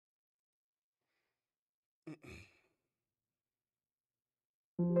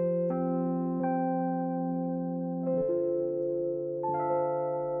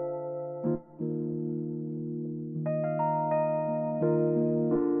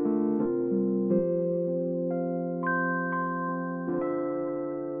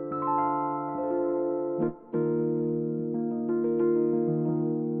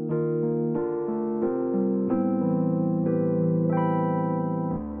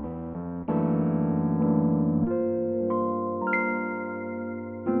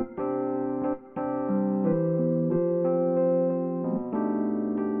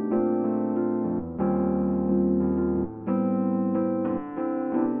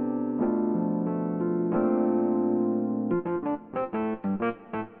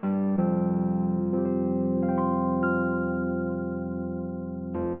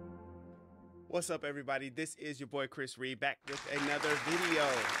What's up, everybody? This is your boy Chris Reed back with another video.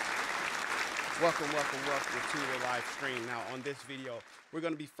 Welcome to the live stream. Now, on this video, we're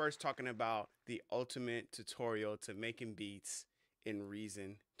going to be first talking about the ultimate tutorial to making beats in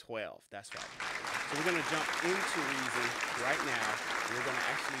Reason 12. That's right. So we're going to jump into Reason right now. And we're going to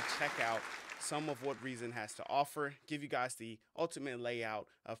actually check out some of what Reason has to offer, give you guys the ultimate layout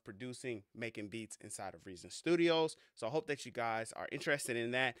of producing, making beats inside of Reasonstudios. So I hope that you guys are interested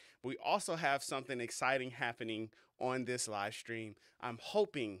in that. But we also have something exciting happening on this live stream. I'm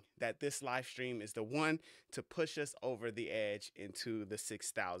hoping that this live stream is the one to push us over the edge into the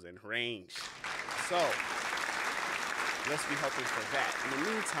 6,000 range. So let's be hoping for that. In the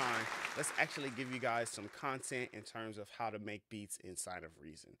meantime, let's actually give you guys some content in terms of how to make beats inside of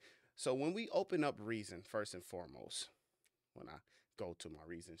Reason. So when we open up Reason, first and foremost, when I go to my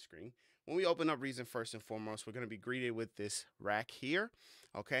Reason screen, when we open up Reason first and foremost, we're going to be greeted with this rack here,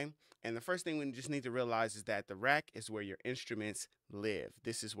 okay? And the first thing we just need to realize is that the rack is where your instruments live.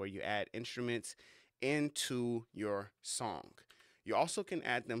 This is where you add instruments into your song. You also can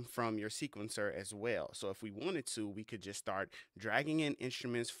add them from your sequencer as well. So if we wanted to, we could just start dragging in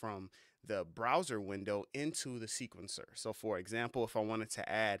instruments from the browser window into the sequencer. So for example, if I wanted to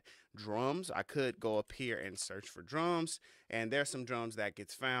add drums, I could go up here and search for drums, and there's some drums that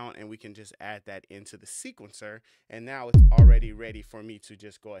gets found, and we can just add that into the sequencer, and now it's already ready for me to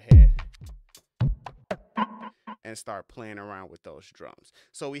just go ahead and start playing around with those drums.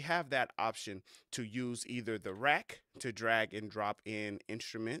 So we have that option to use either the rack to drag and drop in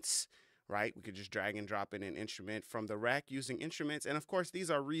instruments, right? We could just drag and drop in an instrument from the rack using instruments. And of course,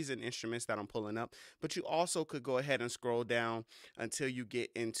 these are Reason instruments that I'm pulling up, but you also could go ahead and scroll down until you get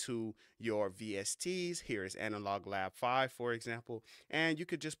into your VSTs. Here is Analog Lab 5, for example, and you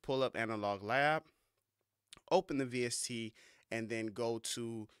could just pull up Analog Lab, open the VST, and then go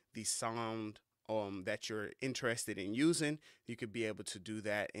to the sound that you're interested in using. You could be able to do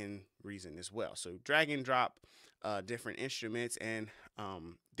that in Reason as well. So drag and drop different instruments, and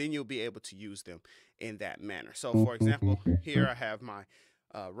then you'll be able to use them in that manner. So for example, here I have my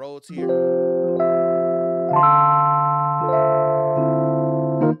Rhodes here.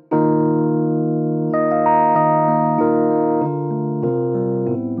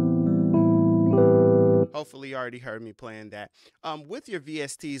 Hopefully you already heard me playing that. With your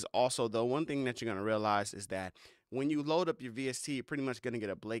VSTs also, though, one thing that you're going to realize is that when you load up your VST, you're pretty much going to get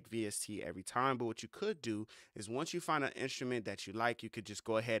a blank VST every time. But what you could do is once you find an instrument that you like, you could just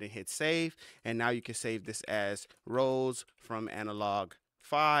go ahead and hit save. And now you can save this as Rhodes from Analog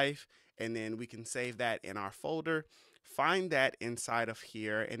 5. And then we can save that in our folder. Find that inside of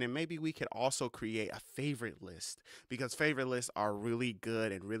here, and then maybe we could also create a favorite list, because favorite lists are really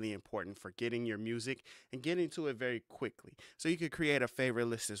good and really important for getting your music and getting to it very quickly. So you could create a favorite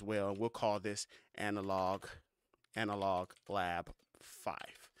list as well, and we'll call this Analog Lab 5.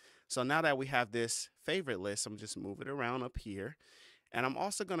 So now that we have this favorite list, I'm just moving it around up here, and I'm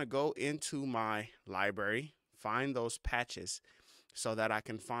also going to go into my library, find those patches, so that I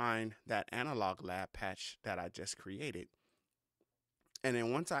can find that Analog Lab patch that I just created. And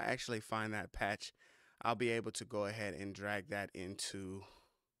then once I actually find that patch, I'll be able to go ahead and drag that into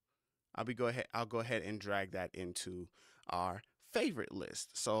I'll go ahead and drag that into our favorite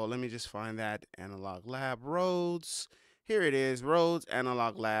list. So let me just find that Analog Lab Rhodes. Here it is, Rhodes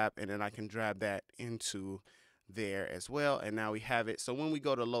Analog Lab, and then I can drag that into there as well. And now we have it. So when we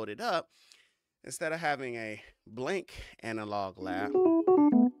go to load it up, instead of having a blank Analog Lab,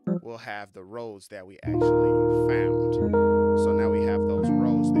 we'll have the Rhodes that we actually found. So now we have those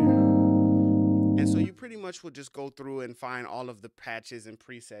Rhodes there. And so you pretty much will just go through and find all of the patches and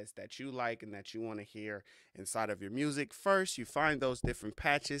presets that you like and that you want to hear inside of your music. First, you find those different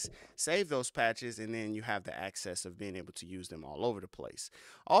patches, save those patches, and then you have the access of being able to use them all over the place.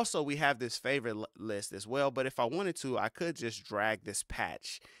 Also, we have this favorite list as well, but if I wanted to, I could just drag this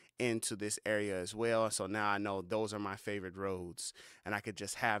patch into this area as well. So now I know those are my favorite Rhodes, and I could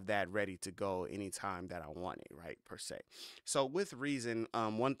just have that ready to go anytime that I want it, right, per se. So with Reason,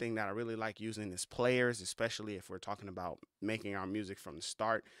 one thing that I really like using is players, especially if we're talking about making our music from the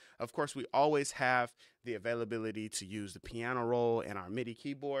start. Of course, we always have the availability to use the piano roll and our MIDI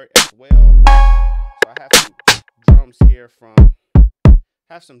keyboard as well. So I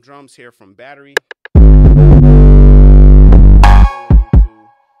have some drums here from Battery.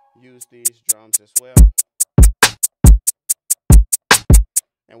 Use these drums as well.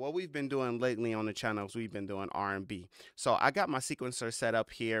 And what we've been doing lately on the channel is we've been doing R&B. So I got my sequencer set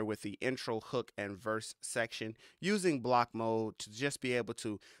up here with the intro, hook, and verse section using block mode to just be able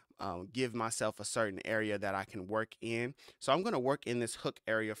to give myself a certain area that I can work in. So I'm going to work in this hook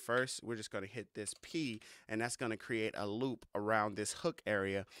area first. We're just going to hit this P, and that's going to create a loop around this hook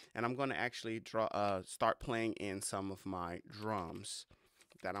area. And I'm going to actually start playing in some of my drums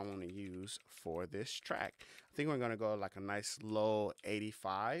that I want to use for this track. I think we're going to go like a nice low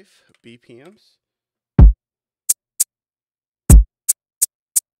 85 BPMs.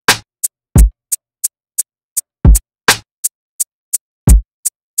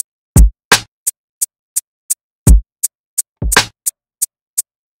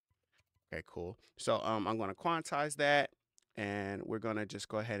 Okay, cool. So I'm going to quantize that, and we're going to just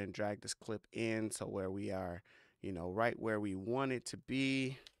go ahead and drag this clip in so where we are, right where we want it to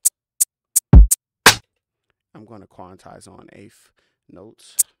be. I'm going to quantize on eighth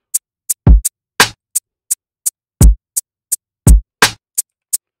notes.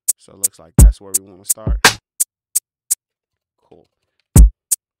 So it looks like that's where we want to start. Cool.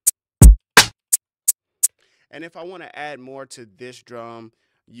 And if I want to add more to this drum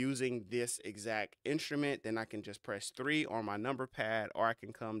using this exact instrument, then I can just press 3 on my number pad, or I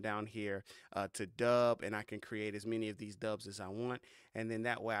can come down here to dub, and I can create as many of these dubs as I want. And then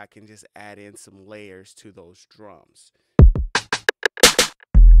that way I can just add in some layers to those drums.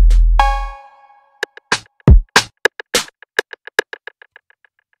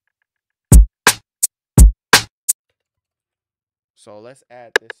 So let's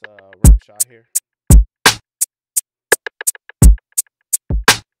add this rip shot here.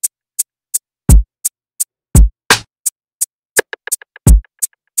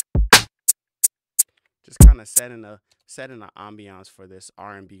 Just kind of setting an ambiance for this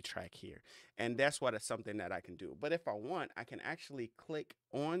R&B track here. And that's it's something that I can do. But if I want, I can actually click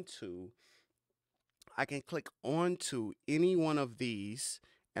onto any one of these,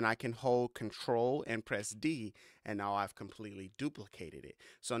 and I can hold Control and press D, and now I've completely duplicated it.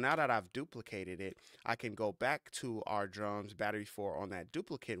 So now that I've duplicated it, I can go back to our drums, battery 4 on that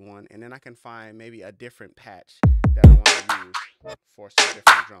duplicate one, and then I can find maybe a different patch that I want to use for some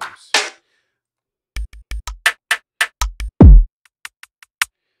different drums.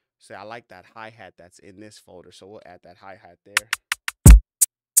 So I like that hi-hat that's in this folder, so we'll add that hi-hat there.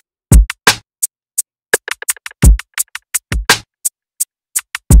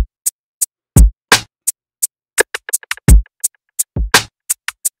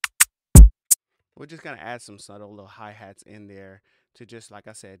 We're just going to add some subtle little hi-hats in there to just, like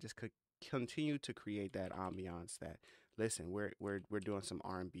I said, just continue to create that ambiance that, listen, we're doing some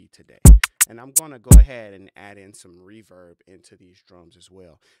R&B today. And I'm going to go ahead and add in some reverb into these drums as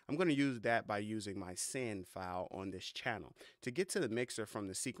well. I'm going to use that by using my send file on this channel. To get to the mixer from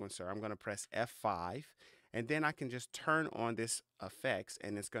the sequencer, I'm going to press F5, and then I can just turn on this effects,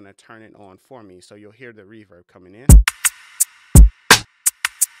 and it's going to turn it on for me. So you'll hear the reverb coming in.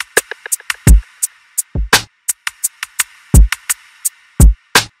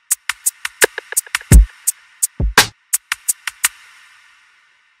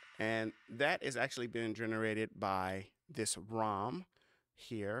 And that is actually being generated by this ROM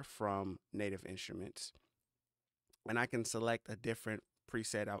here from Native Instruments. And I can select a different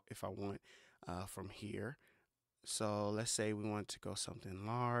preset out if I want from here. So let's say we want to go something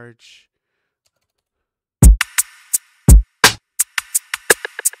large.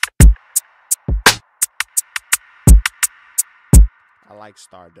 I like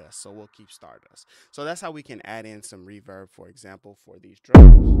Stardust, so we'll keep Stardust. So that's how we can add in some reverb, for example, for these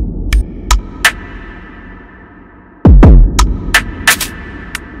drums.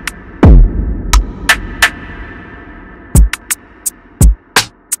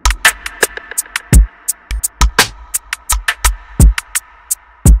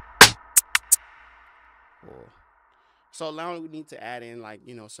 Cool. So now we need to add in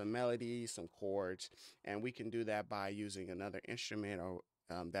some melodies, some chords, and we can do that by using another instrument or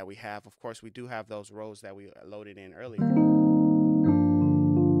that we have. Of course, we do have those rows that we loaded in earlier.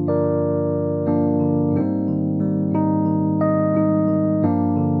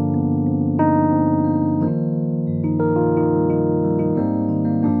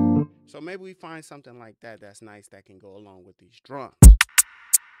 So maybe we find something like that that's nice that can go along with these drums.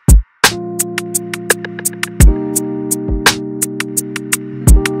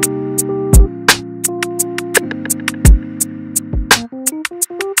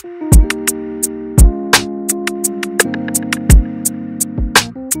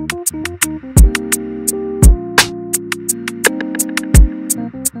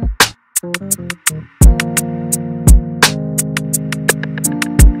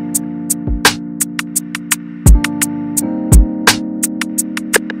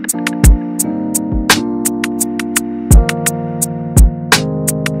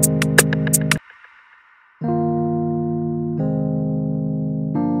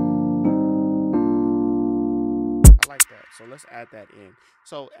 let's add that in.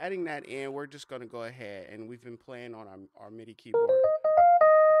 So adding that in, we're just going to go ahead, and we've been playing on our MIDI keyboard.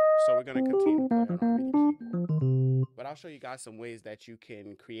 So we're going to continue to play on our MIDI keyboard. But I'll show you guys some ways that you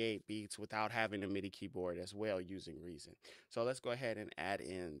can create beats without having a MIDI keyboard as well using Reason. So let's go ahead and add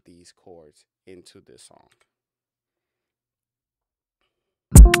in these chords into this song.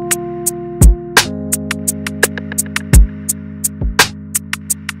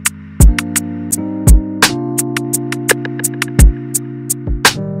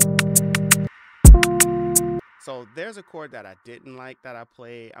 So there's a chord that I didn't like that I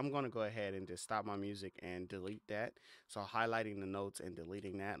played. I'm going to go ahead and just stop my music and delete that. So highlighting the notes and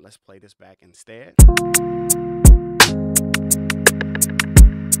deleting that. Let's play this back instead.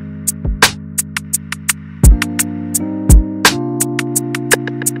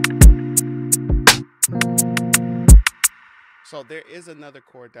 So there is another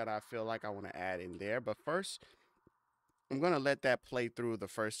chord that I feel like I want to add in there. But first, I'm going to let that play through the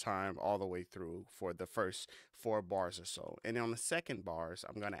first time all the way through for the first 4 bars or so. And on the second bars,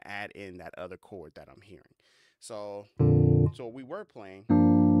 I'm going to add in that other chord that I'm hearing. So we were playing, and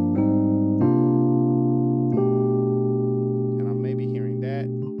I'm maybe hearing that.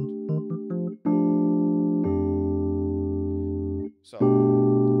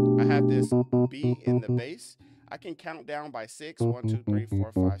 So I have this B in the bass. I can count down by 6, 1, 2, 3,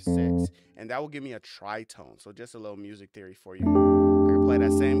 4, 5, 6, and that will give me a tritone. So just a little music theory for you. I can play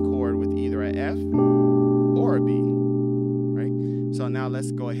that same chord with either an F or a B, right? So now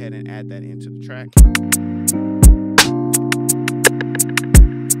let's go ahead and add that into the track.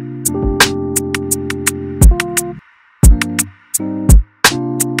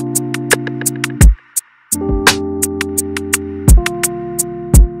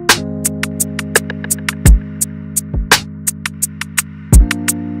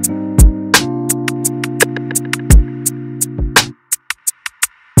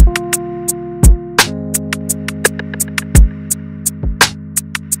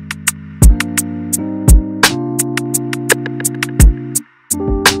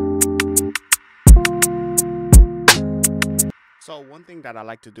 So one thing that I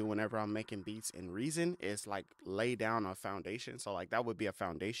like to do whenever I'm making beats in Reason is like lay down a foundation. So like that would be a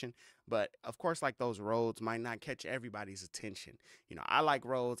foundation. But of course, like those Rhodes might not catch everybody's attention. You know, I like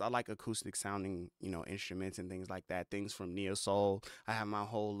Rhodes. I like acoustic sounding, instruments and things like that. Things from neo soul. I have my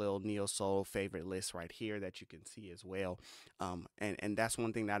whole little neo soul favorite list right here that you can see as well. And that's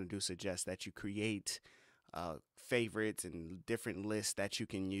one thing that I do suggest, that you create favorites and different lists that you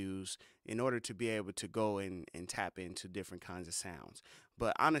can use in order to be able to go and tap into different kinds of sounds.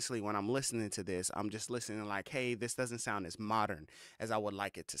 But honestly, when I'm listening to this, I'm just listening like, hey, this doesn't sound as modern as I would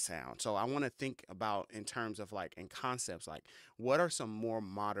like it to sound. So I want to think about in terms of like in concepts, like what are some more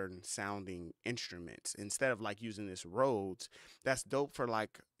modern sounding instruments instead of like using this Rhodes that's dope for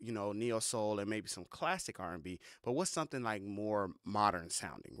like, neo soul and maybe some classic R&B, but what's something like more modern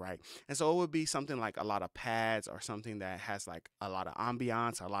sounding, right? And so it would be something like a lot of pads or something that has like a lot of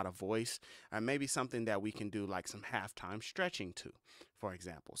ambiance, a lot of voice, and maybe something that we can do like some halftime stretching to, for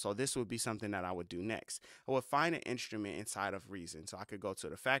example. So this would be something that I would do next. I would find an instrument inside of Reason. So I could go to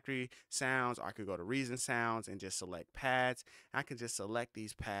the factory sounds, or I could go to Reason sounds and just select pads. I could just select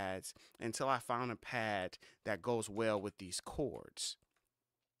these pads until I found a pad that goes well with these chords,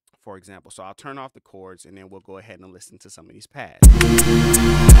 for example. So I'll turn off the chords and then we'll go ahead and listen to some of these pads.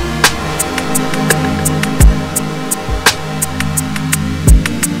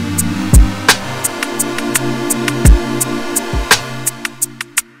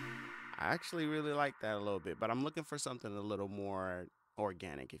 I actually really like that a little bit, but I'm looking for something a little more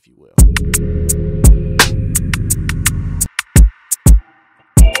organic, if you will.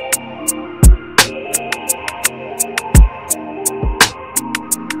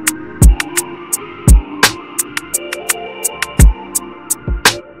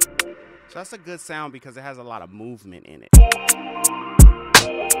 So that's a good sound because it has a lot of movement in it.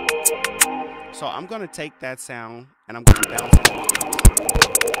 So I'm going to take that sound and I'm going to bounce it.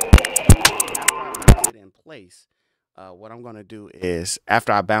 After I bounce it in place, what I'm going to do is,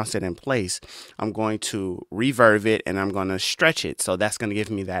 after I bounce it in place, I'm going to reverb it and I'm going to stretch it. So that's going to give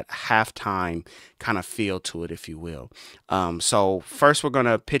me that halftime kind of feel to it, if you will. So first we're going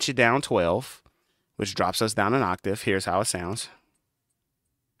to pitch it down 12, which drops us down an octave. Here's how it sounds.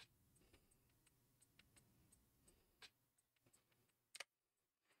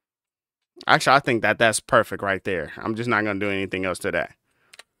 Actually, I think that's perfect right there. I'm just not going to do anything else to that.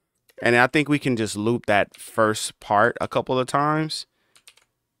 And I think we can just loop that first part a couple of times.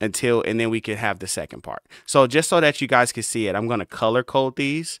 until, and then we can have the second part. So just so that you guys can see it, I'm going to color code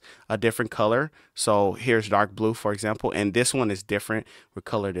these a different color. So here's dark blue, for example, and this one is different. We'll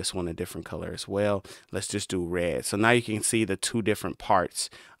color this one a different color as well. Let's just do red. So now you can see the two different parts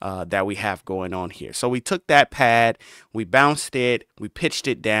that we have going on here. So we took that pad, we bounced it, we pitched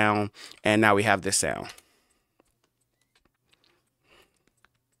it down, and now we have this sound.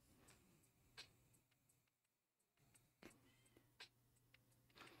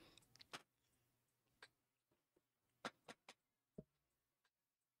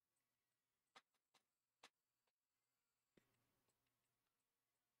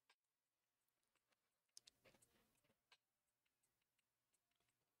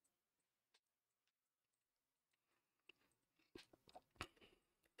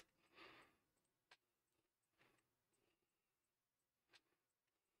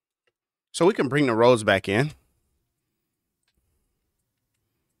 So we can bring the rows back in.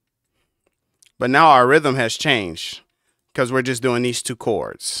 But now our rhythm has changed because we're just doing these two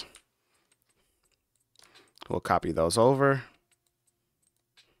chords. We'll copy those over.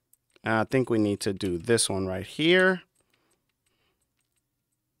 And I think we need to do this one right here.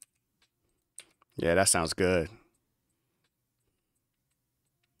 Yeah, that sounds good.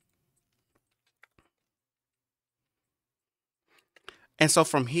 And so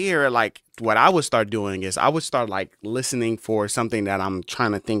from here, like what I would start doing is I would start like listening for something that I'm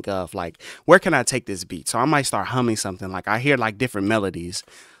trying to think of, like, where can I take this beat? So I might start humming something. Like I hear like different melodies,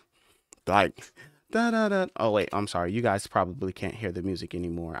 like da da da. Oh wait, I'm sorry. You guys probably can't hear the music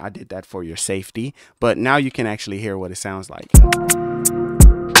anymore. I did that for your safety, but now you can actually hear what it sounds like.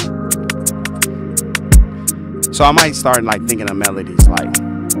 So I might start like thinking of melodies like,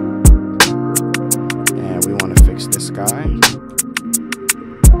 and we want to fix this guy.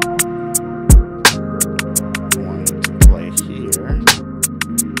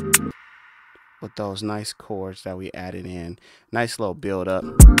 With those nice chords that we added in. Nice little build up.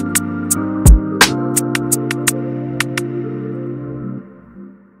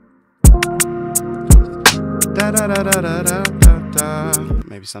 Da, da, da, da, da, da, da.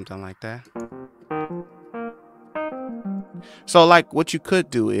 Maybe something like that. So like what you could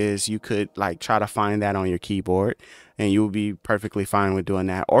do is you could like try to find that on your keyboard and you'll be perfectly fine with doing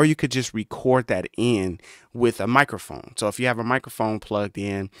that. Or you could just record that in with a microphone. So if you have a microphone plugged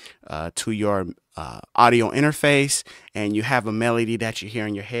in to your audio interface and you have a melody that you hear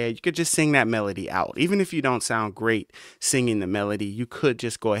in your head, you could just sing that melody out. Even if you don't sound great singing the melody, you could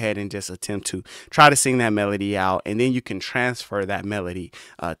just go ahead and just attempt to try to sing that melody out, and then you can transfer that melody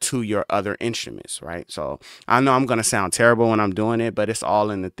to your other instruments, right? So I know I'm going to sound terrible when I'm doing it, but it's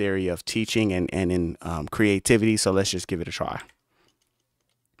all in the theory of teaching and in creativity. So let's just give it a try.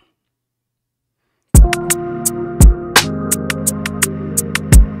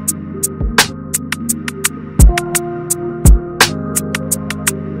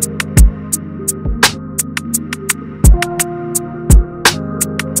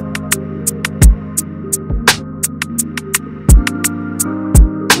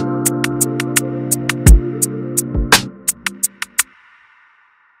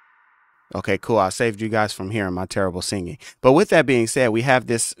 Okay, cool. I saved you guys from hearing my terrible singing. But with that being said, we have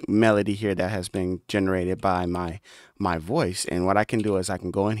this melody here that has been generated by my voice. And what I can do is I can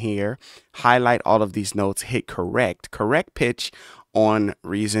go in here, highlight all of these notes, hit correct. Correct pitch on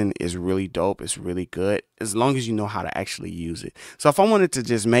Reason is really dope. It's really good as long as you know how to actually use it. So if I wanted to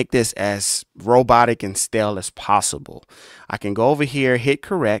just make this as robotic and stale as possible, I can go over here, hit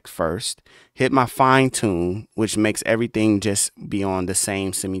correct first, hit my fine tune, which makes everything just be on the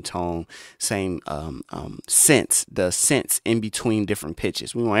same semitone, same sense, the sense in between different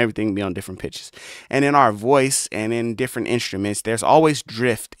pitches. We want everything to be on different pitches. And in our voice and in different instruments, there's always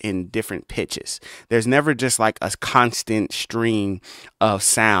drift in different pitches. There's never just like a constant stream of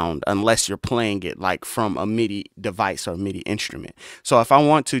sound unless you're playing it like from a MIDI device or a MIDI instrument. So if I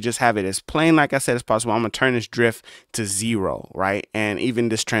want to just have it as plain, like I said, as possible, I'm going to turn this drift to 0, right? And even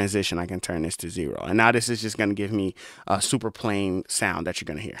this transition, I can turn this to 0. And now this is just going to give me a super plain sound that you're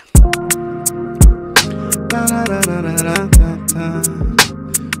going to hear.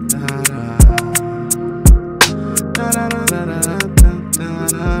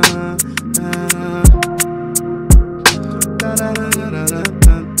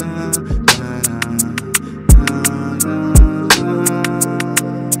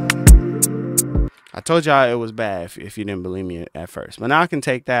 I told y'all it was bad if you didn't believe me at first. But now I can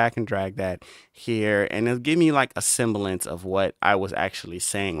take that, I can drag that here, and it'll give me like a semblance of what I was actually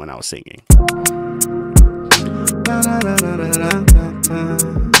saying when I was singing.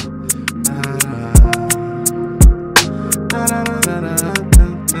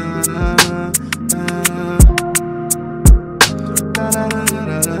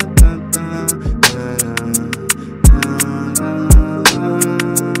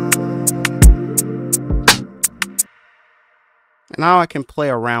 now I can play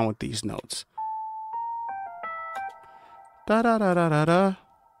around with these notes. Da da da da da da.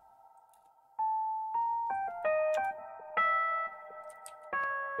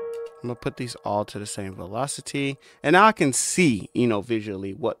 I'm gonna put these all to the same velocity, and now I can see, you know,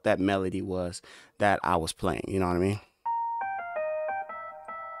 visually what that melody was that I was playing. You know what I mean?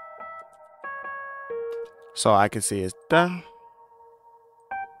 So I can see it's da.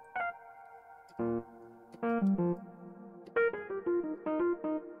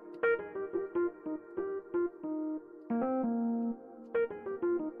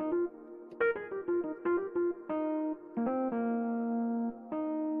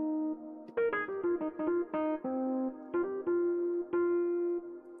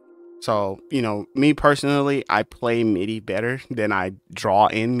 So, you know, me personally, I play MIDI better than I draw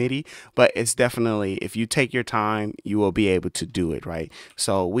in MIDI, but it's definitely, if you take your time, you will be able to do it, right?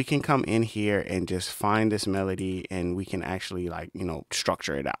 So we can come in here and just find this melody and we can actually, like, you know,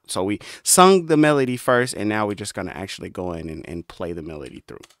 structure it out. So we sung the melody first, and now we're just going to actually go in and play the melody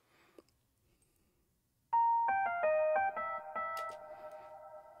through.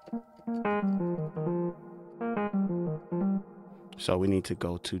 So we need to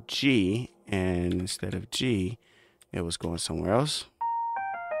go to G, and instead of G, it was going somewhere else.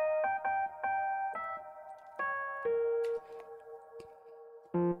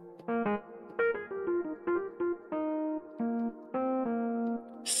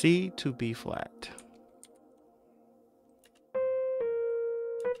 C to B flat.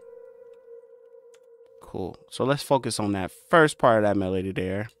 Cool. So let's focus on that first part of that melody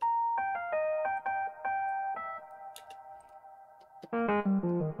there.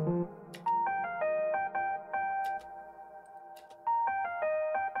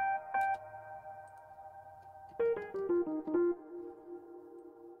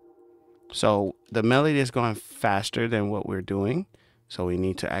 So the melody is going faster than what we're doing. So we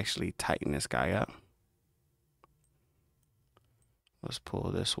need to actually tighten this guy up. Let's pull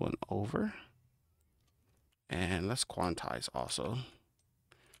this one over. And let's quantize also.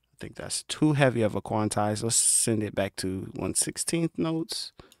 I think that's too heavy of a quantize. Let's send it back to 1/16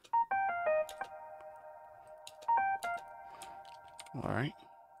 notes. All right.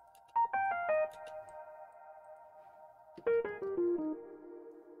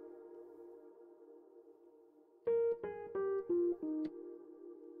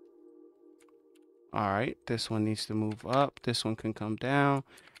 All right, this one needs to move up. This one can come down,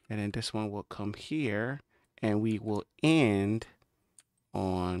 and then this one will come here, and we will end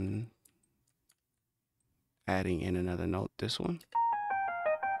on adding in another note, this one.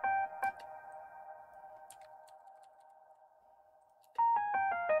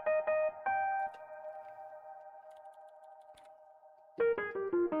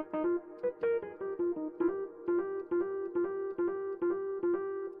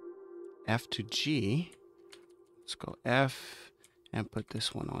 F to G. Let's go F and put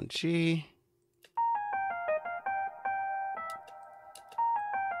this one on G.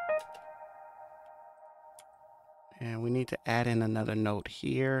 And we need to add in another note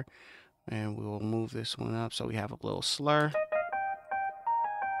here, and we will move this one up so we have a little slur.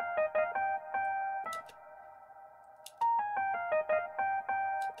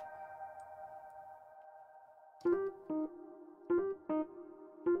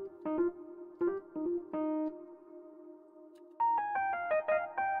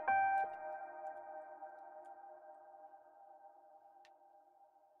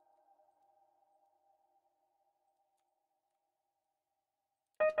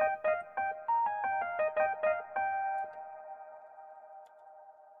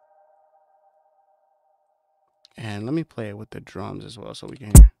 And let me play it with the drums as well so we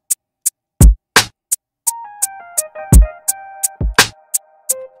can hear.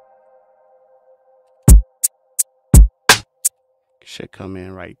 Should come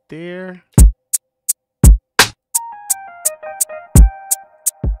in right there.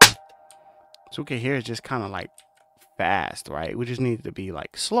 So we can hear it's just kind of like fast, right? We just need it to be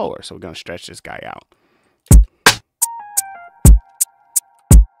like slower. So we're going to stretch this guy out.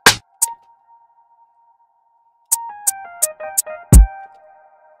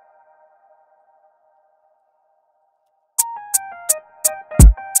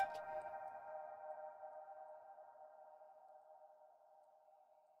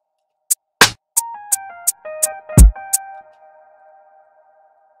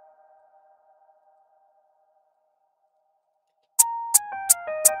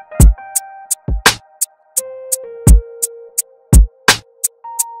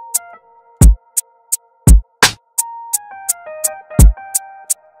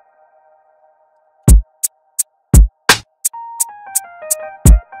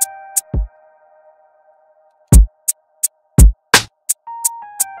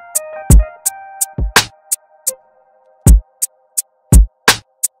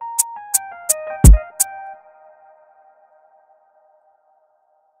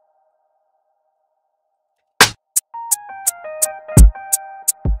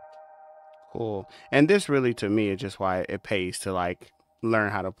 Cool. And this really, to me, is just why it pays to like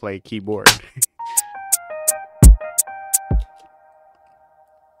learn how to play keyboard.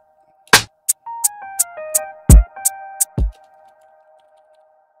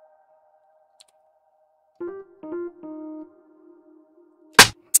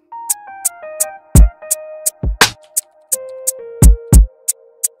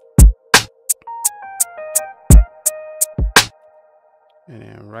 And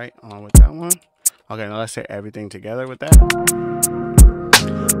then right on with that one. Okay, now let's hit everything together with that.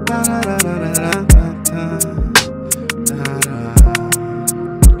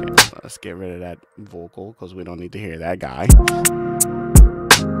 Okay, let's get rid of that vocal because we don't need to hear that guy.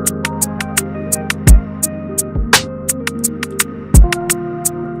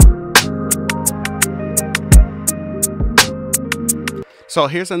 So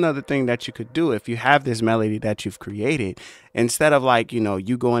here's another thing that you could do if you have this melody that you've created. Instead of like,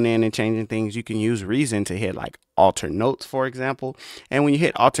 you going in and changing things, you can use Reason to hit like alter notes, for example. And when you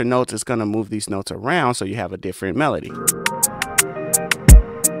hit alter notes, it's going to move these notes around so you have a different melody.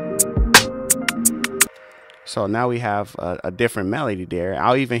 So now we have a different melody there.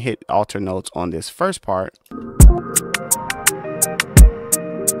 I'll even hit alter notes on this first part.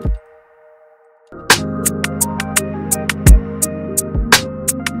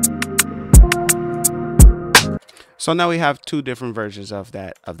 So now we have two different versions of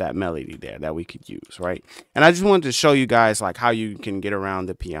that melody there that we could use, right? And I just wanted to show you guys like how you can get around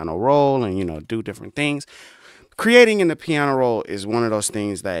the piano roll and do different things. Creating in the piano roll is one of those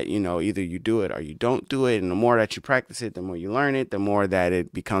things that either you do it or you don't do it, and the more that you practice it, the more you learn it, the more that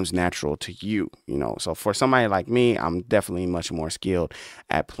it becomes natural to you. So for somebody like me, I'm definitely much more skilled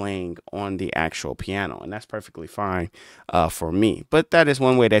at playing on the actual piano, and that's perfectly fine for me. But that is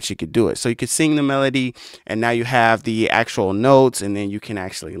one way that you could do it. So you could sing the melody, and now you have the actual notes, and then you can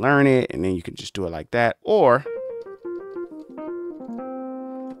actually learn it, and then you can just do it like that, or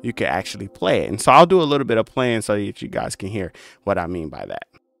you can actually play it. And so I'll do a little bit of playing so that you guys can hear what I mean by that.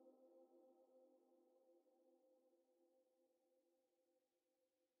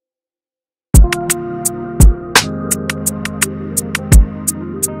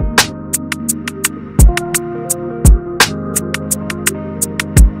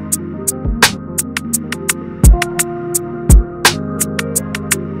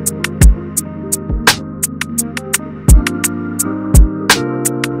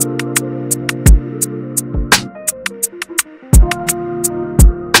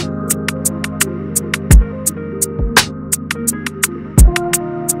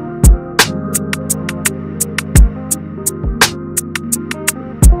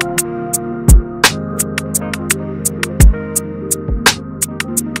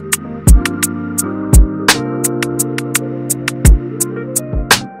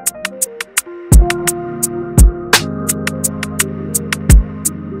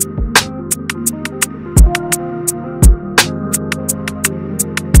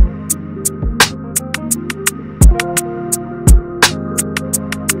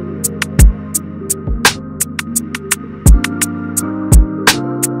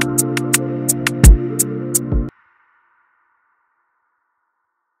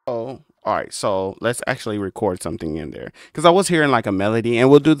 Oh, all right. So let's actually record something in there because I was hearing like a melody, and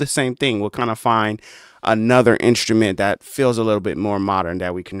we'll do the same thing. We'll kind of find another instrument that feels a little bit more modern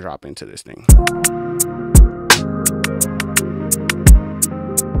that we can drop into this thing.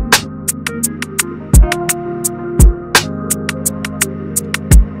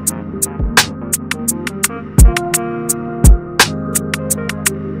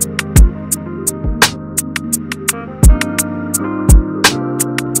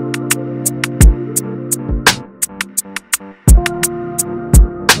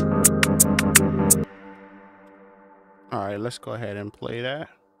 All right, let's go ahead and play that.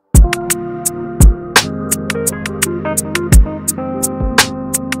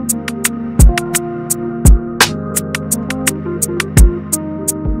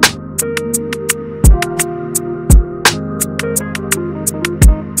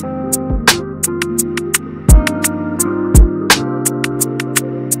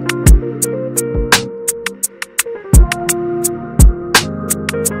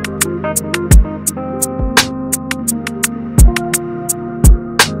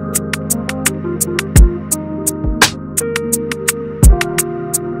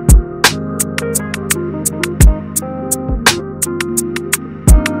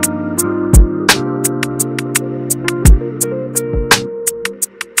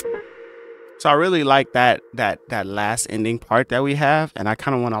 So I really like that last ending part that we have, and I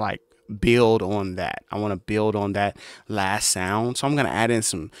kind of want to like build on that. I want to build on that last sound. So I'm going to add in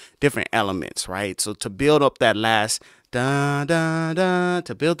some different elements, right? So to build up that last da da da,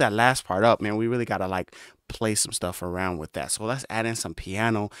 to build that last part up, man, we really got to like play some stuff around with that. So let's add in some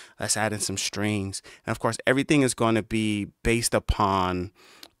piano, let's add in some strings. And of course, everything is going to be based upon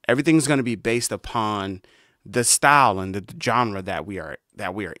the style and the genre that we are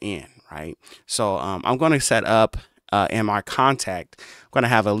in, right? So I'm going to set up in my contact, I'm going to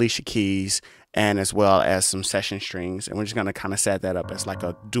have Alicia keys and as well as some session strings, and we're just going to kind of set that up as like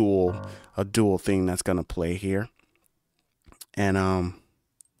a dual thing that's going to play here. And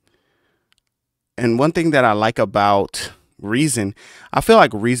one thing that I like about Reason, I feel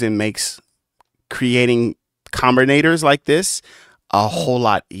like Reason makes creating combinators like this a whole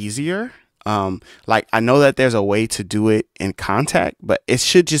lot easier. Like I know that there's a way to do it in Contact, but it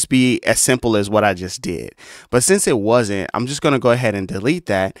should just be as simple as what I just did. But since it wasn't, I'm just going to go ahead and delete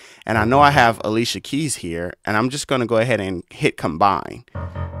that. And I know I have Alicia keys here, and I'm just going to go ahead and hit combine.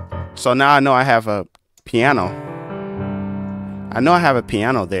 So now I know I have a piano. I know I have a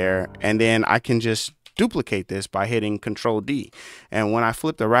piano there, and then I can just duplicate this by hitting Control D. And when I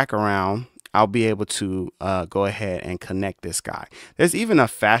flip the rack around, I'll be able to go ahead and connect this guy. There's even a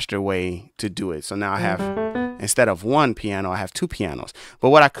faster way to do it. So now I have, instead of one piano, I have two pianos. But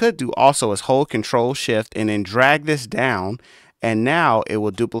what I could do also is hold Control Shift and then drag this down, and now it will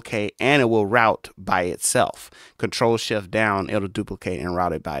duplicate and it will route by itself. Control Shift down, it'll duplicate and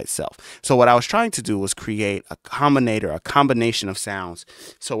route it by itself. So what I was trying to do was create a combination of sounds.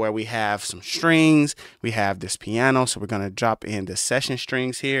 So where we have some strings, we have this piano. So we're going to drop in the session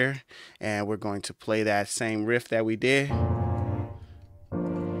strings here, and we're going to play that same riff that we did.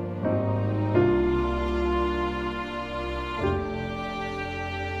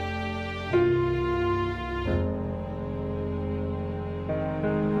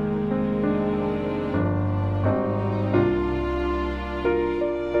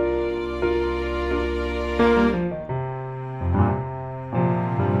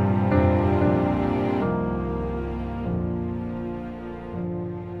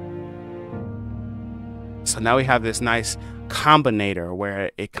 So now we have this nice combinator where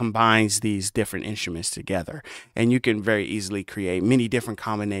it combines these different instruments together, and you can very easily create many different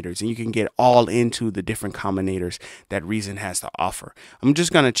combinators, and you can get all into the different combinators that Reason has to offer. I'm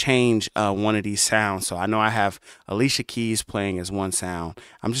just going to change one of these sounds. So I know I have Alicia keys playing as one sound.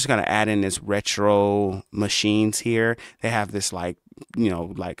 I'm just going to add in this retro machines here. They have this like, you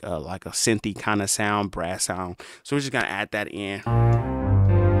know, like a synthy kind of sound, brass sound. So we're just going to add that in.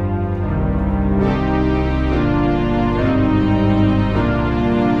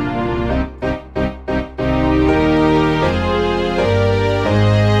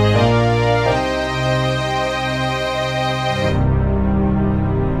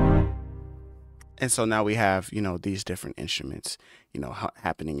 And so now we have, you know, these different instruments, you know,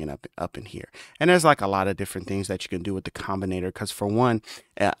 happening in up in here. And there's like a lot of different things that you can do with the combinator. Because for one,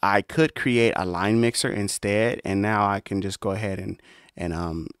 I could create a line mixer instead, and now I can just go ahead and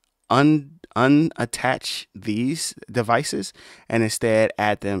unattach these devices and instead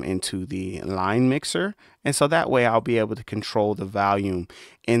add them into the line mixer. And so that way I'll be able to control the volume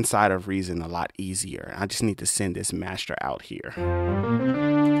inside of Reason a lot easier. I just need to send this master out here.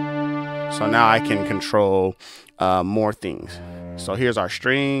 So now I can control more things. So here's our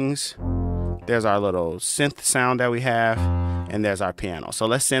strings. There's our little synth sound that we have. And there's our piano. So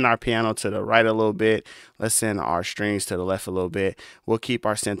let's send our piano to the right a little bit. Let's send our strings to the left a little bit. We'll keep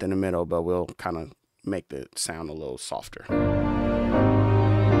our synth in the middle, but we'll kind of make the sound a little softer.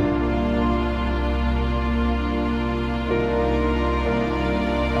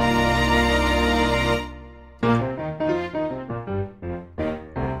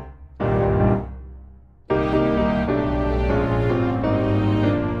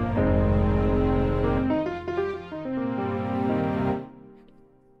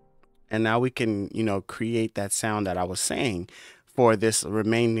 And now we can, you know, create that sound that I was saying for this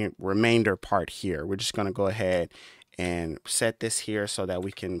remainder part here. We're just going to go ahead and set this here so that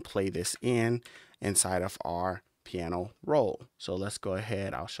we can play this inside of our piano roll. So let's go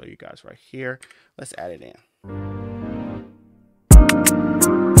ahead. I'll show you guys right here. Let's add it in.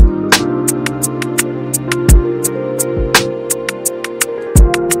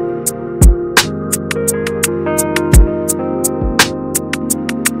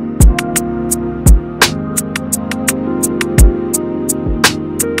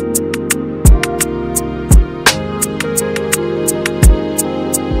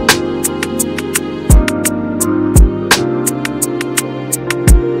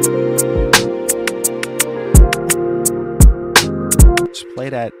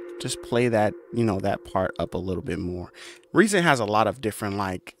 just play that, you know, that part up a little bit more. Reason has a lot of different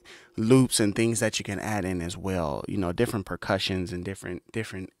like loops and things that you can add in as well, you know, different percussions and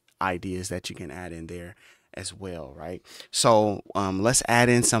different ideas that you can add in there as well, right? So let's add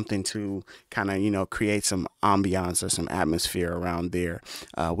in something to kind of, you know, create some ambiance or some atmosphere around there.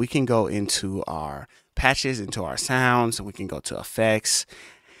 We can go into our patches, into our sounds, and we can go to effects.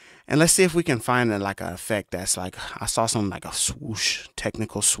 And let's see if we can find like an effect that's like, I saw something like a swoosh,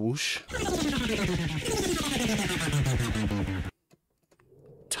 technical swoosh.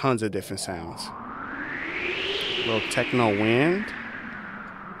 Tons of different sounds. Little techno wind.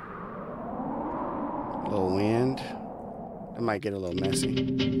 Little wind. It might get a little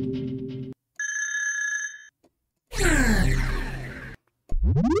messy.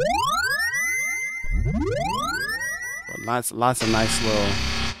 But lots of nice little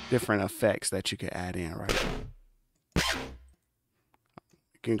different effects that you can add in, right?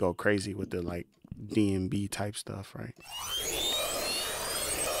 You can go crazy with the like D&B type stuff, right?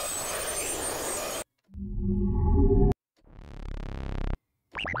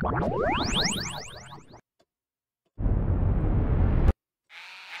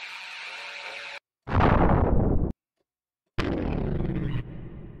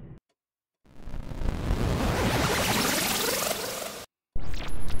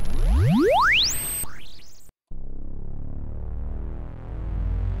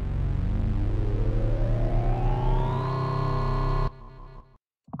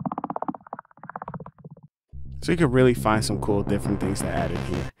 So you can really find some cool different things to add in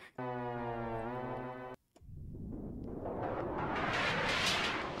here.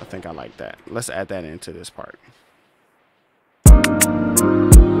 I think I like that. Let's add that into this part.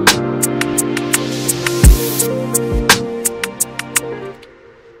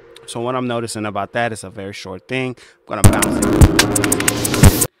 So what I'm noticing about that is a very short thing. I'm gonna bounce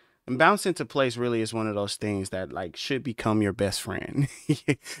it. And bounce into place really is one of those things that like should become your best friend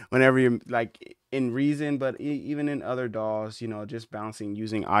whenever you're like in Reason, but even in other DAWs, you know, just bouncing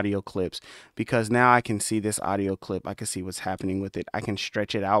using audio clips, because now I can see this audio clip. I can see what's happening with it. I can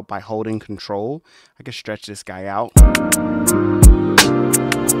stretch it out by holding control. I can stretch this guy out.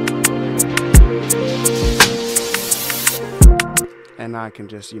 And I can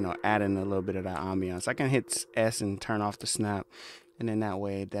just, you know, add in a little bit of that ambiance. I can hit S and turn off the snap. And then that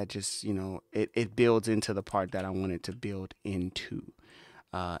way that just, you know, it builds into the part that I want it to build into.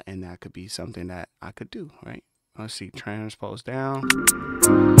 And that could be something that I could do, right? Let's see, transpose down.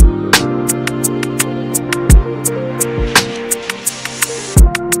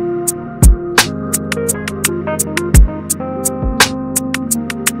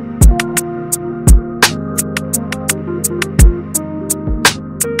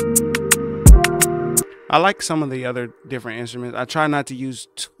 I like some of the other different instruments. I try not to use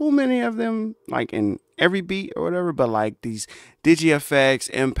too many of them, like in every beat or whatever, but like these digi effects,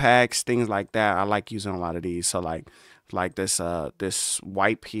 impacts, things like that. I like using a lot of these. So like this this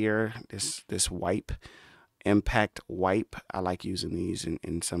wipe here, this wipe, impact wipe. I like using these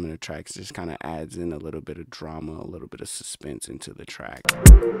in some of the tracks. It just kind of adds in a little bit of drama, a little bit of suspense into the track.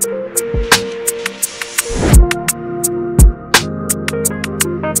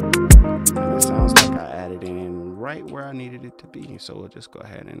 And it sounds like I added in right where I needed it to be. So we'll just go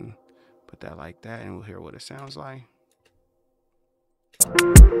ahead and put that like that, and we'll hear what it sounds like.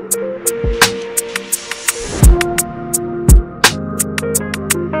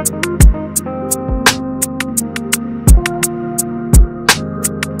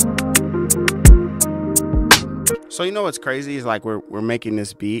 So you know what's crazy is like we're making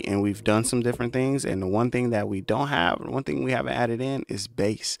this beat and we've done some different things, and the one thing that we don't have, one thing we haven't added in is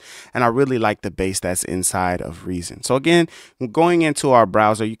bass. And I really like the bass that's inside of Reason. So again, going into our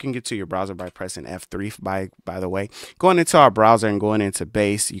browser, you can get to your browser by pressing F3 by the way. Going into our browser and going into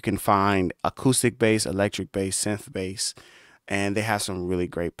bass, you can find acoustic bass, electric bass, synth bass. And they have some really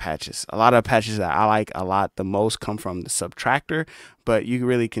great patches. A lot of patches that I like a lot the most come from the Subtractor, but you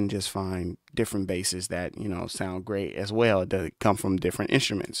really can just find different basses that, you know, sound great as well, that come from different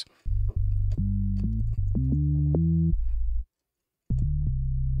instruments.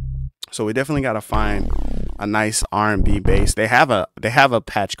 So we definitely got to find a nice R&B bass. They have a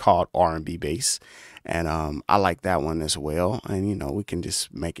patch called R&B bass, and I like that one as well. And you know, we can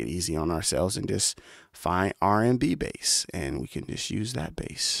just make it easy on ourselves and just find R&B bass, and we can just use that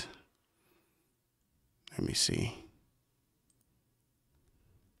bass. Let me see.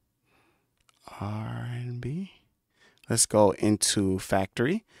 R&B. Let's go into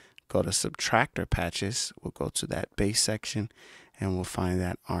Factory, go to Subtractor patches. We'll go to that bass section and we'll find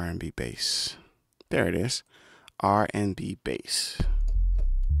that R&B bass. There it is, R&B bass.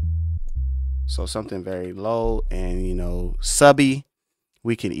 So something very low and, you know, subby.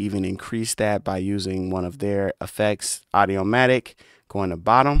 We can even increase that by using one of their effects, Audiomatic, going to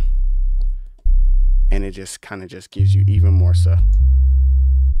bottom, and it just kind of just gives you even more sub.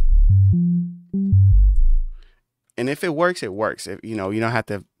 And if it works, it works. If, you know, you don't have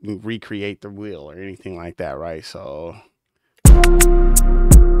to recreate the wheel or anything like that, right? So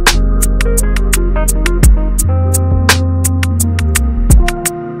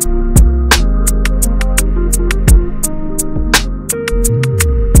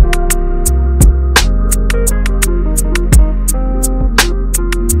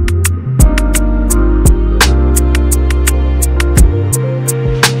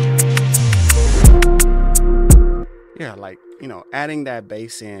yeah, like, you know, adding that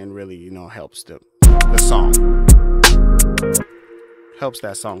bass in really, you know, helps the song. Helps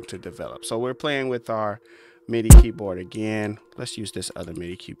that song to develop. So we're playing with our MIDI keyboard again. Let's use this other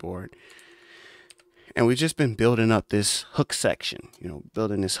MIDI keyboard. And we've just been building up this hook section, you know,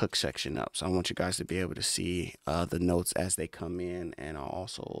 building this hook section up. So I want you guys to be able to see the notes as they come in, and I'll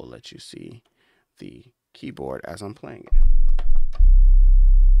also let you see the keyboard as I'm playing it.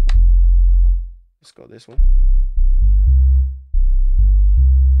 Let's go this one.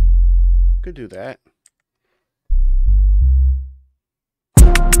 Could do that.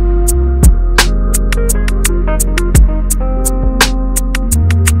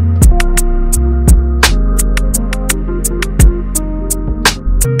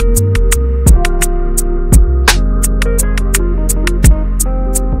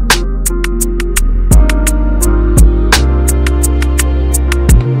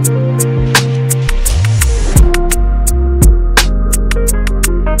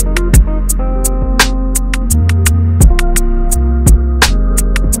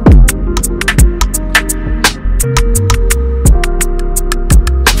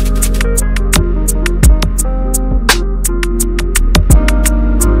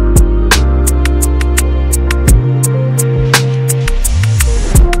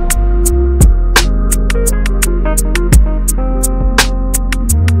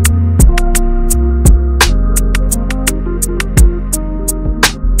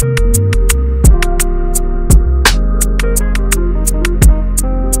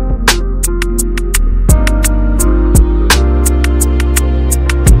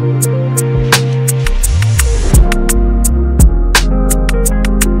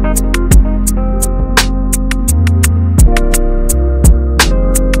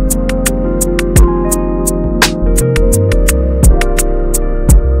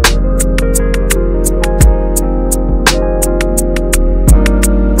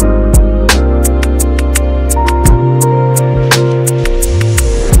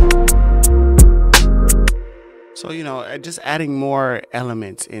 So, you know, just adding more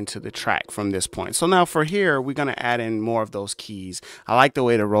elements into the track from this point. So now for here, we're going to add in more of those keys. I like the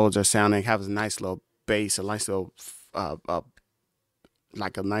way the Rhodes are sounding. It has a nice little bass, a nice little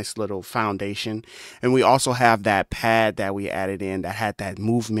like a nice little foundation. And we also have that pad that we added in that had that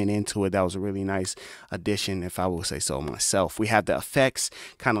movement into it. That was a really nice addition, if I will say so myself. We have the effects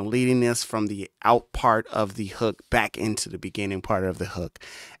kind of leading us from the out part of the hook back into the beginning part of the hook.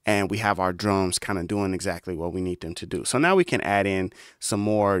 And we have our drums kind of doing exactly what we need them to do. So now we can add in some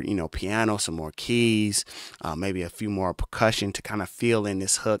more, you know, piano, some more keys, maybe a few more percussion to kind of fill in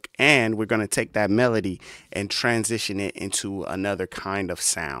this hook. And we're going to take that melody and transition it into another kind of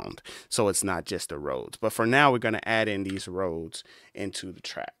sound. So it's not just the Rhodes. But for now, we're going to add in these Rhodes into the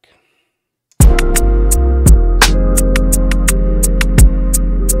track.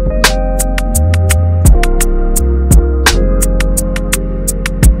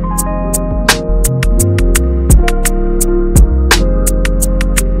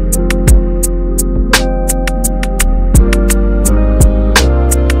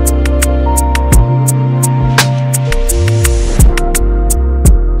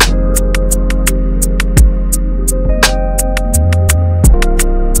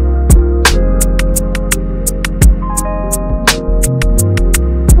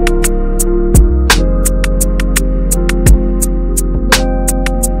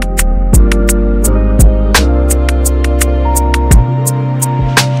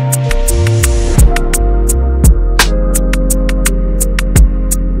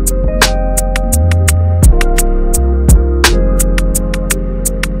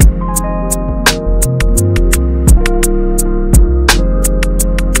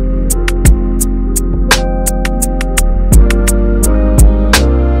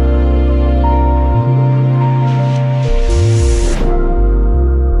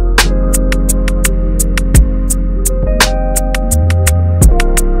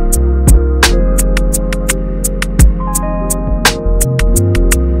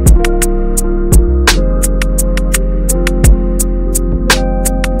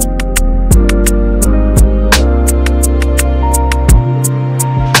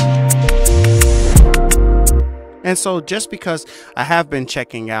 And so just because I have been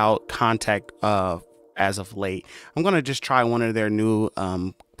checking out Contact as of late, I'm gonna just try one of their new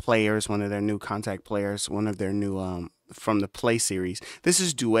players, one of their new Contact players, one of their new from the Play series. This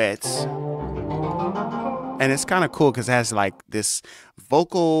is Duets. And it's kind of cool because it has like this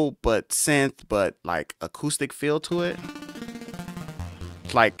vocal but synth but like acoustic feel to it.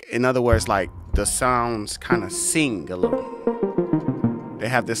 Like, in other words, like the sounds kind of sing a little. They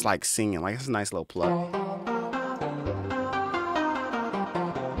have this like singing, like it's a nice little plug.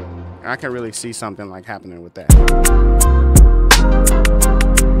 I can really see something like happening with that.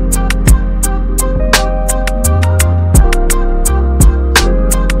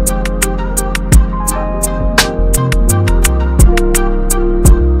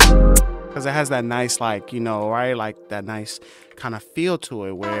 Because it has that nice, like, you know, right? Like that nice kind of feel to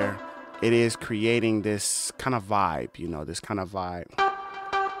it where it is creating this kind of vibe, you know, this kind of vibe.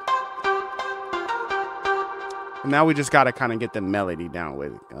 And now we just got to kind of get the melody down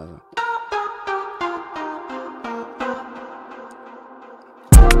with it.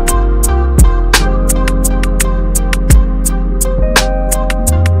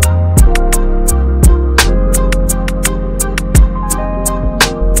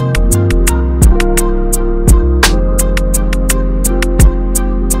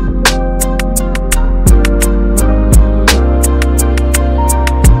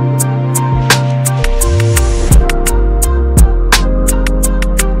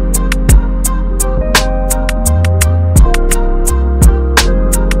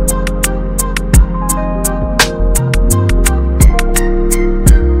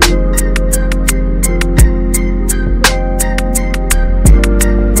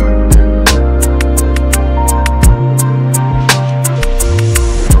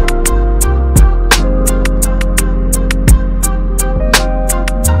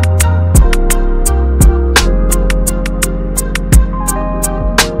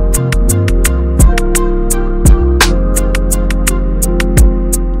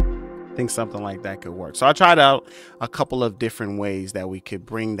 Something like that could work. So I tried out a couple of different ways that we could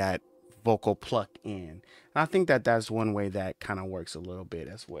bring that vocal pluck in. And I think that that's one way that kind of works a little bit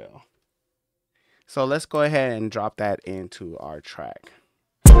as well. So let's go ahead and drop that into our track.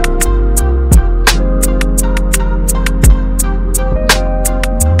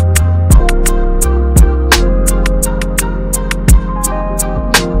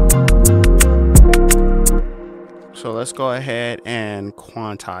 So let's go ahead and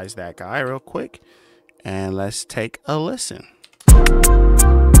quantize that guy real quick and let's take a listen.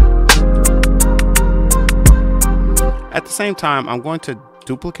 At the same time, I'm going to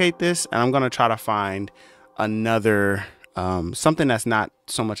duplicate this and I'm going to try to find another something that's not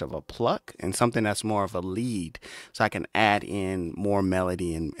so much of a pluck and something that's more of a lead, so I can add in more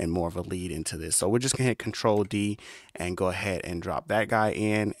melody and more of a lead into this. So we're just gonna hit Control D and go ahead and drop that guy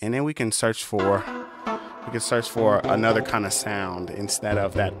in, and then we can search for another kind of sound instead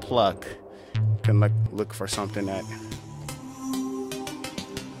of that pluck. You can look for something that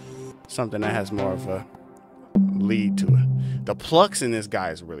has more of a lead to it. The plucks in this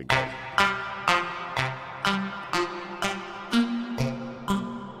guy is really good.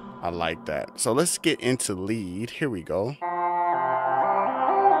 I like that. So let's get into lead. Here we go. Yeah.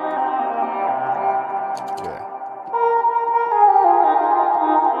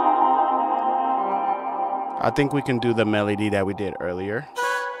 I think we can do the melody that we did earlier.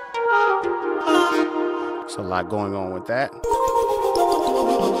 There's a lot going on with that. A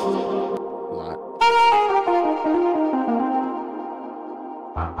lot.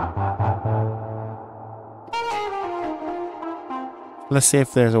 Let's see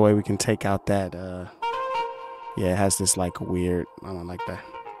if there's a way we can take out that, yeah, it has this like weird, I don't like that.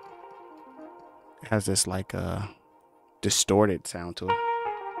 It has this like distorted sound to it.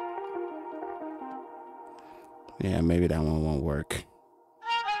 Yeah, maybe that one won't work.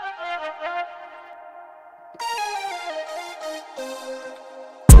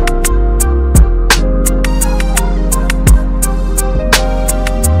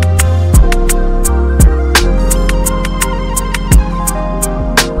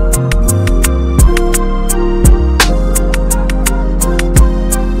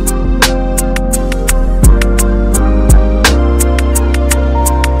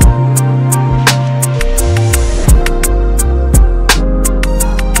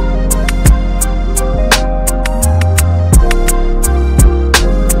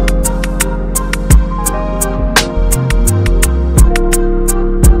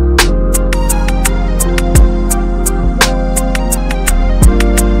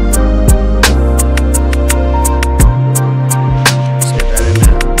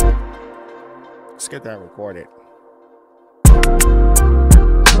 Get that recorded.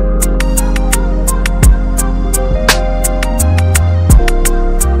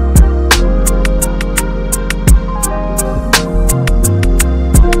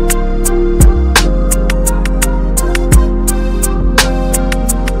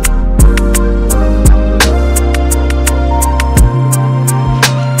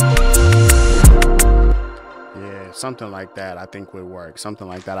 something like that I think would work. Something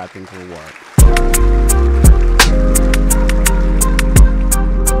like that I think will work.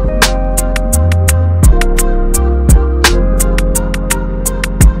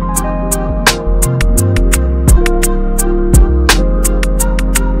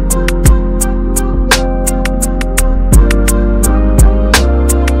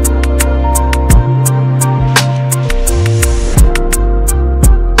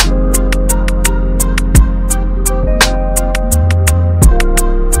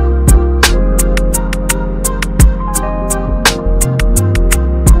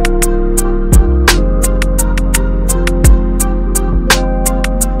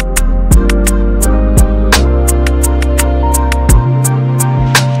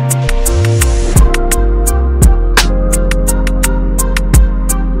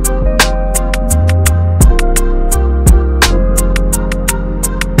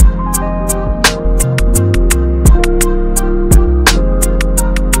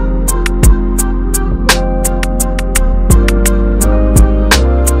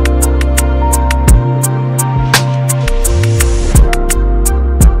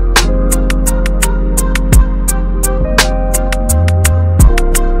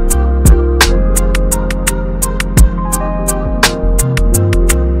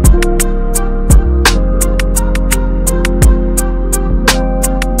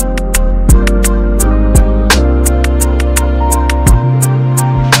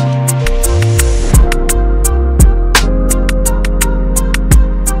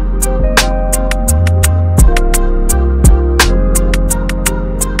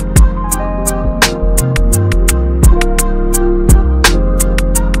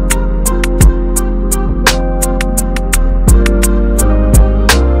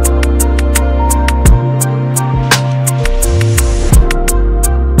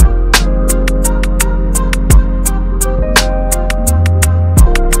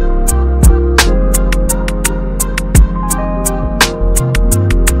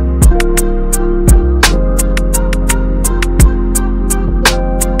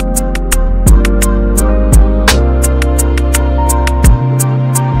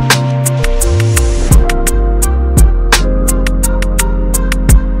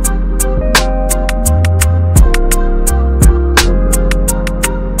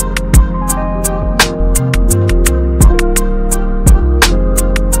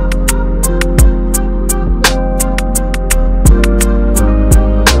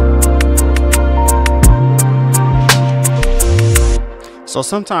 So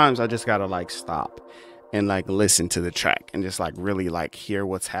sometimes I just gotta like stop and like listen to the track and just like really like hear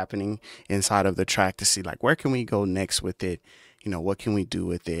what's happening inside of the track to see like where can we go next with it, you know, what can we do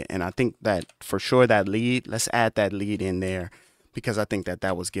with it. And I think that for sure that lead, let's add that lead in there, because I think that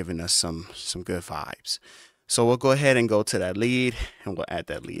that was giving us some good vibes. So we'll go ahead and go to that lead and we'll add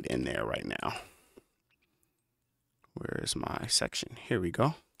that lead in there right now. Where is my section? Here we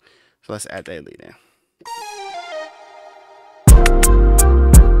go. So let's add that lead in.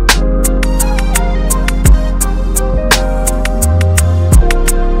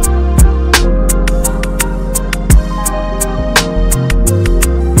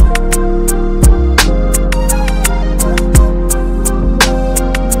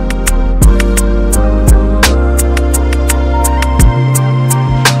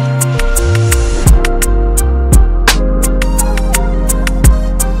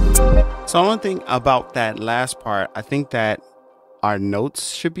 So one thing about that last part, I think that our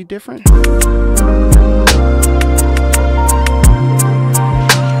notes should be different.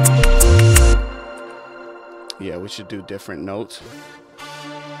 Yeah, we should do different notes.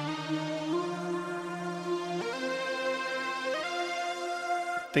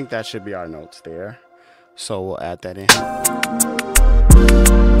 I think that should be our notes there. So we'll add that in.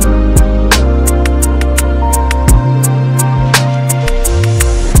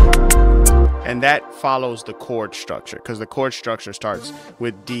 And that follows the chord structure, because the chord structure starts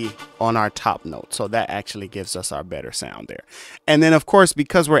with D on our top note. So that actually gives us our better sound there. And then, of course,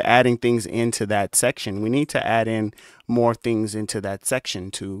 because we're adding things into that section, we need to add in more things into that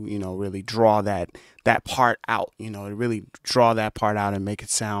section to, you know, really draw that part out, you know, to really draw that part out and make it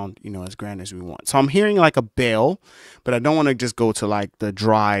sound, you know, as grand as we want. So I'm hearing like a bell, but I don't want to just go to like the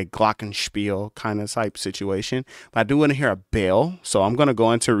dry glockenspiel kind of type situation. But I do want to hear a bell. So I'm going to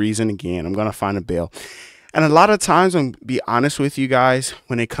go into Reason again. I'm going to find a bell. And a lot of times, I'm be honest with you guys,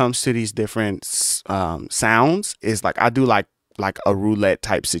 when it comes to these different sounds, is like I do like like a roulette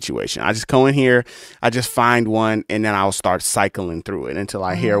type situation. I just go in here, I just find one, and then I'll start cycling through it until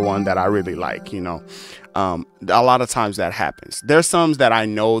I hear one that I really like, you know. A lot of times that happens. There's some that I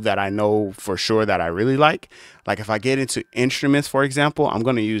know for sure that I really like. Like if I get into instruments, for example, I'm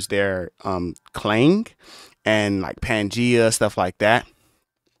going to use their clang and like Pangea, stuff like that.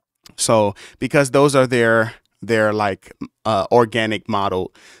 So because those are their like organic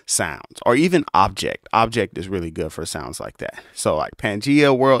modeled sounds, or even object is really good for sounds like that. So like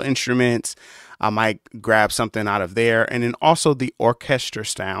Pangea, World Instruments, I might grab something out of there. And then also the orchestra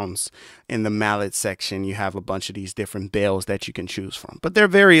sounds in the mallet section, you have a bunch of these different bells that you can choose from, but they're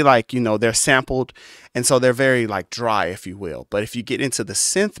very like, you know, they're sampled, and so they're very like dry, if you will. But if you get into the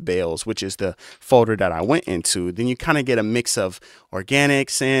synth bells, which is the folder that I went into, then you kind of get a mix of organic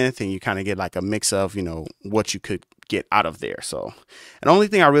synth, and you kind of get like a mix of, you know, what you could get out of there. So, and the only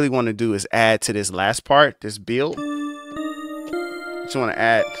thing I really want to do is add to this last part, this build. Just want to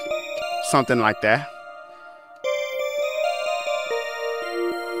add something like that.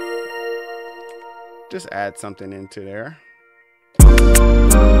 Just add something into there.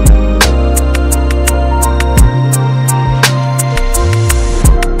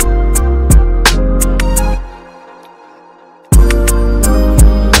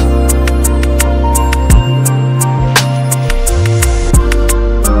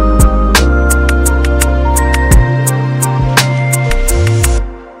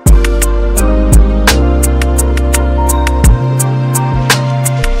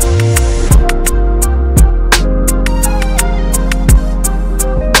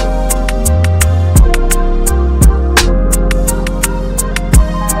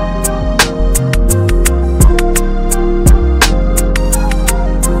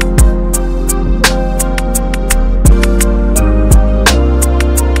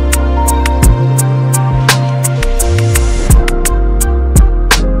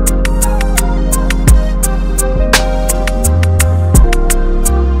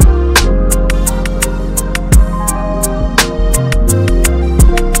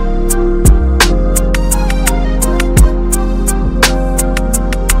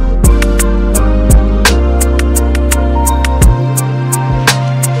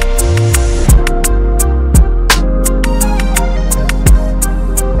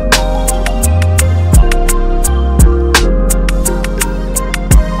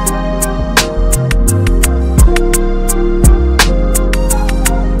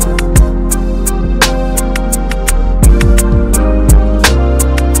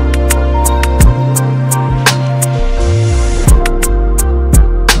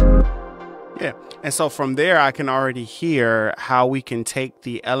 And so from there, I can already hear how we can take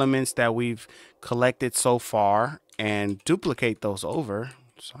the elements that we've collected so far and duplicate those over.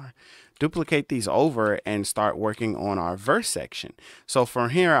 Duplicate these over and start working on our verse section. So from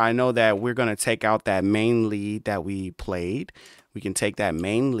here, I know that we're going to take out that main lead that we played. We can take that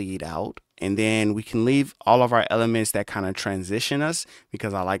main lead out, and then we can leave all of our elements that kind of transition us,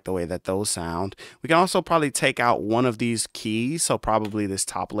 because I like the way that those sound. We can also probably take out one of these keys, so probably this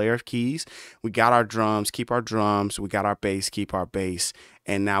top layer of keys. We got our drums, keep our drums. We got our bass, keep our bass.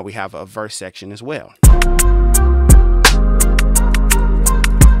 And now we have a verse section as well.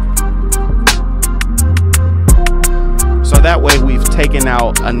 So that way we've taken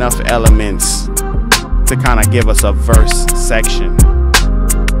out enough elements to kind of give us a verse section.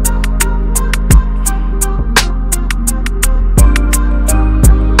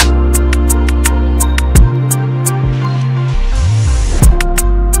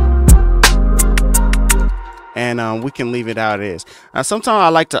 And we can leave it how it is. Now, sometimes I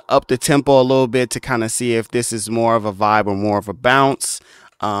like to up the tempo a little bit to kind of see if this is more of a vibe or more of a bounce.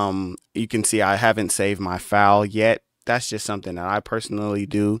 You can see I haven't saved my file yet. That's just something that I personally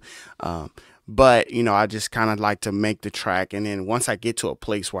do. But, you know, I just kind of like to make the track. And then once I get to a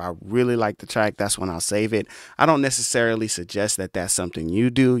place where I really like the track, that's when I'll save it. I don't necessarily suggest that that's something you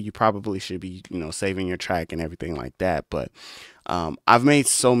do. You probably should be, you know, saving your track and everything like that. But I've made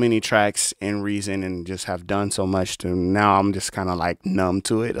so many tracks in Reason and just have done so much to now I'm just kind of like numb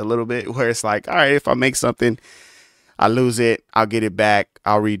to it a little bit, where it's like, all right, if I make something, I lose it, I'll get it back,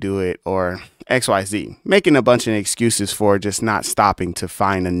 I'll redo it, or XYZ, making a bunch of excuses for just not stopping to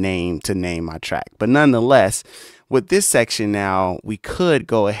find a name to name my track. But nonetheless, with this section now, we could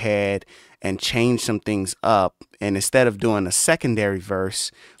go ahead and change some things up. And instead of doing a secondary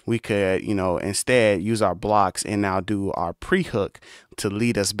verse, we could, you know, instead use our blocks and now do our pre-hook to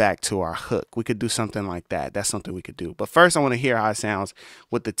lead us back to our hook. We could do something like that. That's something we could do. But first, I want to hear how it sounds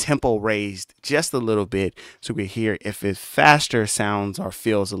with the tempo raised just a little bit, so we hear if it faster sounds or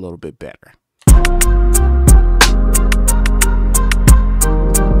feels a little bit better.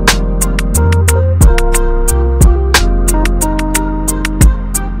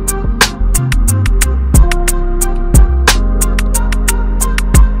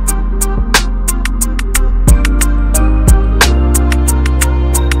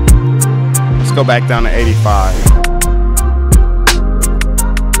 Let's go back down to 85.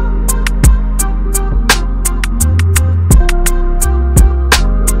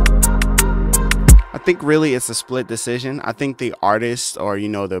 I think really it's a split decision. I think the artist, or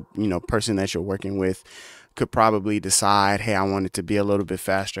the person that you're working with, could probably decide, hey, I want it to be a little bit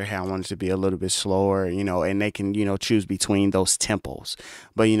faster, hey, I want it to be a little bit slower, and they can choose between those tempos.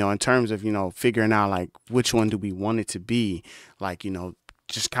 But in terms of figuring out like which one do we want it to be, like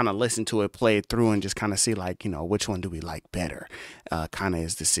just kind of listen to it, play it through, and just kind of see like which one do we like better. Kind of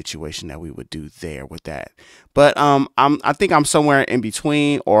is the situation that we would do there with that. But I think I'm somewhere in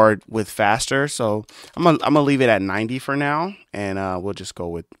between or with faster, so I'm gonna leave it at 90 for now, and we'll just go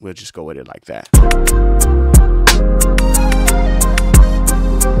with it like that.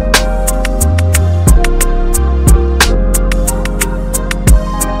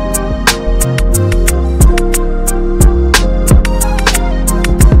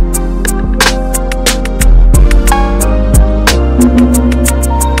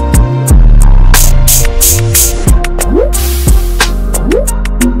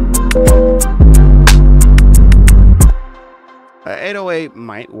 An 808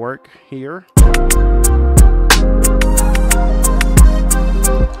 might work here.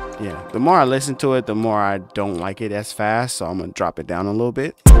 Yeah, the more I listen to it, the more I don't like it as fast, so I'm gonna drop it down a little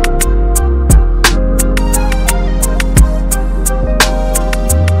bit.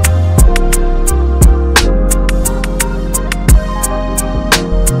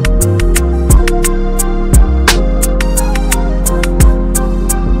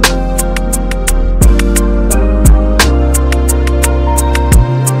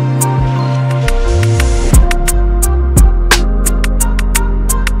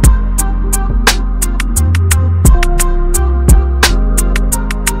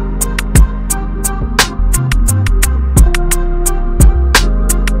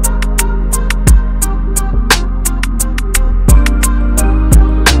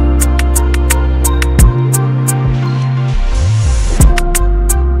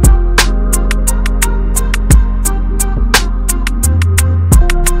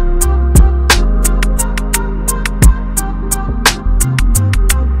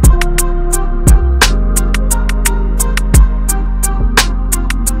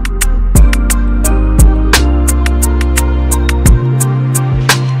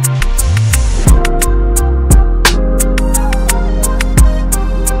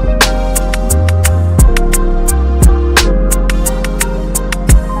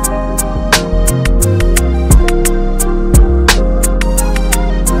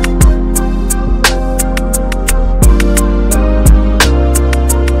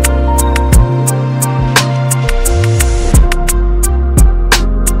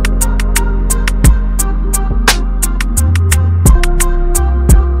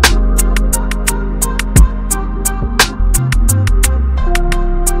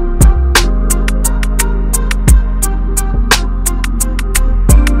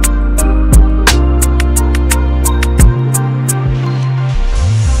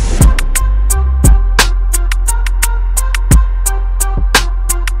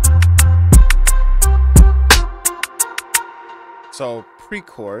 So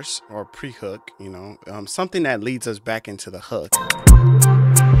pre-chorus or pre-hook, something that leads us back into the hook.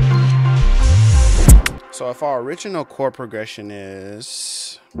 So if our original chord progression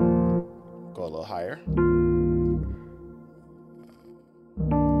is, go a little higher.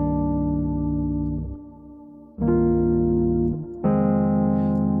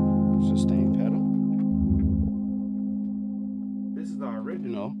 Sustain pedal. This is our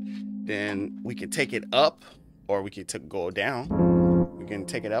original. Then we can take it up, or we can go down. We can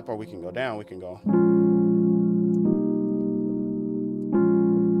take it up, or we can go down. We can go.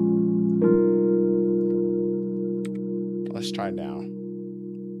 Let's try down.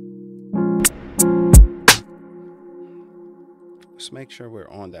 Let's make sure we're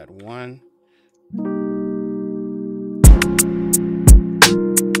on that one.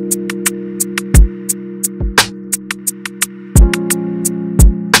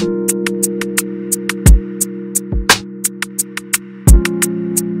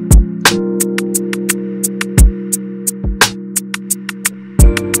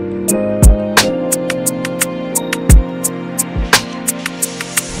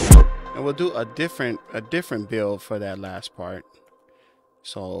 We'll do a different build for that last part.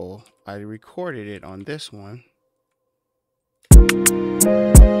 So I recorded it on this one.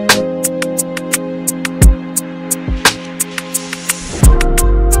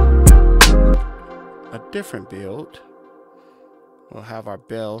 A different build. We'll have our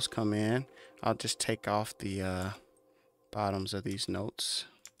bells come in. I'll just take off the bottoms of these notes.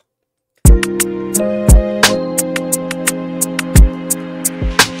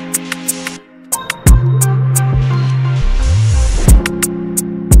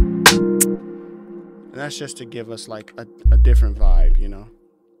 And that's just to give us like a different vibe, you know.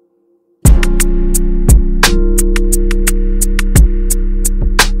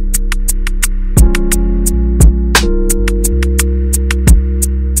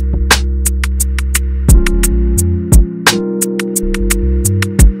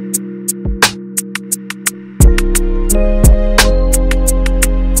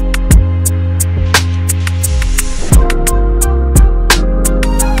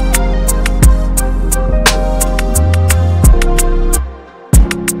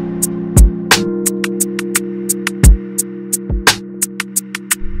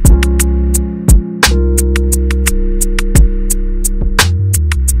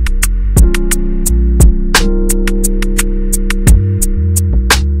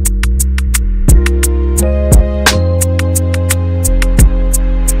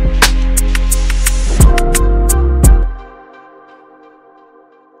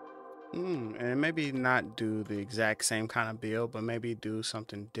 And maybe not do the exact same kind of build, but maybe do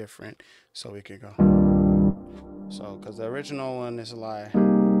something different so we could go. So, because the original one is like,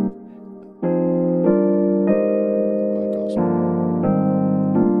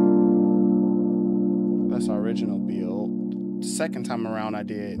 that's our original build. The second time around I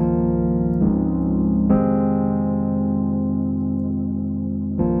did.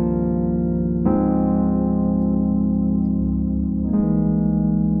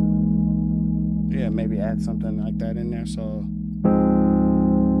 Yeah, maybe add something like that in there. So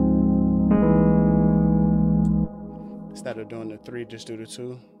instead of doing the 3, just do the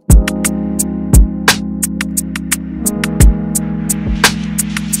 2.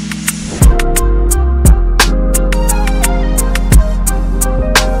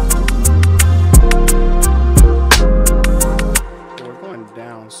 We're going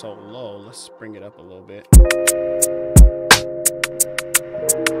down so low. Let's bring it up a little bit.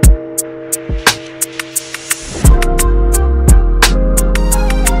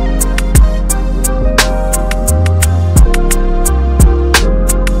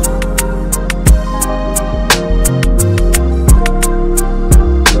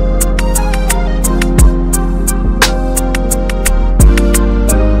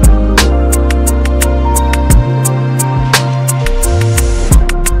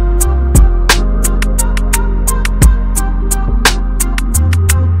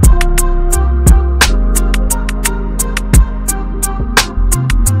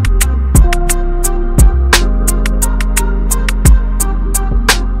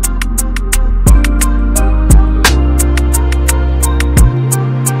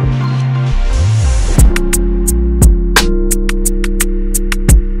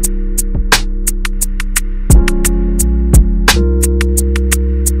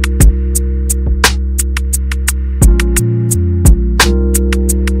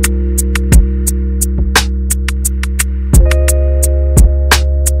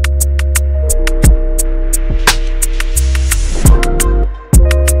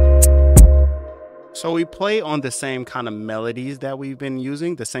 So we play on the same kind of melodies that we've been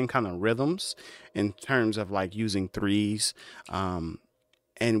using, the same kind of rhythms in terms of like using 3s.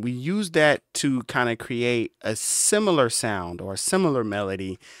 And we use that to kind of create a similar sound or a similar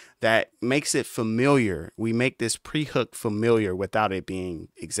melody that makes it familiar. We make this pre-hook familiar without it being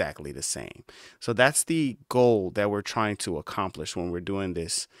exactly the same. So that's the goal that we're trying to accomplish when we're doing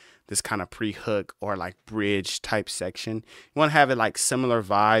this kind of pre-hook or like bridge type section. You want to have it like similar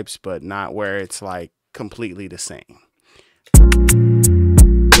vibes, but not where it's like completely the same.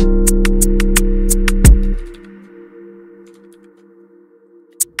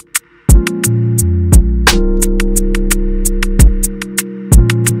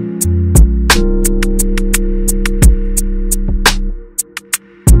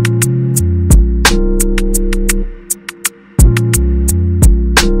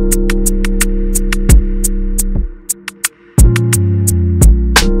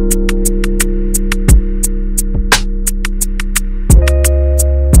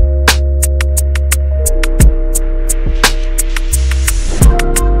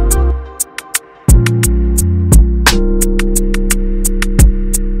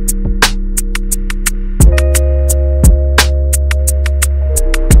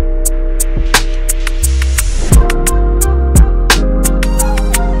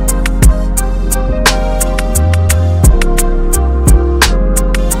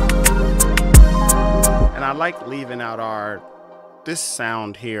 Like leaving out this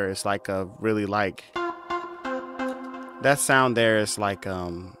sound here is like a really like that sound there is like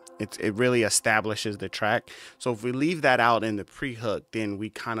it really establishes the track. So if we leave that out in the pre-hook, then we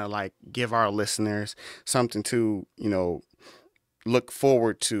kind of like give our listeners something to, look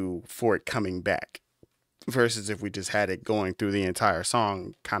forward to for it coming back. Versus if we just had it going through the entire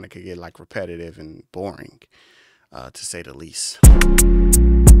song, kind of could get like repetitive and boring, to say the least.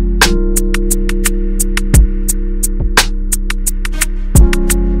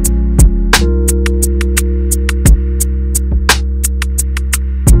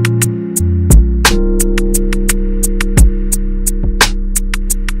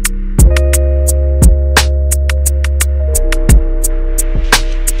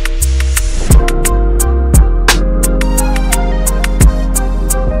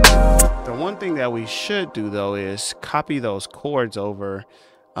 That we should do though is copy those chords over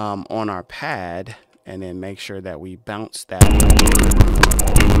on our pad, and then make sure that we bounce that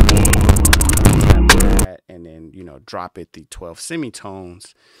and then drop it the 12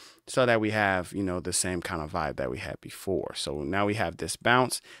 semitones, so that we have the same kind of vibe that we had before. So now we have this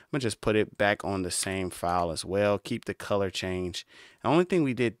bounce. I'm gonna just put it back on the same file as well, keep the color change. The only thing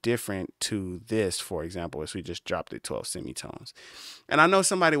we did different to this, for example, is we just dropped the 12 semitones. And I know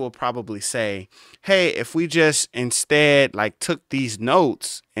somebody will probably say, hey, if we just instead like took these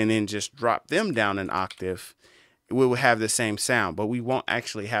notes and then just dropped them down an octave, we will have the same sound. But we won't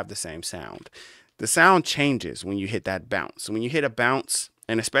actually have the same sound. The sound changes when you hit that bounce. When you hit a bounce,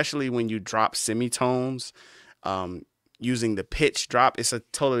 and especially when you drop semitones, using the pitch drop, it's a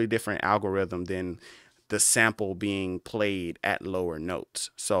totally different algorithm than the sample being played at lower notes.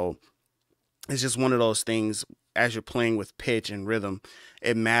 So it's just one of those things. As you're playing with pitch and rhythm,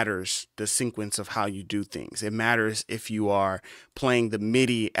 it matters the sequence of how you do things. It matters if you are playing the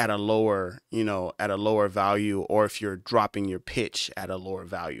MIDI at a lower, at a lower value, or if you're dropping your pitch at a lower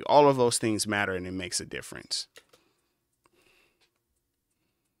value. All of those things matter, and it makes a difference.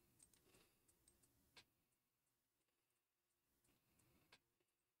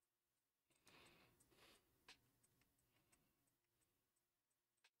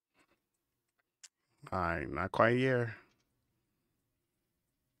 All right, not quite here.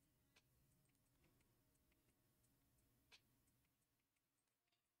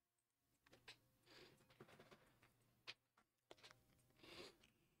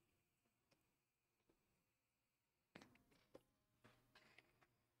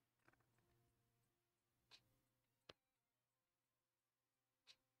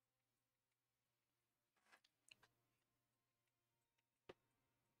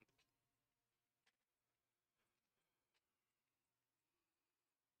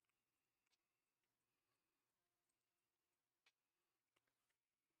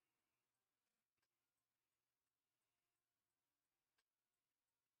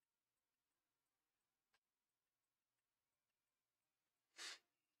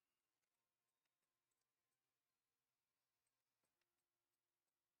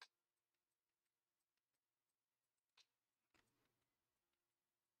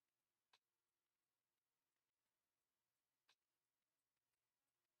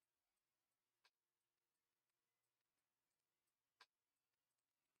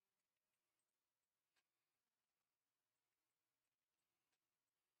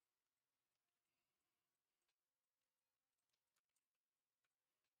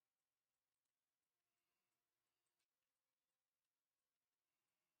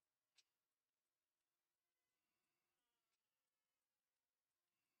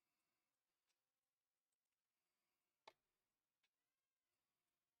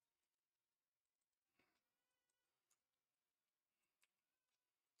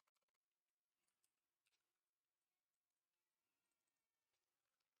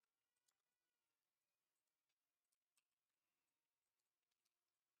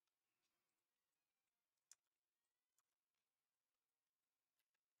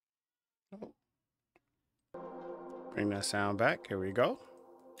 Bring that sound back. Here we go.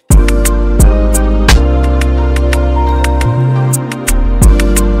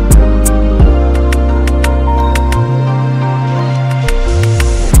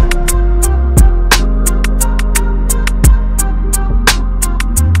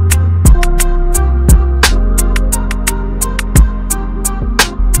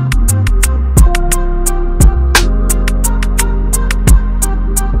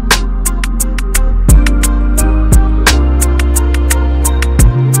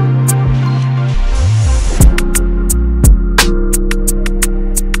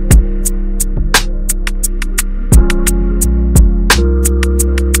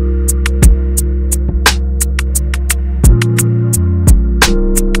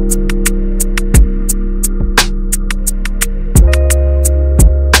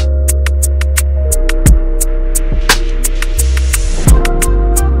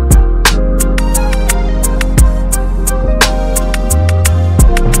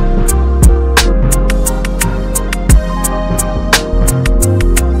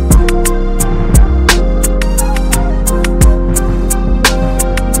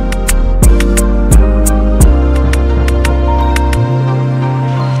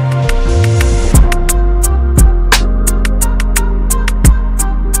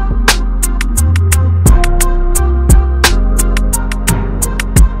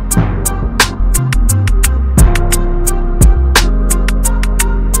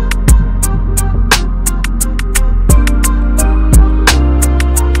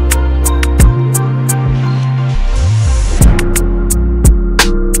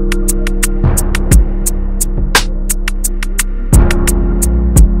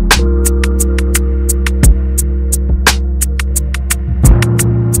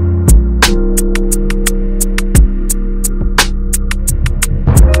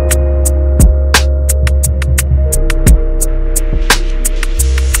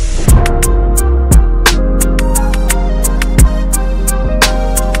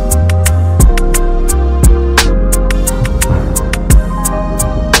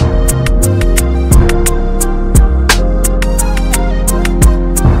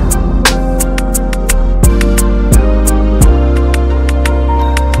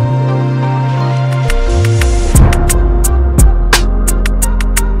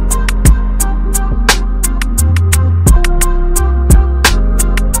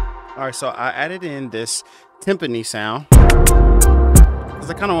 All right, so I added in this timpani sound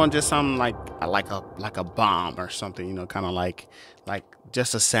because I kind of want just something like a bomb or something, you know, kind of like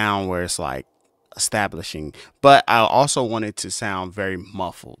just a sound where it's like establishing, but I also want it to sound very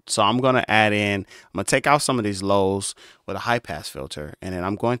muffled. So I'm going to take out some of these lows with a high pass filter, and then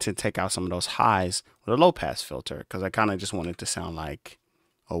I'm going to take out some of those highs with a low pass filter because I kind of just want it to sound like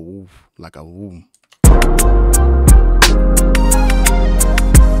a woo, like a woo.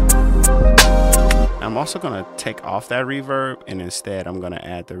 I'm also going to take off that reverb, and instead I'm going to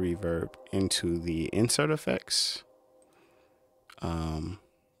add the reverb into the insert effects. Because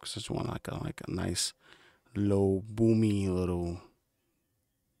I just want like a nice low boomy little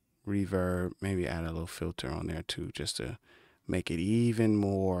reverb. Maybe add a little filter on there too, just to make it even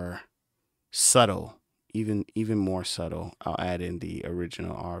more subtle, even more subtle. I'll add in the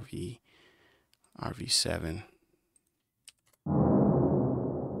original RV7.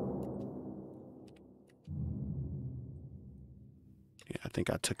 Yeah, I think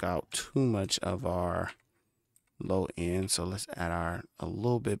I took out too much of our low end, so let's add a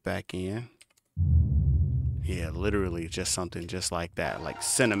little bit back in. Yeah, literally just something just like that, like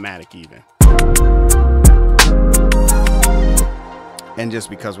cinematic even. And just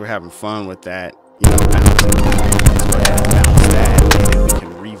because we're having fun with that, you know, bounce that, and then we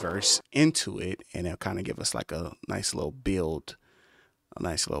can reverse into it, and it'll kind of give us like a nice little build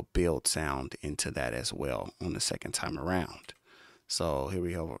sound into that as well on the second time around. So here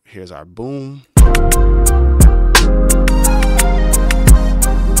we go. Here's our boom.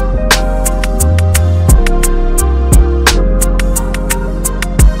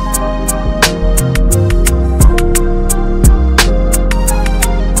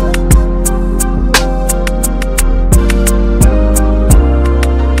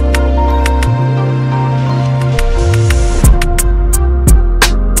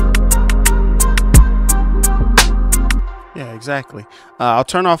 Exactly. I'll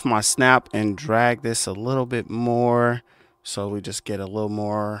turn off my snap and drag this a little bit more, so we just get a little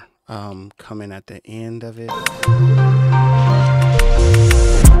more coming at the end of it.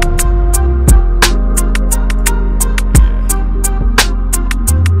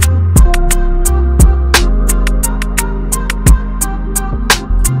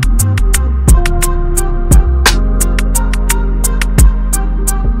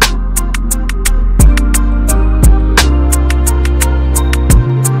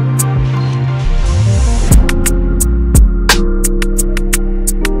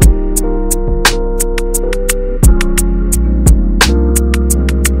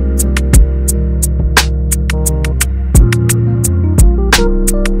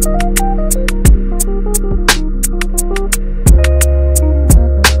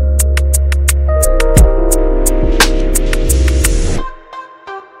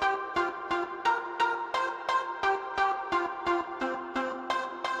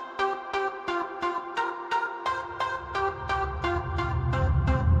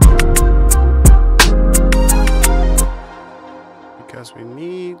 Because we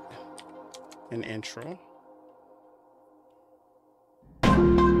need an intro.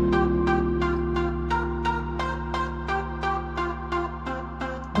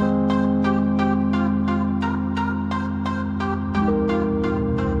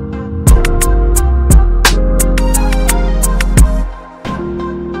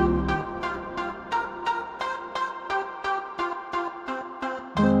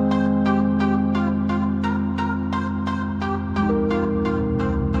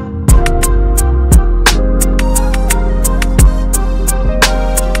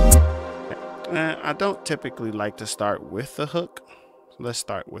 I don't typically like to start with the hook. So let's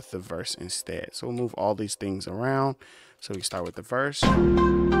start with the verse instead. So we'll move all these things around. So we start with the verse.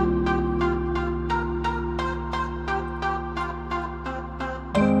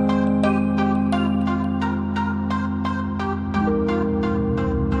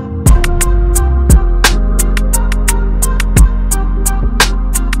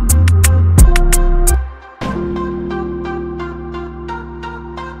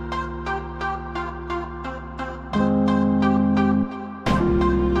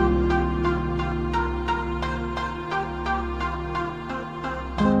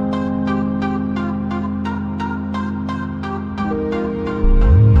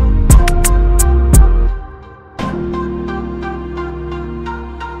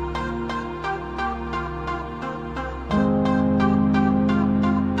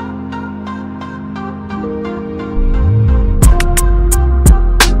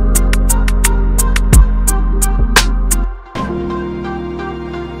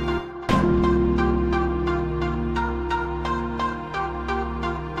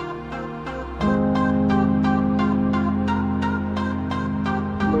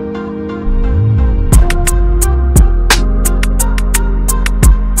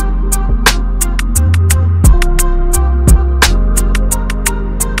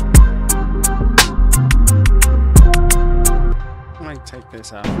 check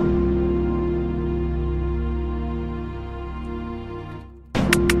this out.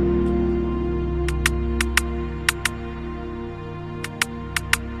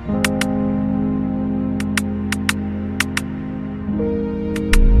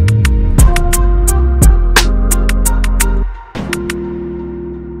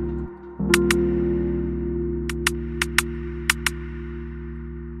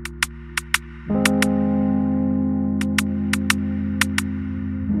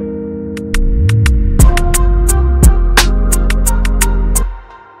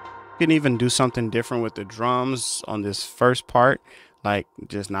 You can even do something different with the drums on this first part, like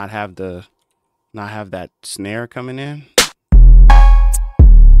just not have that snare coming in.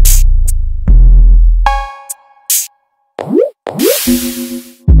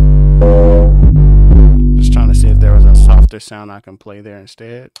 Just trying to see if there was a softer sound I can play there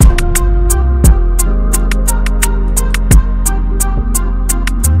instead.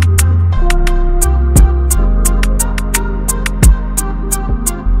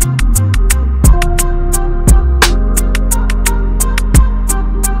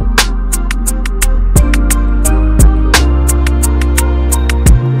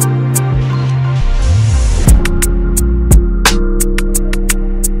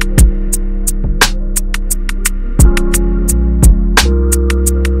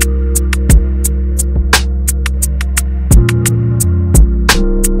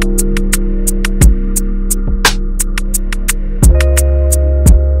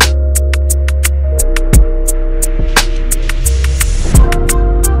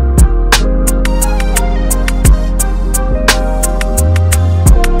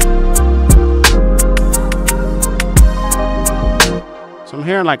 I'm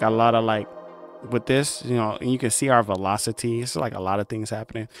hearing like a lot of like with this, you know, and you can see our velocity. It's like a lot of things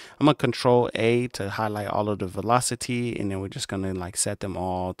happening. I'm gonna control A to highlight all of the velocity, and then we're just gonna like set them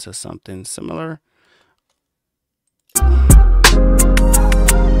all to something similar.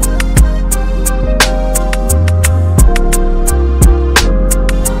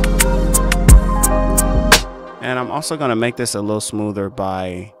 And I'm also gonna make this a little smoother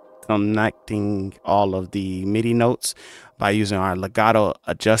by connecting all of the MIDI notes by using our legato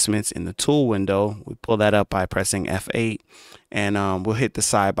adjustments in the tool window. We pull that up by pressing F8, and we'll hit the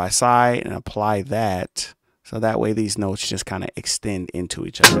side by side and apply that. So that way these notes just kind of extend into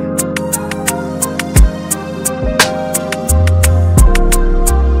each other.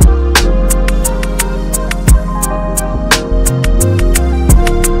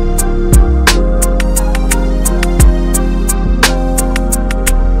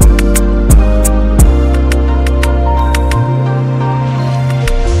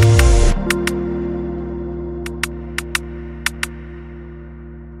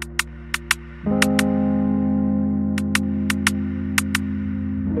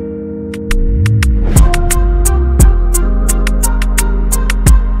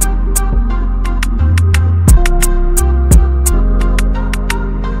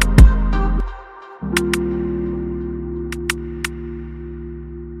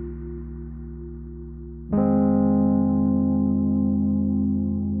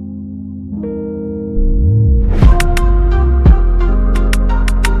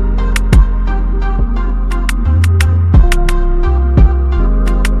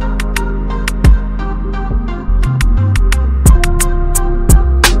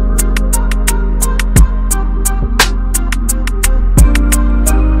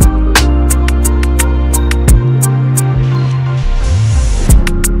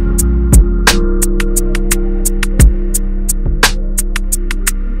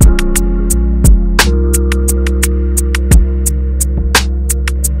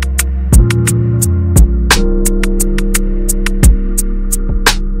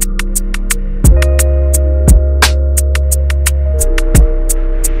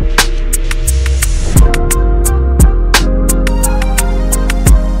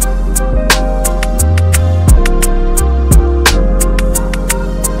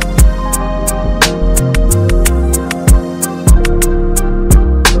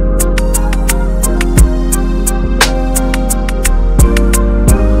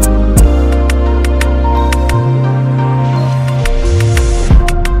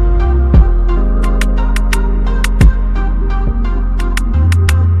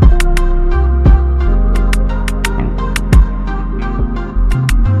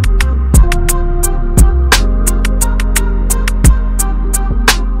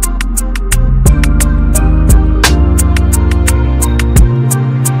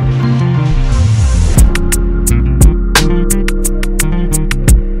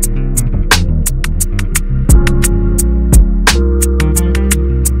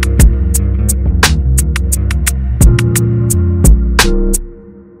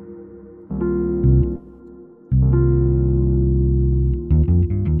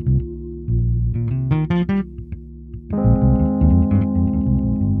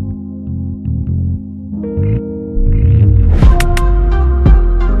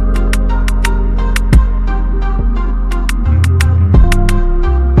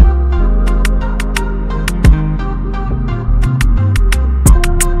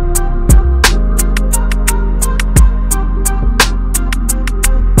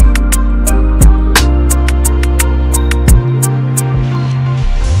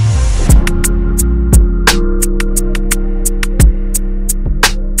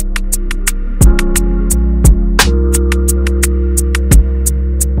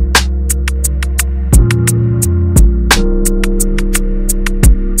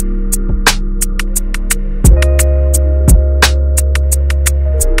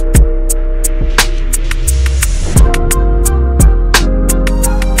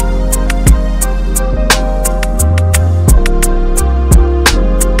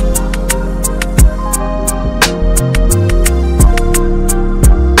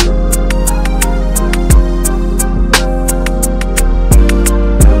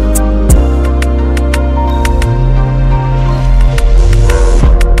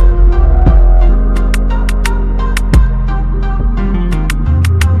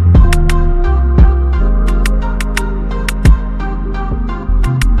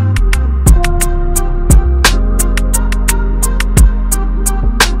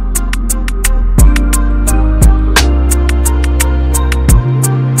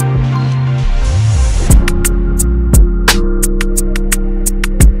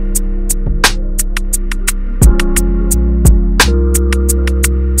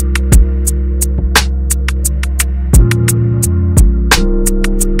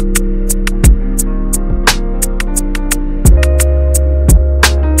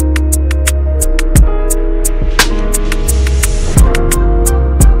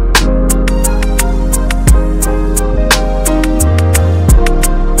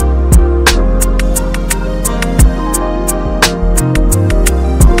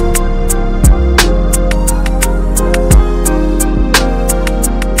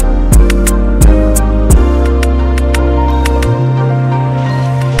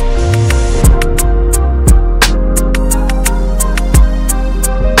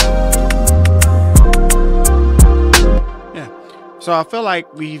 So I feel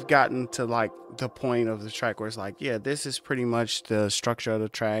like we've gotten to like the point of the track where it's like, yeah, this is pretty much the structure of the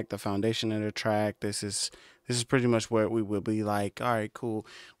track, the foundation of the track. This is pretty much where we will be like, all right, cool.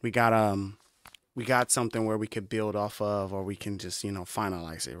 We got something where we could build off of, or we can just,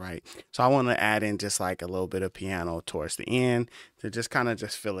 finalize it, right? So I want to add in just like a little bit of piano towards the end to just kind of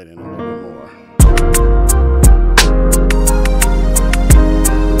just fill it in a little bit more.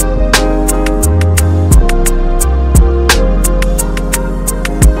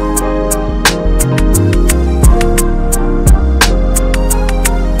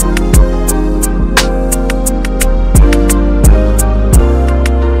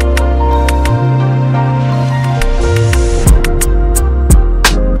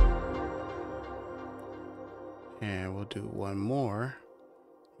 And we'll do one more.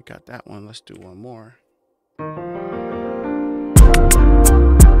 We got that one. Let's do one more.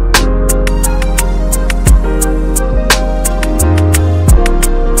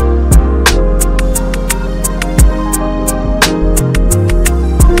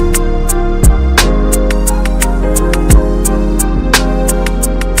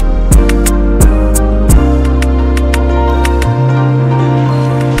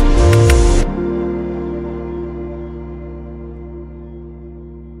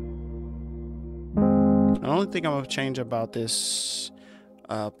 The only thing I'm going to change about this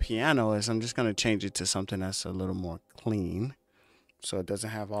piano is I'm just going to change it to something that's a little more clean, so it doesn't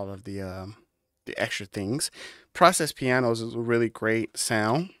have all of the extra things. Processed pianos is a really great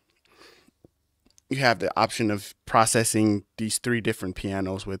sound. You have the option of processing these 3 different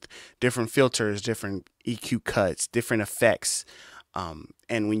pianos with different filters, different EQ cuts, different effects.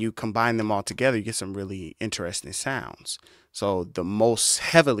 And when you combine them all together, you get some really interesting sounds. So the most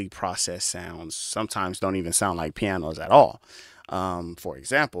heavily processed sounds sometimes don't even sound like pianos at all. For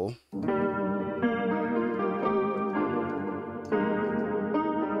example,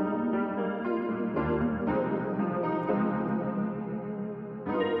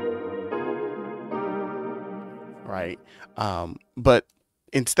 right? But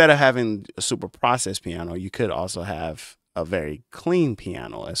instead of having a super processed piano, you could also have a very clean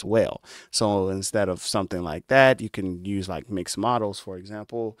piano as well. So instead of something like that, you can use like mixed models, for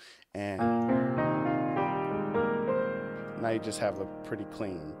example, and now you just have a pretty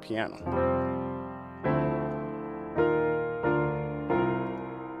clean piano.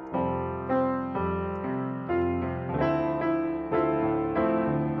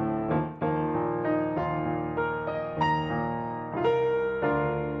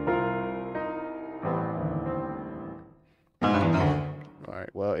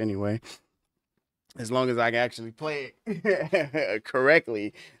 Well, anyway, as long as I can actually play it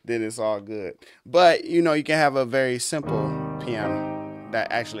correctly, then it's all good. But, you can have a very simple piano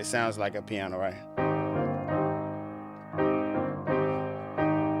that actually sounds like a piano, right?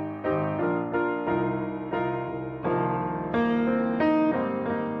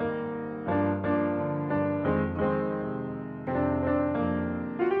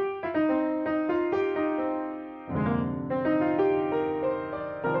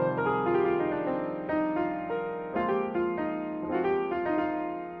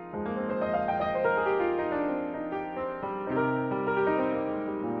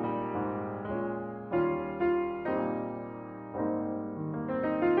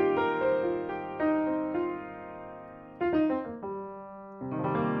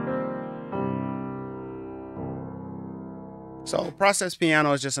 So processed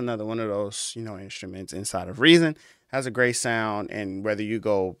piano is just another one of those, instruments inside of Reason. Has a great sound, and whether you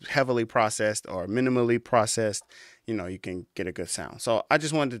go heavily processed or minimally processed, you can get a good sound. So I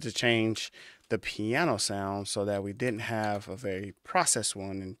just wanted to change the piano sound so that we didn't have a very processed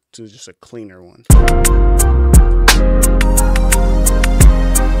one and to just a cleaner one.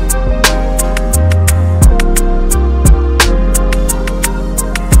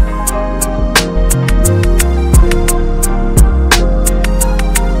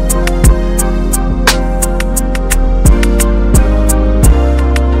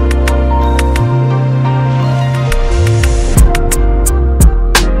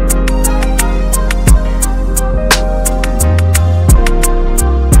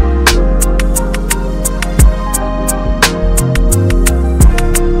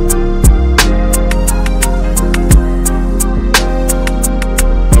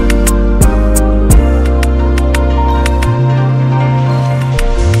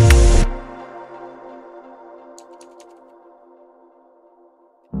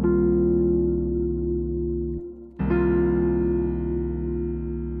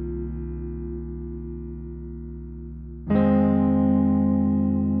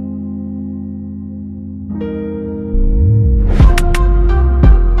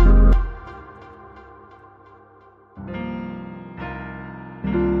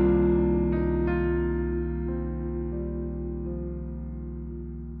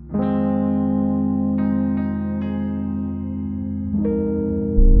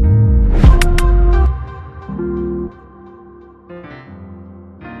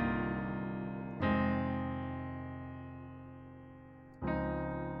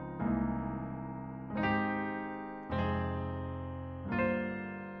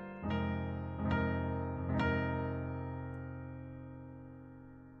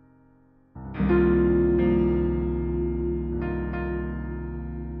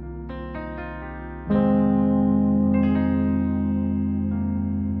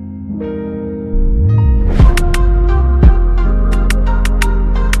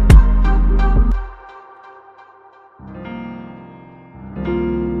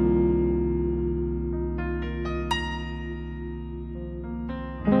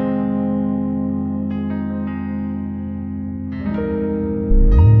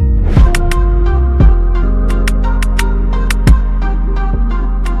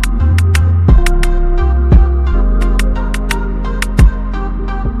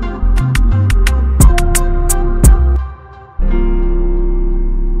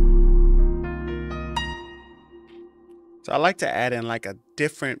 So I like to add in like a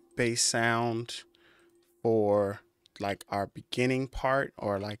different bass sound for like our beginning part,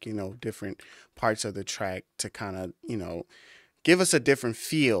 or like, different parts of the track to kind of, give us a different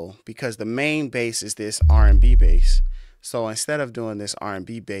feel, because the main bass is this R&B bass. So instead of doing this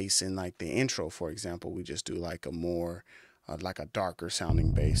R&B bass in like the intro, for example, we just do like a more like a darker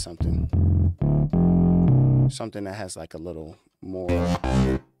sounding bass, something that has like a little more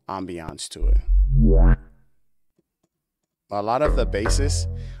ambiance to it. A lot of the basses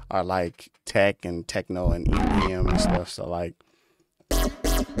are like tech and techno and EDM and stuff. So like, you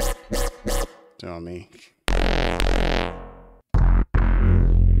know what I mean?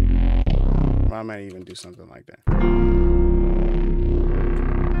 Well, I might even do something like that.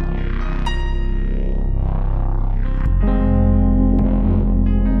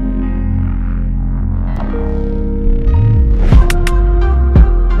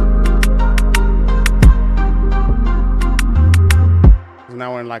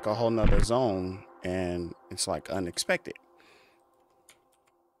 Now we're in like a whole nother zone, and it's like unexpected.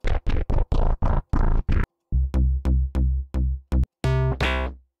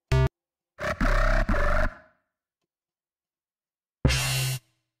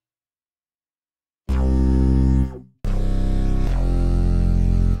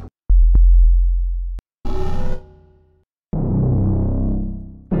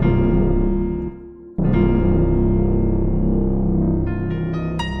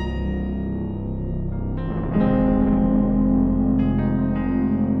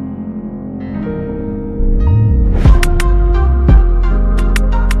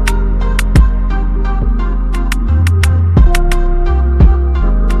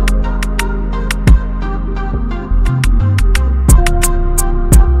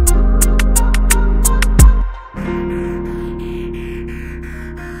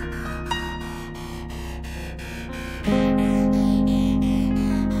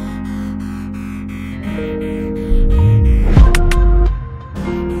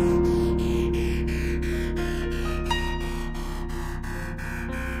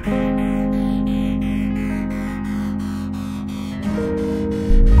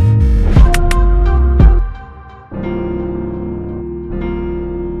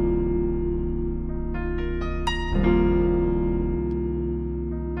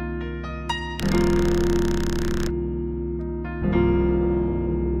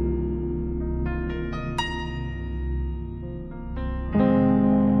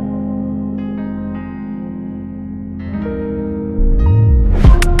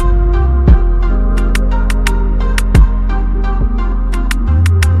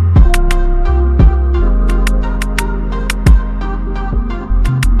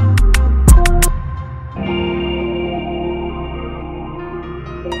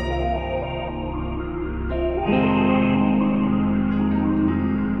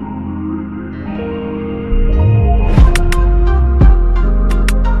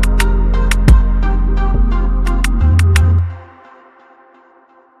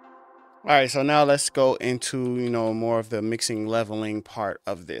 All right, so now let's go into, more of the mixing leveling part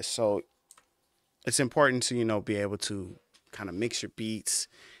of this. So it's important to, be able to kind of mix your beats,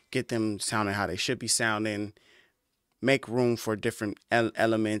 get them sounding how they should be sounding, make room for different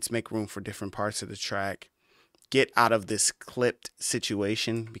elements, make room for different parts of the track, get out of this clipped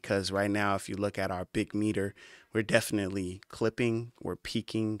situation, because right now, if you look at our big meter, we're definitely clipping, we're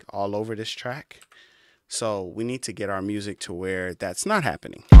peaking all over this track. So we need to get our music to where that's not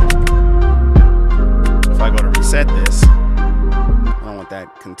happening. If I go to reset this, I don't want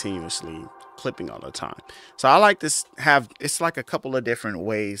that continuously clipping all the time. So I like this, it's like a couple of different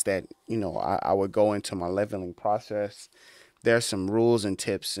ways that, I would go into my leveling process. There's some rules and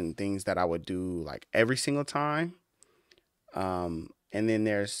tips and things that I would do like every single time. And then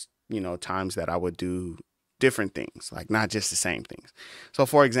there's, times that I would do different things, like not just the same things. So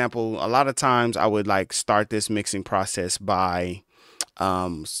for example, a lot of times I would like start this mixing process by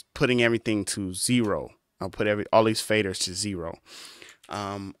putting everything to 0. I'll put all these faders to 0.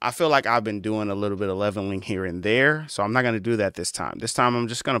 I feel like I've been doing a little bit of leveling here and there, so I'm not going to do that this time. This time I'm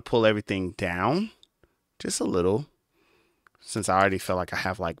just going to pull everything down just a little, since I already feel like I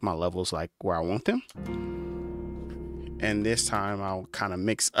have like my levels like where I want them. And this time I'll kind of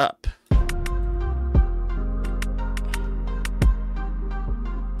mix up.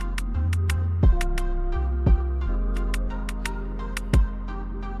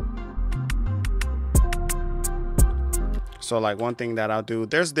 So like one thing that I'll do,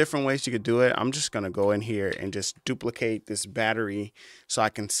 there's different ways you could do it. I'm just going to go in here and just duplicate this battery so I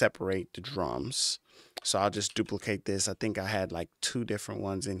can separate the drums. So I'll just duplicate this. I think I had like 2 different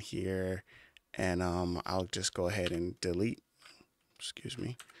ones in here, and I'll just go ahead and delete, excuse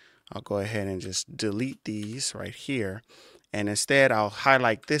me, I'll go ahead and just delete these right here, and instead I'll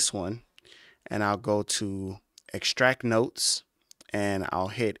highlight this one and I'll go to extract notes and I'll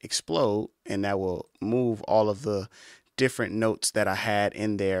hit explode, and that will move all of the different notes that I had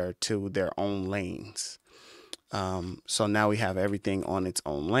in there to their own lanes. So now we have everything on its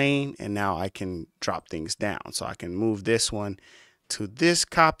own lane, and now I can drop things down. So I can move this one to this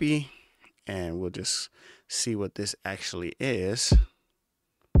copy, and we'll just see what this actually is.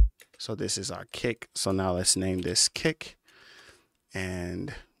 So this is our kick. So now let's name this kick,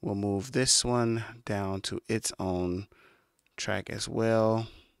 and we'll move this one down to its own track as well.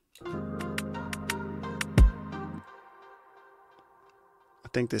 I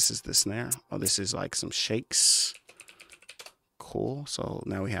think this is the snare. Oh, this is like some shakes. Cool. So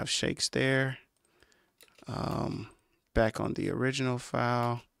now we have shakes there. Back on the original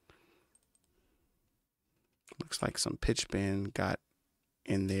file. Looks like some pitch bend got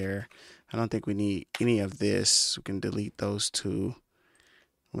in there. I don't think we need any of this. We can delete those two.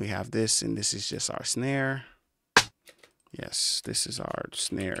 We have this, and this is just our snare. Yes, this is our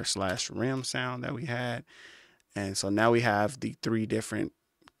snare / rim sound that we had. And so now we have the 3 different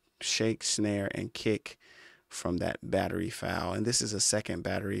shake, snare, and kick from that battery file. And this is a second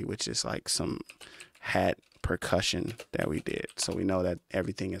battery, which is like some hat percussion that we did. So we know that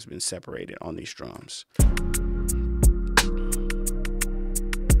everything has been separated on these drums.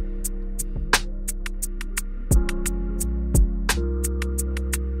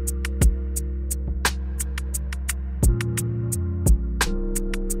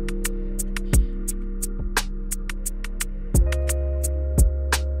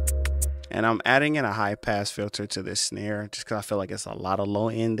 And I'm adding in a high pass filter to this snare just because I feel like it's a lot of low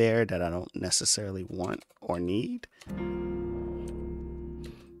end there that I don't necessarily want or need.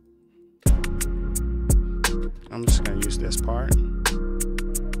 I'm just going to use this part.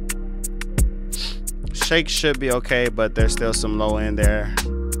 Shake should be okay, but there's still some low end there. We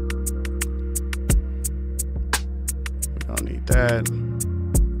don't need that.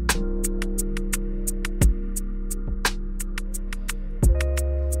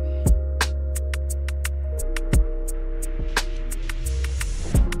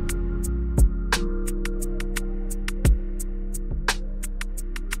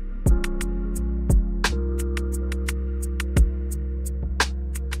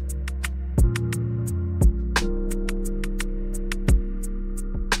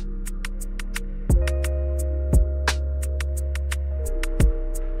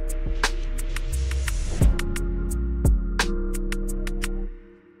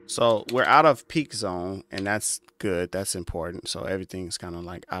 So we're out of peak zone, and that's good. That's important. So everything's kind of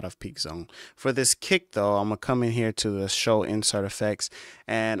like out of peak zone. For this kick, though, I'm going to come in here to the show insert effects,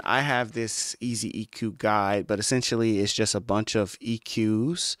 and I have this easy EQ guide, but essentially it's just a bunch of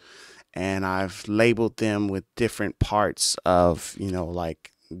EQs, and I've labeled them with different parts of, you know,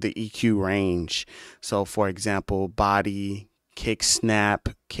 like the EQ range. So for example, body, kick snap,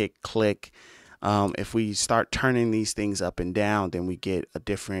 kick click. If we start turning these things up and down, then we get a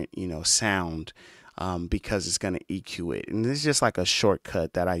different, you know, sound because it's going to EQ it. And this is just like a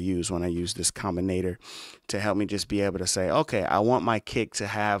shortcut that I use when I use this combinator to help me just be able to say, okay, I want my kick to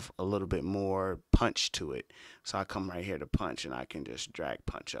have a little bit more punch to it. So I come right here to punch, and I can just drag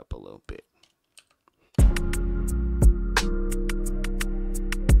punch up a little bit.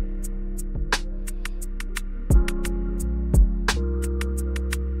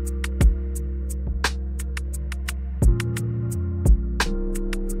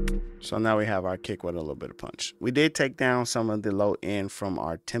 So now we have our kick with a little bit of punch. We did take down some of the low end from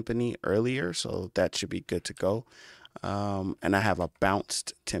our timpani earlier, so that should be good to go. And I have a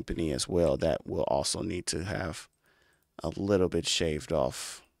bounced timpani as well that will also need to have a little bit shaved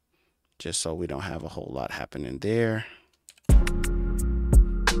off, just so we don't have a whole lot happening there.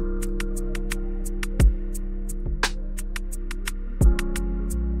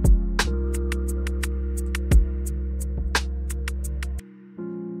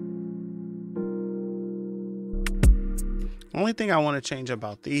 Only thing I want to change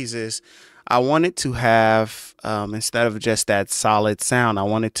about these is I want it to have, instead of just that solid sound, I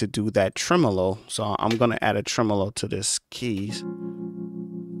want it to do that tremolo. So I'm going to add a tremolo to this keys.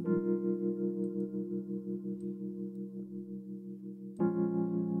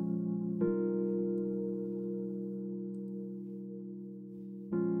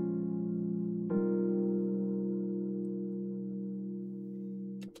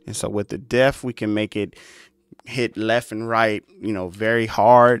 And so with the def, we can make it hit left and right, you know, very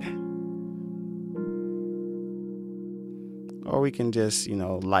hard. Or we can just, you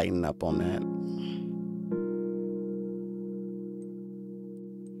know, lighten up on that.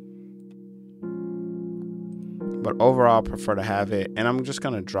 but overall I prefer to have it. And I'm just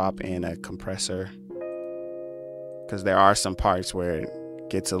gonna drop in a compressor because there are some parts where it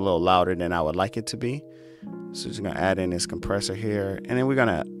gets a little louder than I would like it to be. So just gonna add in this compressor here, and then we're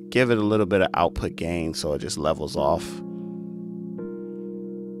gonna give it a little bit of output gain so it just levels off.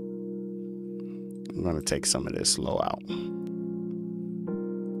 I'm gonna take some of this low out.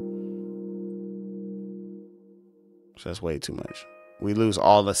 So that's way too much. We lose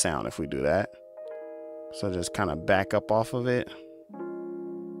all the sound if we do that. So just kind of back up off of it.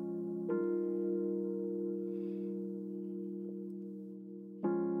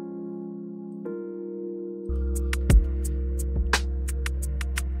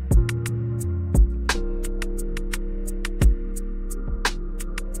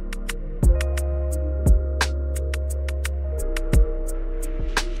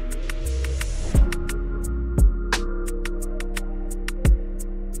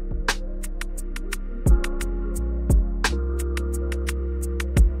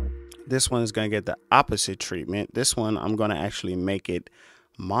 This one is going to get the opposite treatment. This one, I'm going to actually make it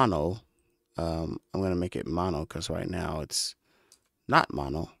mono. I'm going to make it mono because right now it's not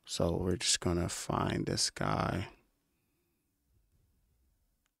mono. So we're just going to find this guy.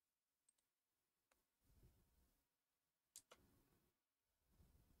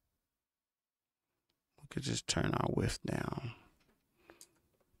 We could just turn our width down.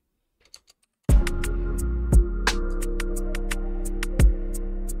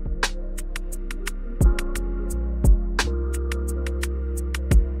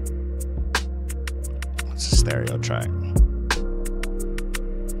 Stereo track.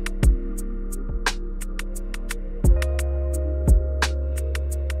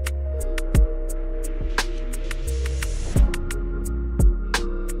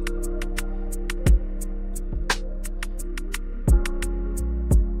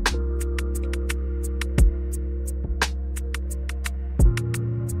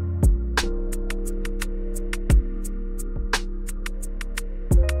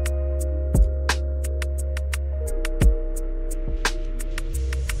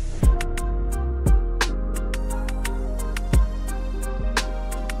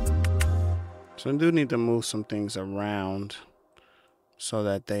 So I do need to move some things around so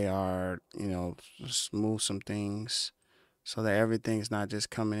that they are, you know, just move some things so that everything's not just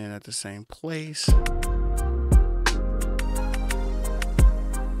coming in at the same place.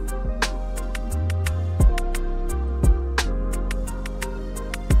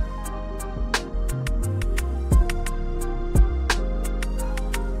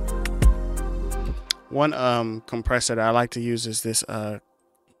 One compressor that I like to use is this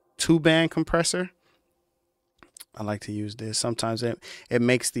 2-band compressor. I like to use this. Sometimes it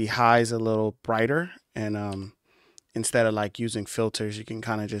makes the highs a little brighter, and instead of like using filters, you can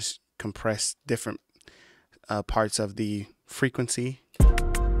kind of just compress different parts of the frequency.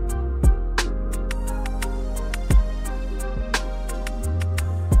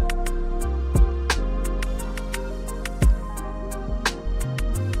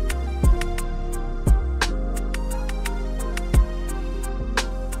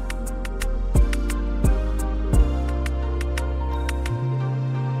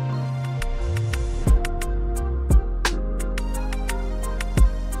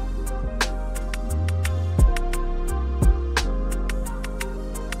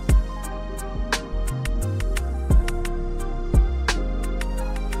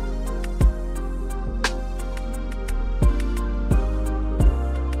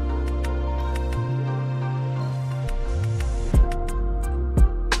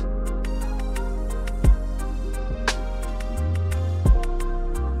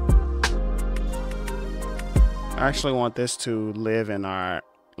 I actually want this to live in our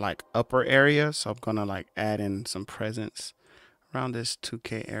like upper area, so I'm gonna like add in some presence around this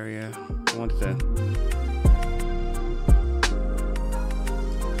 2K area. I want to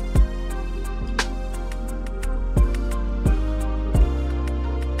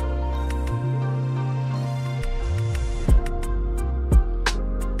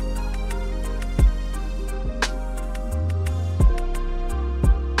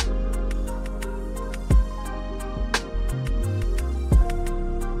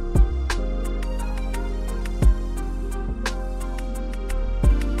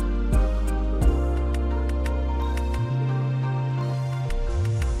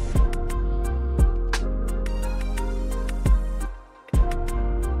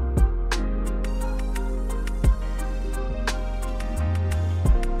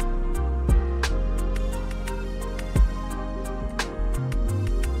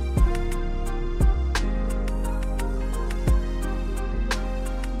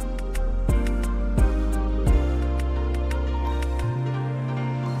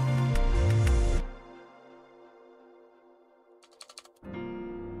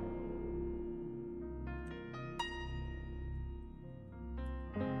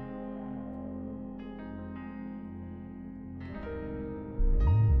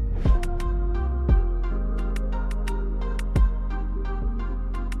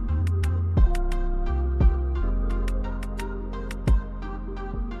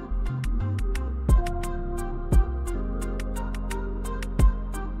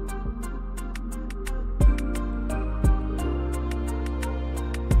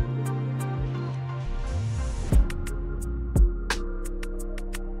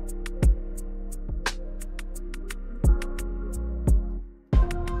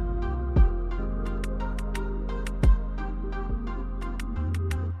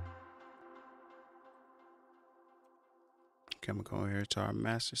Okay, I'm gonna go here to our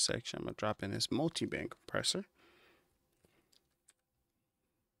master section. I'm gonna drop in this multi-band compressor.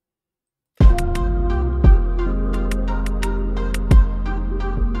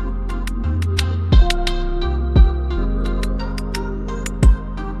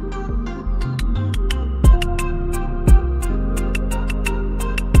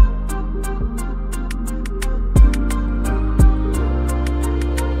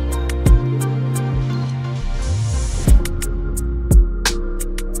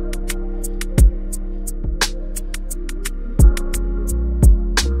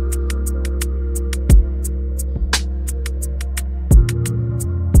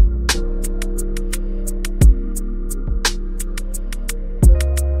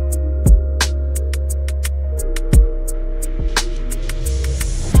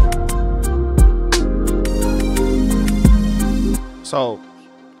 So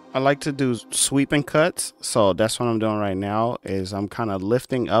I like to do sweeping cuts. So that's what I'm doing right now is I'm kind of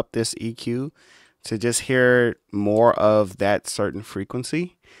lifting up this EQ to just hear more of that certain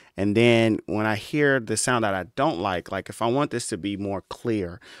frequency. And then when I hear the sound that I don't like if I want this to be more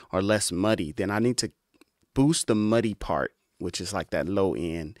clear or less muddy, then I need to boost the muddy part, which is like that low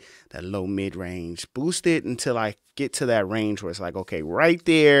end, that low mid range. Boost it until I get to that range where it's like, okay, right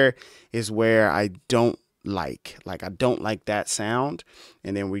there is where I don't like I don't like that sound,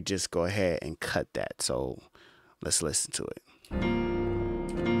 and then we just go ahead and cut that. So let's listen to it.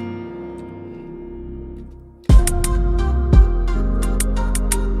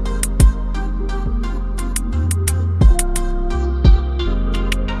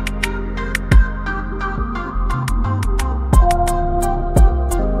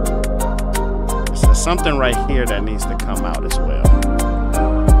 So there's something right here that needs to come out as well.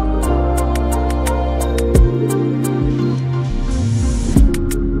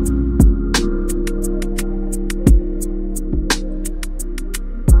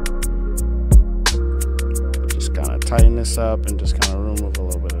 Tighten this up and just kind of remove a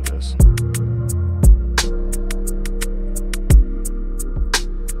little bit of this.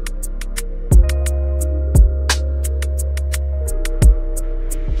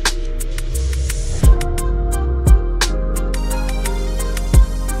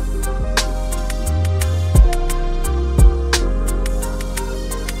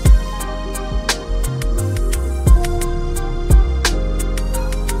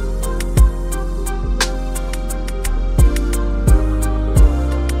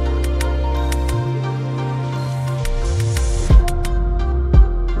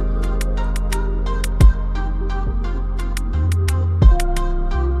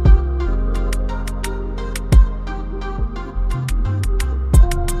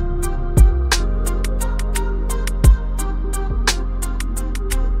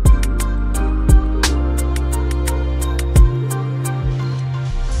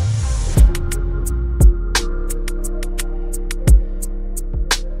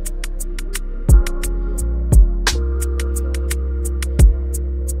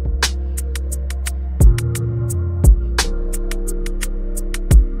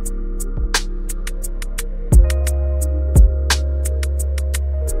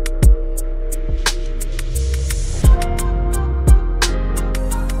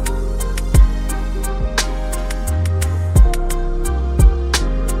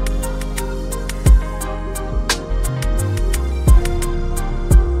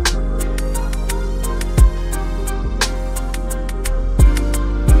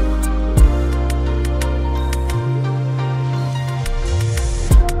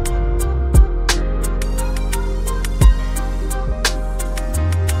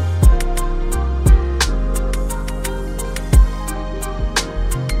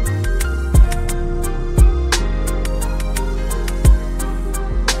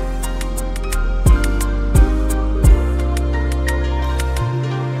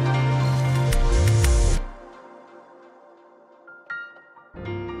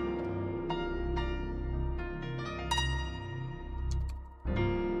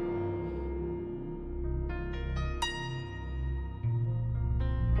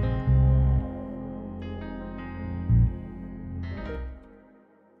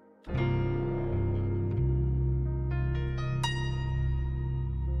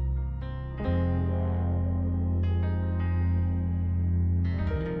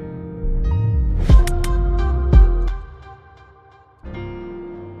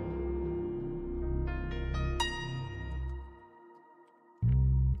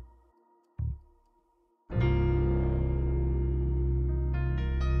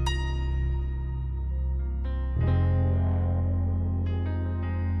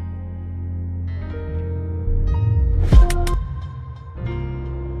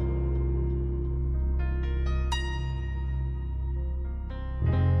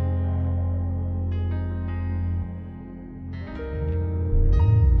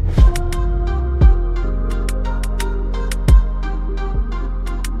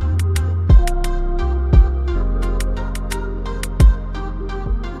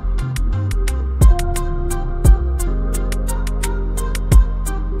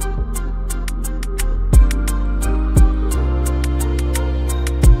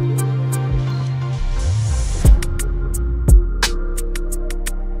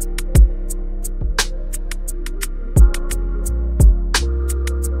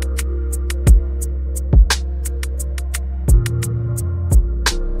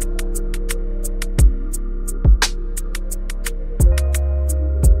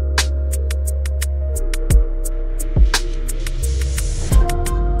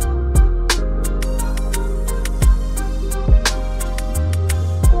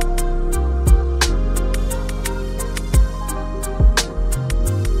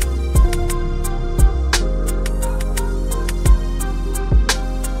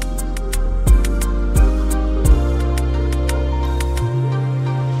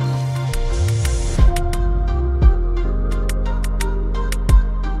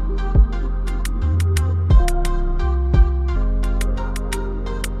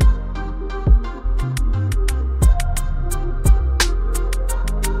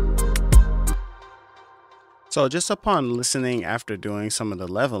 So just upon listening after doing some of the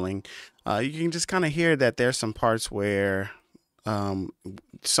leveling, you can just kind of hear that there's some parts where um,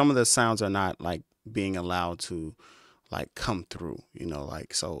 some of the sounds are not like being allowed to like come through,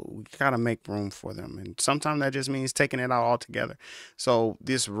 like so we gotta make room for them, and sometimes that just means taking it out altogether. So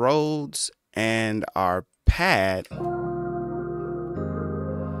this Rhodes and our pad,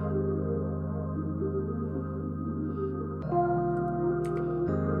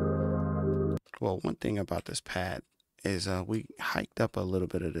 well, one thing about this pad is we hiked up a little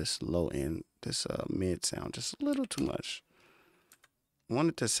bit of this low end, this mid sound, just a little too much.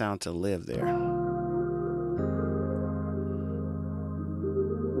 Wanted the sound to live there.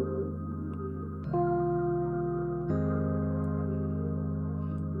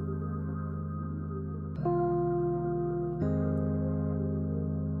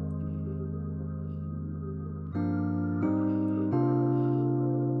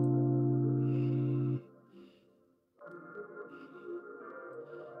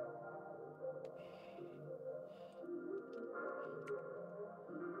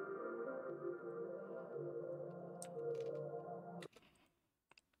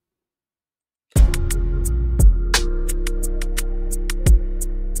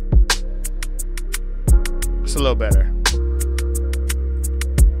 It's a little better.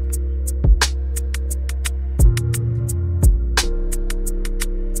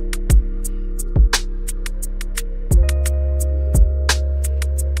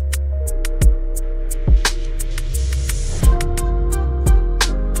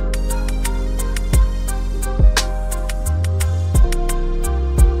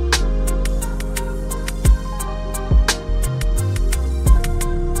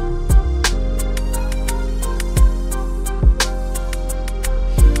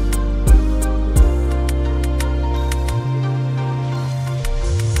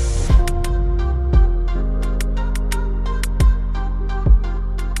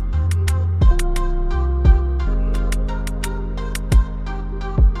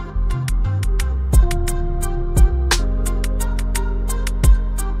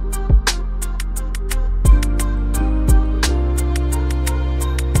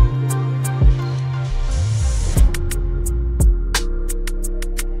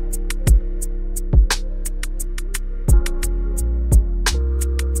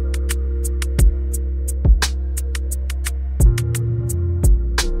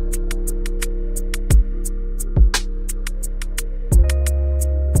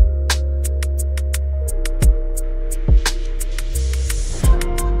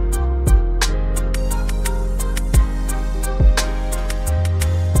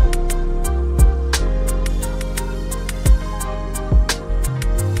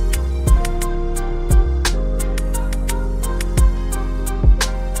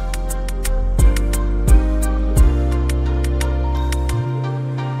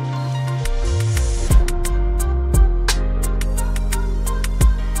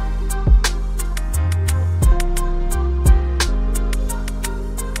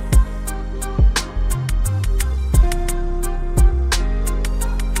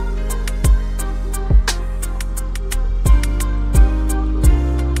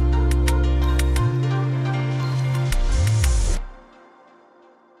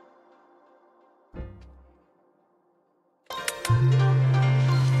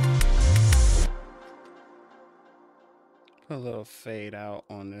 A little fade out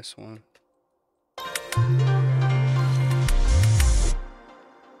on this one.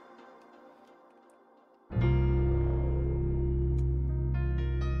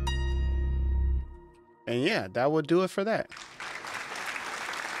 And yeah, that would do it for that.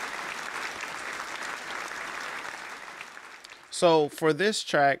 So for this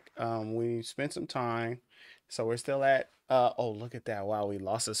track, we spent some time. So we're still at oh, look at that. Wow, we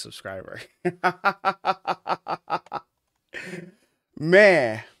lost a subscriber.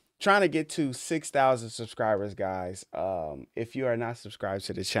 Man, trying to get to 6,000 subscribers, guys. If you are not subscribed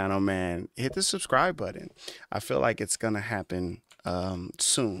to the channel, man, hit the subscribe button. I feel like it's gonna happen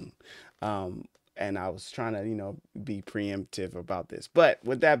soon. And I was trying to, be preemptive about this. But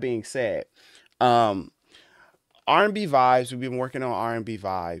with that being said, R&B vibes. We've been working on R&B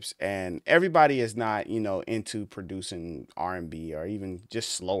vibes, and everybody is not, into producing R&B or even just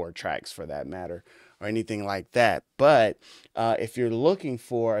slower tracks for that matter or anything like that. But if you're looking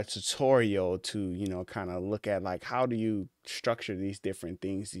for a tutorial to, kind of look at like how do you structure these different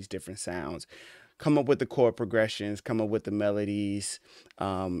things, these different sounds, come up with the chord progressions, come up with the melodies,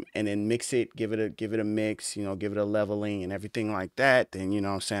 and then mix it, give it a mix, give it a leveling and everything like that, then, what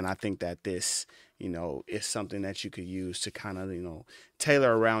I'm saying, I think that this, it's something that you could use to kind of,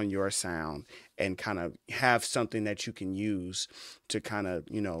 tailor around your sound and kind of have something that you can use to kind of,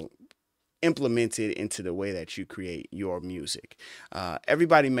 implement it into the way that you create your music.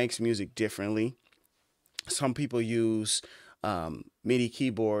 Everybody makes music differently. Some people use MIDI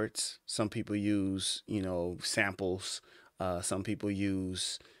keyboards. Some people use, samples. Some people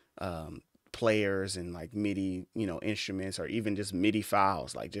use um, players and like MIDI, instruments, or even just MIDI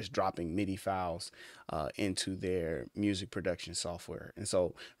files, like just dropping MIDI files into their music production software. And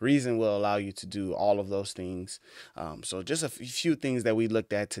so Reason will allow you to do all of those things. So just a few things that we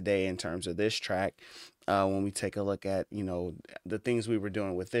looked at today in terms of this track. When we take a look at, the things we were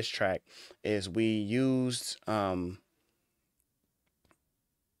doing with this track is we used, okay,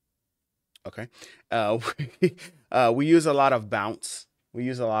 we use a lot of bounce. We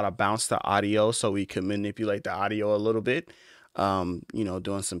use a lot of bounce to audio so we can manipulate the audio a little bit.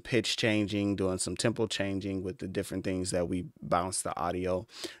 Doing some pitch changing, doing some tempo changing with the different things that we bounce the audio,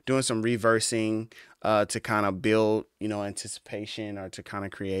 doing some reversing to kind of build, anticipation or to kind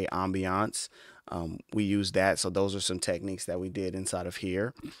of create ambiance. We use that. So those are some techniques that we did inside of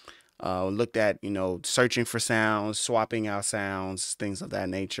here. Looked at, searching for sounds, swapping out sounds, things of that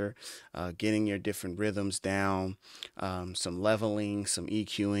nature, getting your different rhythms down, some leveling, some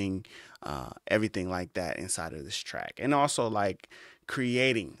EQing, everything like that inside of this track. And also like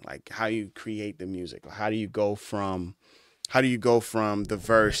creating, like how you create the music. How do you go from the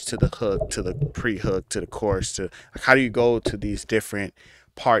verse to the hook to the pre-hook to the chorus to like, how do you go to these different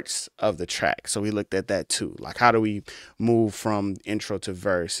parts of the track? So we looked at that too. Like how do we move from intro to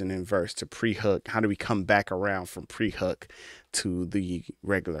verse and then verse to pre-hook? How do we come back around from pre-hook to the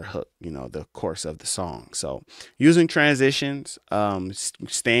regular hook, the course of the song? So using transitions,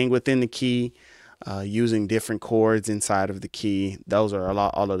 staying within the key, using different chords inside of the key. Those are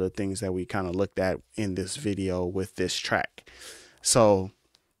all of the things that we kind of looked at in this video with this track. So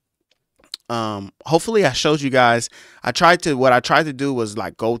hopefully I showed you guys. What I tried to do was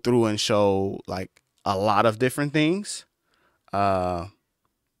like go through and show like a lot of different things. Oh,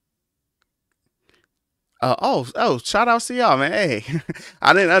 shout out to y'all, man. Hey,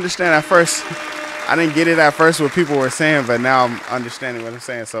 I didn't understand at first. I didn't get it at first what people were saying, but now I'm understanding what I'm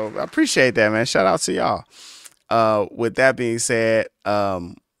saying. So I appreciate that, man. Shout out to y'all. With that being said,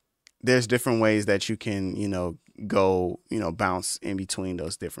 there's different ways that you can, go, bounce in between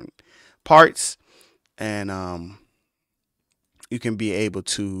those different parts, and you can be able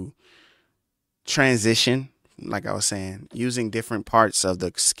to transition, like I was saying, using different parts of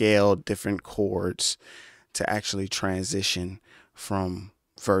the scale, different chords to actually transition from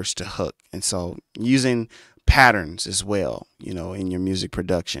verse to hook. And so using patterns as well, in your music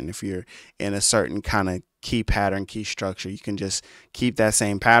production. If you're in a certain kind of key pattern, key structure, you can just keep that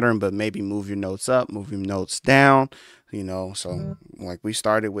same pattern, but maybe move your notes up, move your notes down, so like we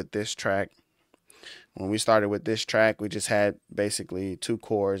started with this track. When we started with this track, we just had basically 2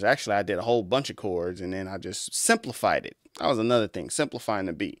 chords. Actually, I did a whole bunch of chords and then I just simplified it. That was another thing, simplifying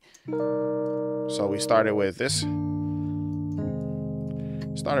the beat. So we started with this.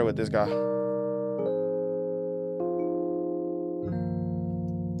 Started with this guy.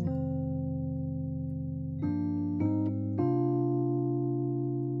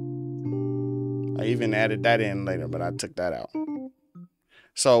 I even added that in later, but I took that out.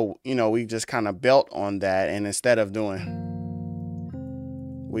 So, we just kind of built on that, and instead of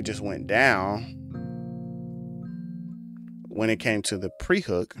we just went down when it came to the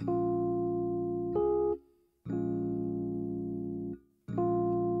pre-hook.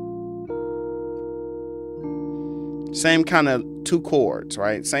 Same kind of 2 chords,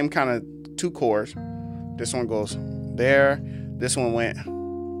 right? Same kind of 2 chords. This one goes there. This one went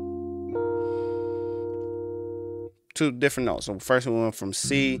 2 different notes. So first we went from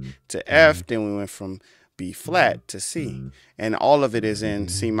C to F, then we went from B flat to C, and all of it is in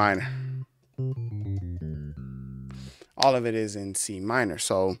C minor. All of it is in C minor.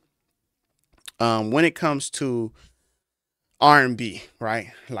 So when it comes to R&B,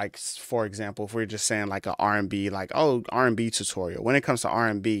 right? Like, for example, if we're just saying like a R&B, like, oh, R&B tutorial. When it comes to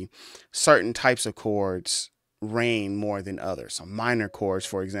R&B, certain types of chords reign more than others. So minor chords,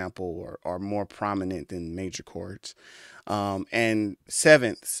 for example, are more prominent than major chords. And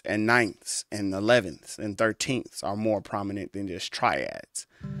 7ths and 9ths and 11ths and 13ths are more prominent than just triads,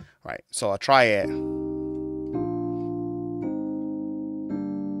 right? So a triad,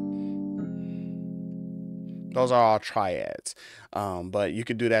 those are all triads. But you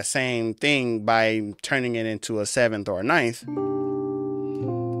could do that same thing by turning it into a 7th or a 9th.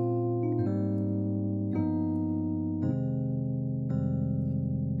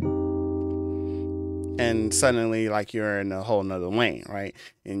 and suddenly like you're in a whole nother lane, right?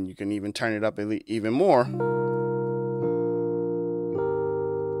 And you can even turn it up even more.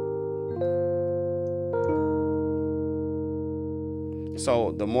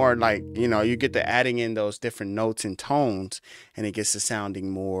 So the more, like, you get to adding in those different notes and tones, and it gets to sounding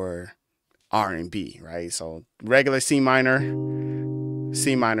more R&B, right? So regular C minor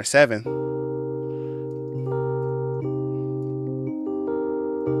 7.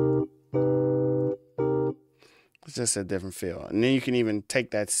 It's just a different feel. And then you can even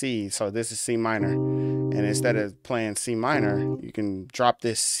take that C. So this is C minor. And instead of playing C minor, you can drop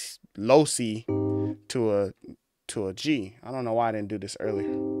this low C to a G. I don't know why I didn't do this earlier.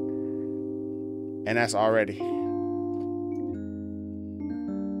 And that's already.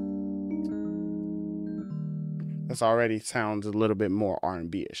 That's already sounds a little bit more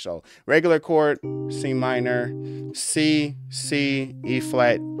R&B-ish. So regular chord, C minor, C, E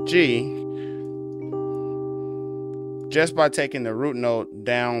flat, G. Just by taking the root note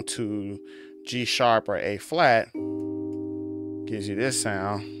down to G sharp or A flat gives you this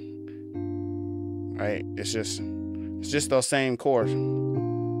sound, right? It's just those same chords. And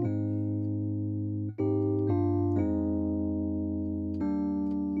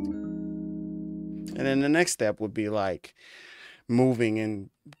then the next step would be like moving and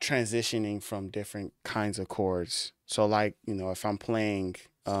transitioning from different kinds of chords. So like, if I'm playing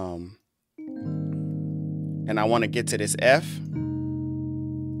and I want to get to this F,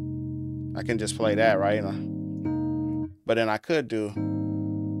 I can just play that, right? But then I could do,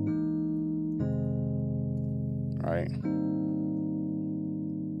 right?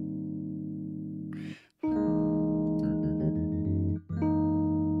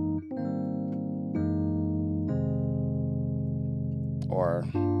 Or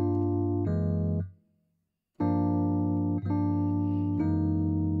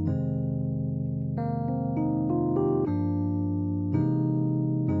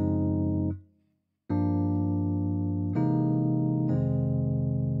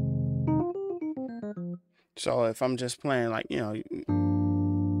so if I'm just playing like,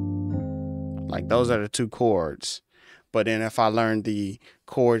 like those are the two chords. But then if I learn the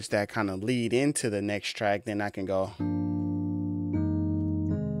chords that kind of lead into the next track, then I can go.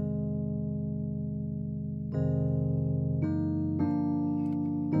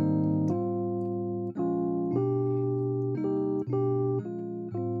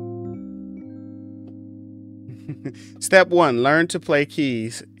 Step 1, learn to play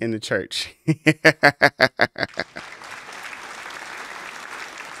keys in the church.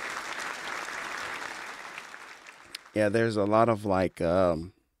 Yeah, there's a lot of like a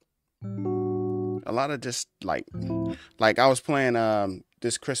lot of just like I was playing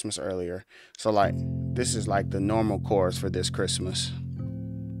this Christmas earlier. So like this is like the normal chords for this Christmas.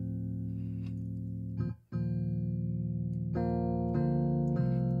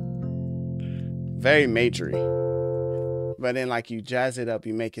 Very majory. But then like you jazz it up,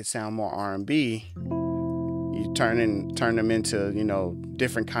 you make it sound more R&B. You turn them into,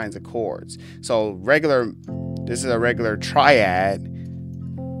 different kinds of chords. So this is a regular triad.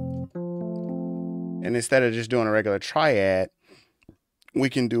 And instead of just doing a regular triad,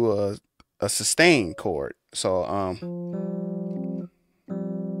 we can do a sustain chord. So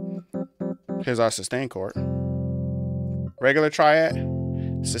here's our sustain chord. Regular triad,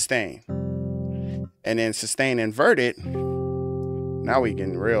 sustain. And then sustain inverted. Now we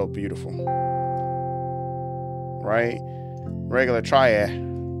getting real beautiful. Right? Regular triad.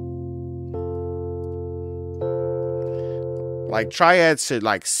 Like triads should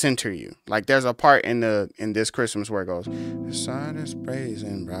like center you. Like there's a part in this Christmas where it goes, the sun is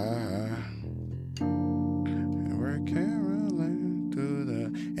blazing bright, and we're caroling through the,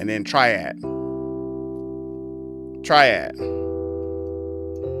 and then triad.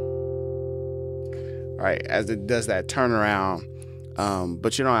 Right, as it does that turnaround.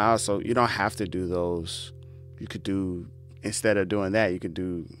 But you don't have to do those. You could do, instead of doing that, you could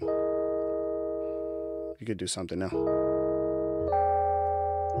do something else.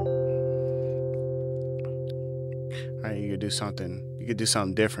 Right, you could do something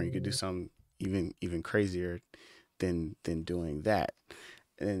different. You could do something even crazier than doing that.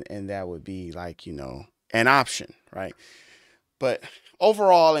 And that would be like, an option, right? But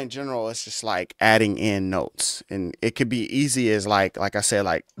overall, in general, it's just like adding in notes, and it could be easy as like I said,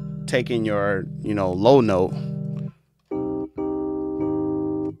 like taking your low note,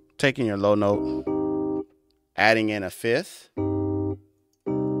 adding in a fifth,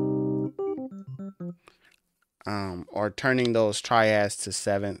 or turning those triads to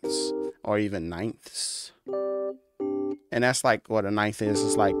sevenths or even ninths. And that's like what a ninth is.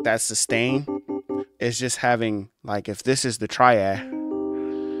 It's like that sustain is just having, like, if this is the triad,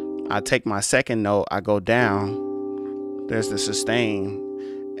 I take my second note, I go down, there's the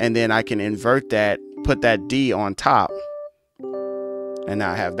sustain, and then I can invert that, put that D on top, and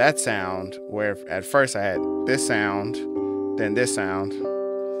now I have that sound, where at first I had this sound, then this sound,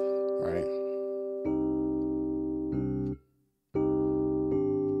 right?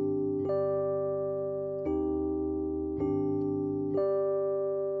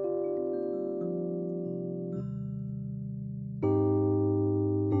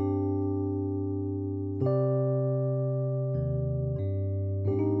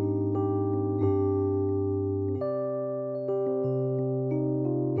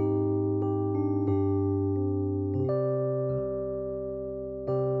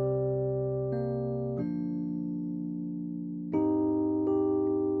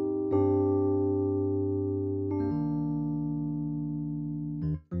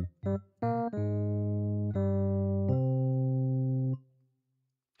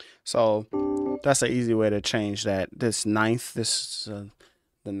 So that's an easy way to change that. This ninth, this is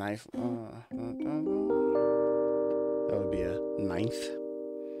the ninth. That would be a ninth.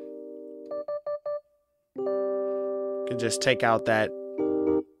 Could just take out that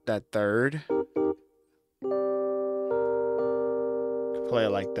third. Could play it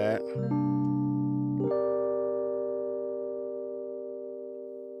like that.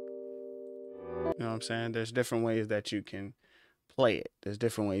 You know what I'm saying? There's different ways that you can play it. There's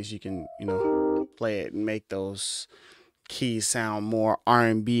different ways you can, play it and make those keys sound more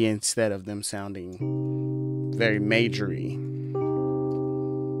R&B instead of them sounding very majory.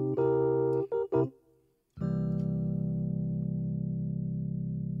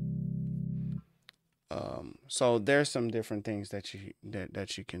 So there's some different things that you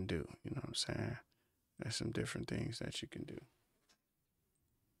can do. You know what I'm saying? There's some different things that you can do.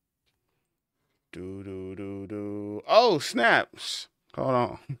 Do. Oh, snaps. Hold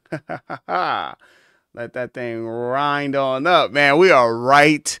on. Let that thing grind on up, man. We are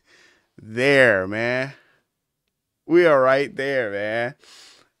right there, man. We are right there, man.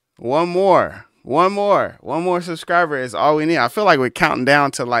 One more subscriber is all we need. I feel like we're counting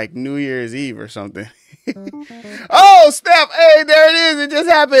down to like New Year's Eve or something. Oh, snap. Hey, there it is. It just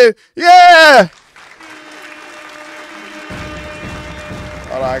happened. Yeah.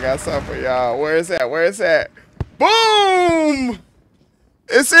 Hold on, I got something for y'all. Where is that? Boom!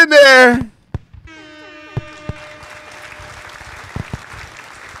 It's in there.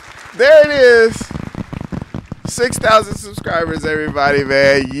 There it is. 6,000 subscribers, everybody,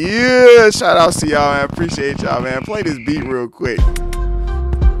 man. Yeah, shout out to y'all, man. Appreciate y'all, man. Play this beat real quick.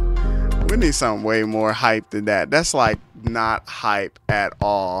 We need something way more hype than that. That's like not hype at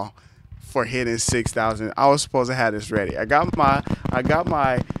all for hitting 6,000. I was supposed to have this ready. I got my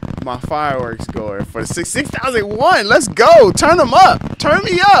fireworks going for 6,001. Let's go. Turn them up. Turn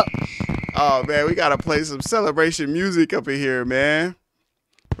me up. Oh man, we gotta play some celebration music up in here, man.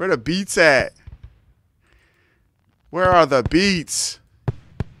 Where the beats at? Where are the beats?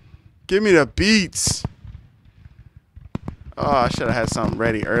 Give me the beats. Oh, I should have had something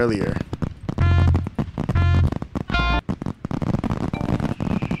ready earlier.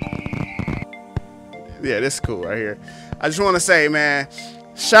 Yeah, this is cool right here. I just want to say, man,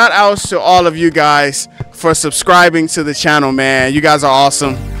 shout outs to all of you guys for subscribing to the channel, man. You guys are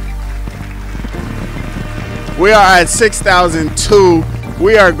awesome. We are at 6,002.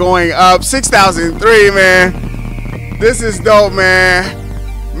 We are going up. 6,003, man. This is dope,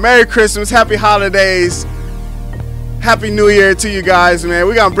 man. Merry Christmas. Happy holidays. Happy New Year to you guys, man.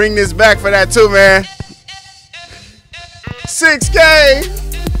 We're going to bring this back for that too, man. 6K.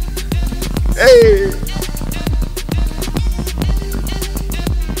 Hey.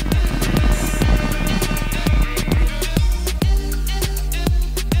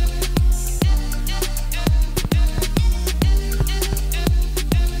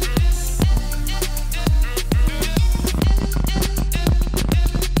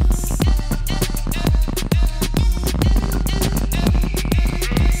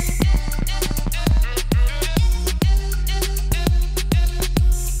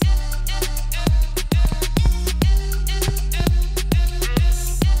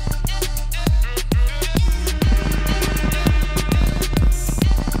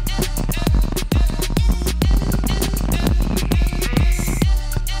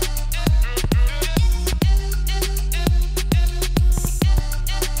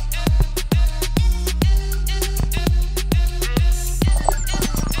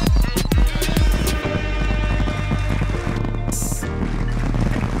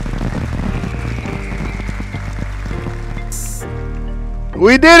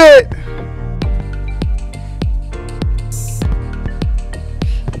 We did it!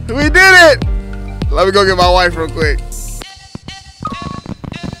 Let me go get my wife real quick.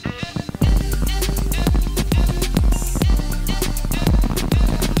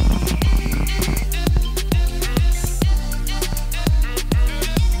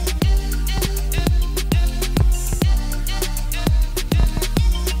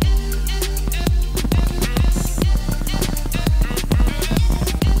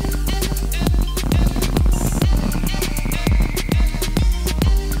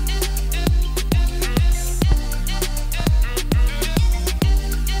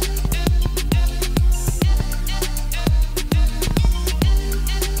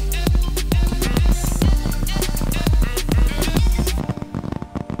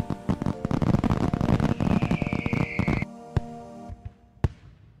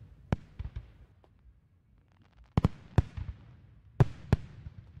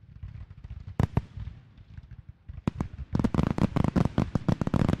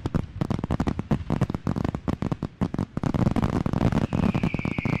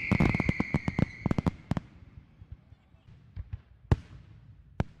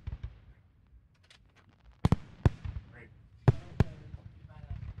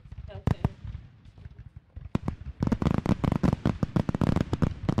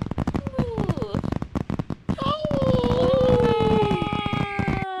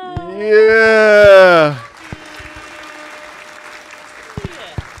 Yeah.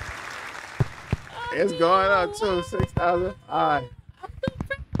 It's going up too. 6,000. All right.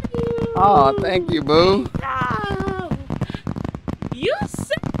 Oh, thank you, boo. You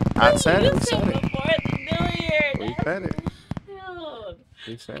said I said it. You said before the new year. We said it. Wild.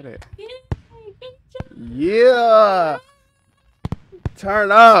 We said it. Yay, Yeah.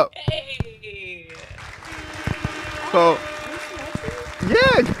 Turn up. hey. So,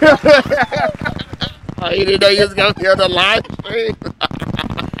 yeah. Oh, you didn't know you was going to be on the live stream?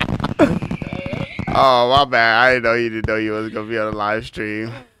 Oh, my bad. I didn't know you didn't know you was going to be on the live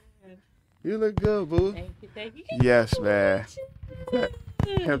stream. You look good, boo. Thank you, thank you. Yes, man.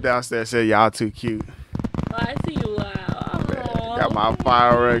 Him downstairs said y'all too cute. Oh, I see you. Wow. Got my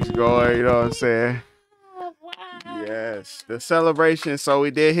fireworks going, you know what I'm saying? Wow. Yes, the celebration. So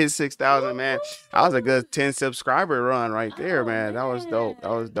we did hit 6,000, man. That was a good 10 subscriber run right there, man. That was dope. That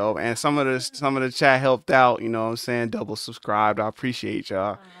was dope. And some of the chat helped out, you know what I'm saying? Double subscribed. I appreciate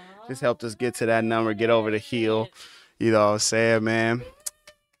y'all. Just helped us get to that number, get over the hill. You know what I'm saying, man?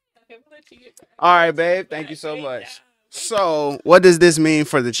 All right, babe. Thank you so much. So what does this mean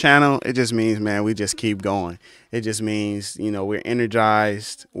for the channel? It just means, man, we just keep going. It just means, you know, we're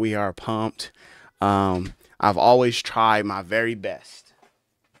energized. We are pumped. I've always tried my very best.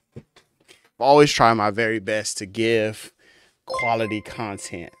 To give quality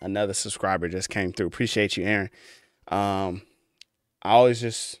content. Another subscriber just came through. Appreciate you, Aaron. I always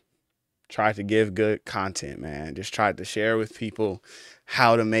just try to give good content, man. Just tried to share with people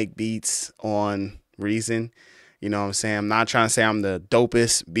how to make beats on Reason. You know what I'm saying? I'm not trying to say I'm the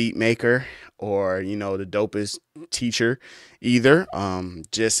dopest beat maker or, you know, the dopest teacher either.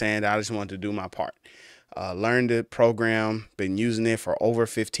 Just saying that I just wanted to do my part. Learned the program, been using it for over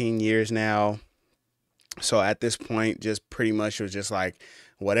 15 years now. So at this point, just pretty much was just like,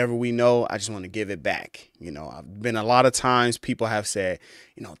 whatever we know, I just want to give it back. You know, I've been a lot of times people have said,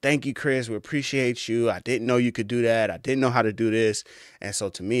 you know, thank you, Chris. We appreciate you. I didn't know you could do that. I didn't know how to do this. And so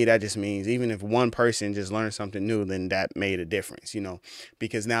to me, that just means even if one person just learned something new, then that made a difference, you know,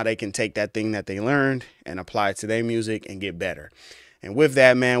 because now they can take that thing that they learned and apply it to their music and get better. And with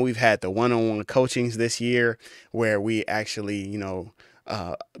that, man, we've had the one-on-one coachings this year where we actually, you know,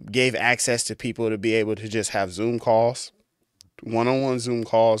 gave access to people to be able to just have Zoom calls. One-on-one Zoom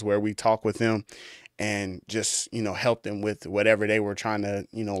calls where we talk with them and just, you know, help them with whatever they were trying to,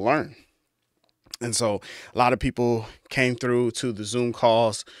 you know, learn. And so a lot of people came through to the Zoom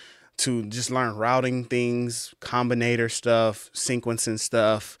calls to just learn routing things, combinator stuff, sequencing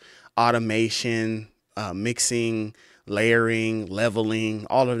stuff, automation, mixing, layering, leveling,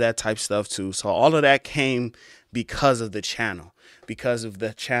 all of that type stuff too. So all of that came because of the channel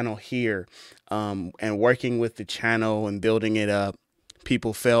here. And working with the channel and building it up,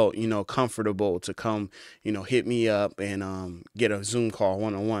 people felt, you know, comfortable to come, you know, hit me up and get a Zoom call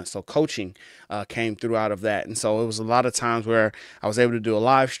one-on-one. So coaching came through out of that. And so it was a lot of times where I was able to do a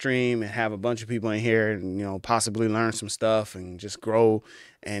live stream and have a bunch of people in here and, you know, possibly learn some stuff and just grow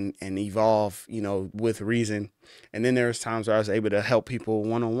and evolve, you know, with Reason. And then there was times where I was able to help people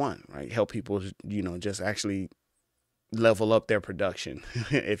one-on-one, right? Help people, you know, just actually level up their production,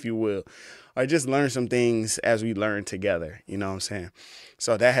 if you will, or just learn some things as we learn together. You know what I'm saying?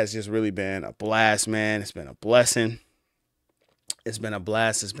 So that has just really been a blast, man. It's been a blessing. It's been a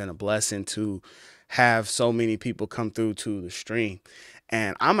blast. It's been a blessing to have so many people come through to the stream.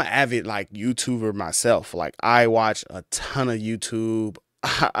 And I'm an avid like YouTuber myself. Like I watch a ton of YouTube.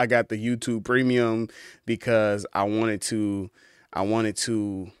 I got the YouTube Premium because I wanted to I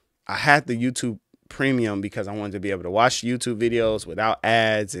had the YouTube Premium because I wanted to be able to watch YouTube videos without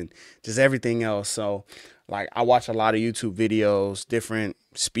ads and just everything else. So like I watch a lot of YouTube videos, different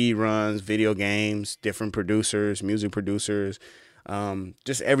speed runs, video games, different producers, music producers,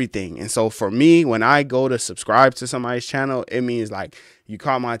 just everything. And so for me, when I go to subscribe to somebody's channel, it means like you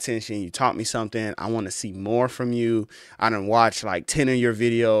caught my attention, you taught me something, I want to see more from you. I done watched like 10 of your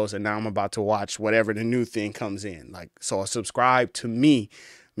videos and now I'm about to watch whatever the new thing comes in. Like, so a subscribe to me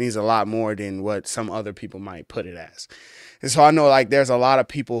means a lot more than what some other people might put it as. And so I know like there's a lot of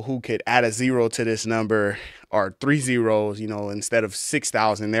people who could add a zero to this number or 3 zeros, you know, instead of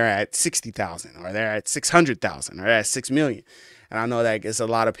 6,000, they're at 60,000 or they're at 600,000 or they're at 6 million. And I know that it's a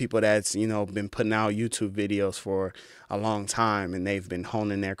lot of people that's, you know, been putting out YouTube videos for a long time and they've been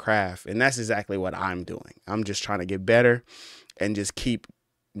honing their craft. And that's exactly what I'm doing. I'm just trying to get better and just keep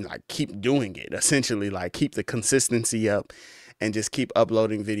doing it, essentially, like keep the consistency up and just keep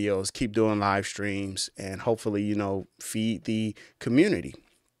uploading videos, keep doing live streams, and hopefully, you know, feed the community.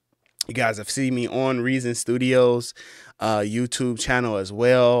 You guys have seen me on Reason Studios YouTube channel as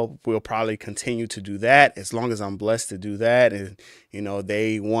well. We'll probably continue to do that as long as I'm blessed to do that. And, you know,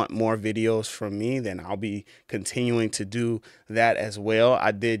 they want more videos from me, then I'll be continuing to do that as well.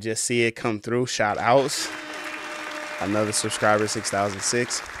 I did just see it come through. Shout outs. Another subscriber,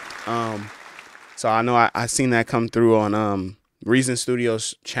 6,006. So I know I seen that come through on Reason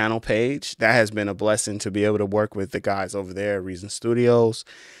Studios channel page. That has been a blessing to be able to work with the guys over there at Reason Studios.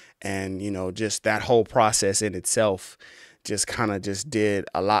 And, you know, just that whole process in itself just kind of just did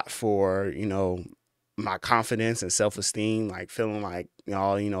a lot for, you know, my confidence and self-esteem, like feeling like, you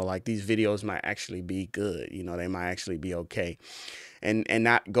know, like these videos might actually be good, you know, they might actually be okay. And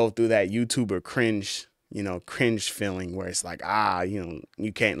not go through that YouTuber cringe, you know, cringe feeling where it's like, you know,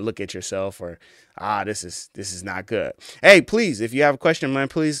 you can't look at yourself or, this is not good. Hey, please, if you have a question, man,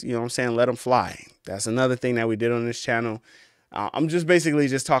 please, you know what I'm saying, let them fly. That's another thing that we did on this channel. I'm just basically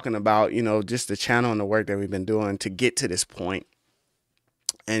just talking about, you know, just the channel and the work that we've been doing to get to this point.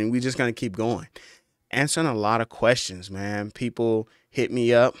 And we're just going to keep going. Answering a lot of questions, man. People hit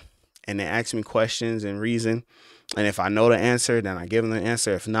me up and they ask me questions and Reason. And if I know the answer, then I give them the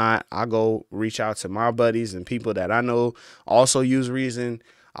answer. If not, I'll go reach out to my buddies and people that I know also use Reason.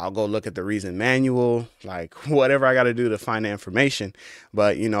 I'll go look at the Reason manual, like whatever I got to do to find the information.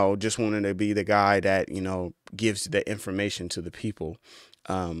 But, you know, just wanted to be the guy that, you know, gives the information to the people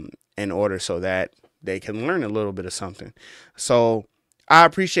in order so that they can learn a little bit of something. So I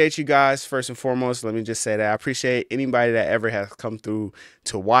appreciate you guys. First and foremost, let me just say that I appreciate anybody that ever has come through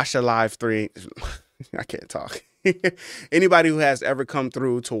to watch the live stream. I can't talk. Anybody who has ever come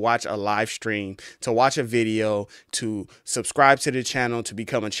through to watch a live stream, to watch a video, to subscribe to the channel, to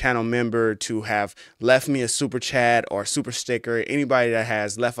become a channel member, to have left me a super chat or super sticker, anybody that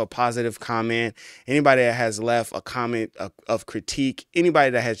has left a positive comment, anybody that has left a comment of critique,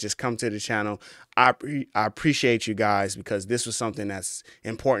 anybody that has just come to the channel, I appreciate you guys because this was something that's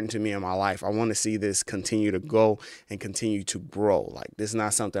important to me in my life. I want to see this continue to go and continue to grow. Like, this is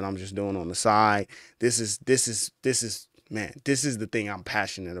not something I'm just doing on the side. This is man, this is the thing I'm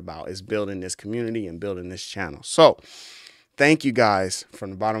passionate about, is building this community and building this channel. So thank you guys from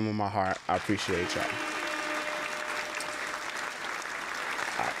the bottom of my heart. I appreciate y'all.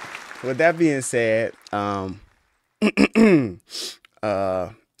 With that being said,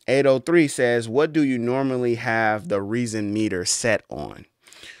 803 says, what do you normally have the Reason meter set on?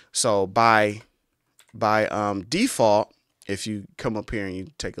 So by default, if you come up here and you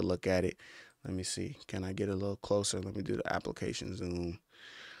take a look at it, let me see, can I get a little closer? Let me do the application zoom.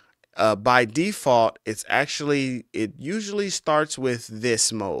 By default, it usually starts with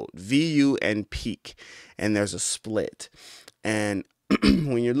this mode, VU and peak, and there's a split. And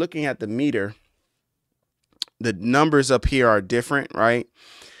when you're looking at the meter, the numbers up here are different, right?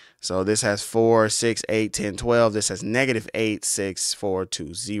 So this has 4, 6, 8, 10, 12. This has -8, 6, 4,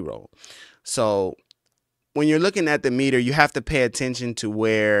 2, 0. So when you're looking at the meter, you have to pay attention to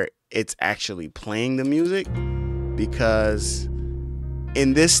where it's actually playing the music, because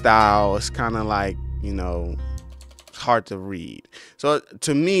in this style, it's kind of like, you know, hard to read. So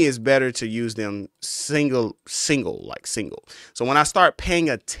to me, it's better to use them single. So when I start paying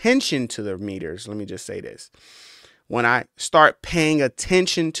attention to the meters, let me just say this. When I start paying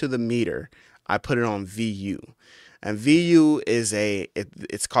attention to the meter, I put it on VU. And VU is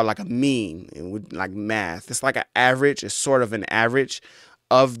it's called like a mean, like math. It's like an average. It's sort of an average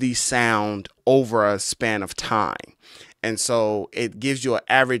of the sound over a span of time. And so it gives you an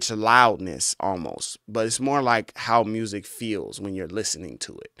average loudness almost, but it's more like how music feels when you're listening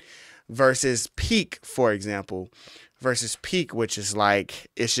to it versus peak, for example, versus peak, which is like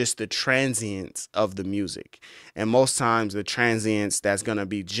it's just the transients of the music. And most times, the transients that's going to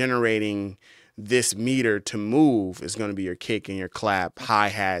be generating this meter to move is going to be your kick and your clap, hi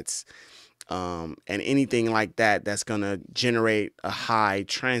hats, and anything like that that's going to generate a high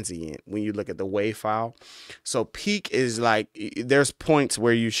transient when you look at the wave file. So peak is like there's points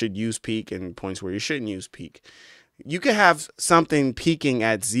where you should use peak and points where you shouldn't use peak. You could have something peaking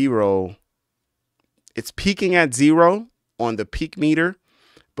at 0. It's peaking at 0 on the peak meter,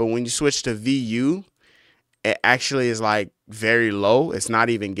 but when you switch to VU, it actually is like very low. It's not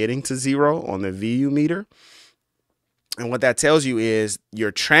even getting to 0 on the VU meter. And what that tells you is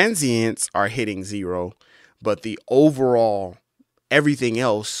your transients are hitting 0, but the overall, everything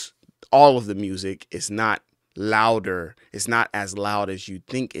else, all of the music is not louder. It's not as loud as you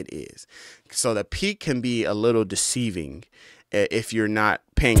think it is. So the peak can be a little deceiving if you're not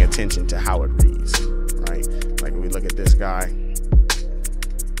paying attention to how it reads, right? Like we look at this guy,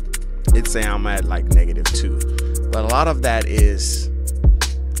 it'd say I'm at like -2, but a lot of that is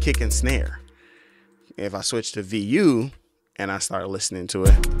kick and snare. If I switch to VU and I start listening to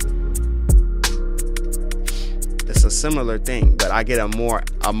it, it's a similar thing, but I get a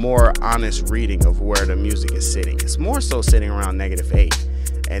more honest reading of where the music is sitting. It's more so sitting around -8,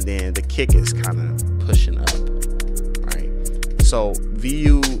 and then the kick is kind of pushing up, right? So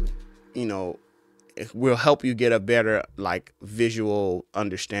VU, it will help you get a better like visual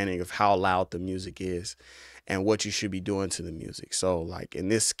understanding of how loud the music is and what you should be doing to the music. So like in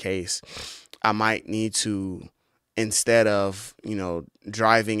this case, I might need to, instead of,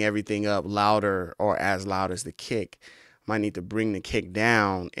 driving everything up louder or as loud as the kick, I might need to bring the kick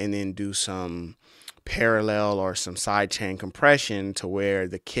down and then do some parallel or some sidechain compression to where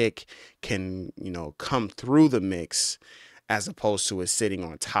the kick can, come through the mix as opposed to it sitting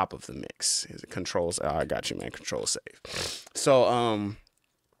on top of the mix. It controls, I got you, man, control save. So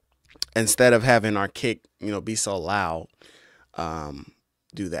instead of having our kick, be so loud,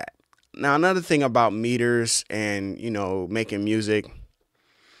 do that. Now, another thing about meters and, making music,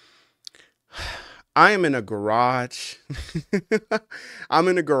 I am in a garage. I'm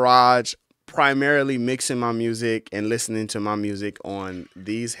in a garage primarily mixing my music and listening to my music on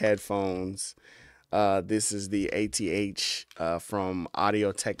these headphones. This is the ATH from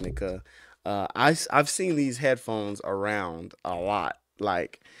Audio Technica. I've seen these headphones around a lot,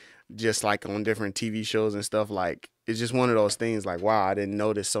 like just like on different TV shows and stuff. Like it's just one of those things like, wow, I didn't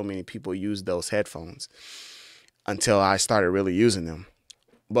notice so many people use those headphones until I started really using them.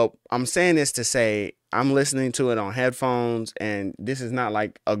 But I'm saying this to say I'm listening to it on headphones, and this is not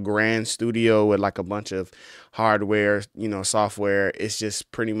like a grand studio with like a bunch of hardware, software. It's just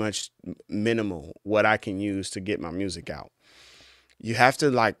pretty much minimal what I can use to get my music out. You have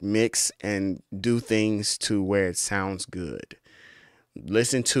to like mix and do things to where it sounds good.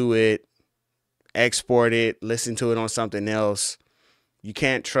 Listen to it, export it, listen to it on something else. You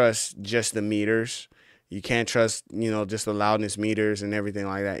can't trust just the meters. You can't trust, just the loudness meters and everything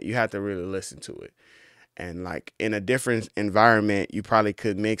like that. You have to really listen to it. And like in a different environment, you probably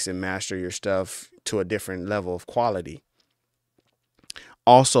could mix and master your stuff to a different level of quality.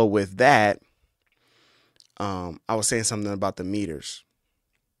 Also with that, I was saying something about the meters.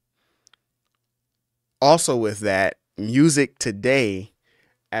 Also with that, music today,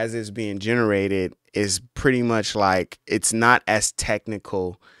 as it's being generated, is pretty much like it's not as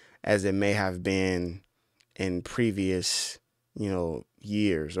technical as it may have been in previous,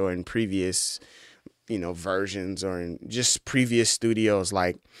 years or in previous, versions or in just previous studios.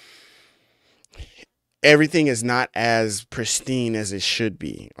 Like everything is not as pristine as it should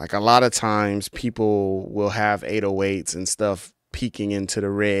be. Like a lot of times people will have 808s and stuff peeking into the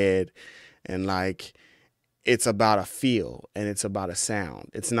red, and like it's about a feel and it's about a sound.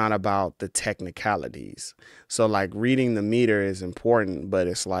 It's not about the technicalities. So like reading the meter is important, but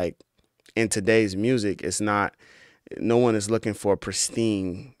it's like in today's music, it's not, no one is looking for a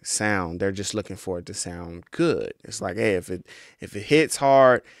pristine sound. They're just looking for it to sound good. It's like, hey, if it hits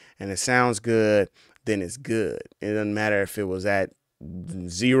hard and it sounds good, then it's good. It doesn't matter if it was at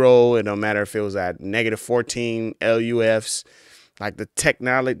 0. It don't matter if it was at -14 LUFs. Like the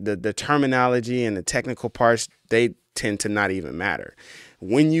technology, the terminology and the technical parts, they tend to not even matter.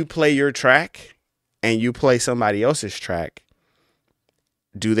 When you play your track and you play somebody else's track,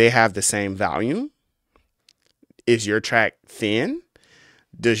 do they have the same volume? Is your track thin?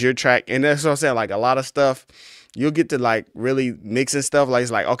 Does your track, and that's what I'm saying, like a lot of stuff you'll get to like really mixing stuff. Like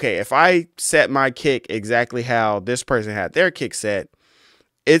it's like, okay, if I set my kick exactly how this person had their kick set,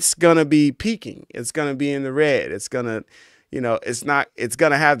 it's gonna be peaking. It's gonna be in the red. It's gonna, it's not. It's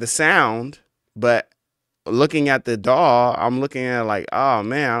gonna have the sound, but looking at the DAW, I'm looking at it like, oh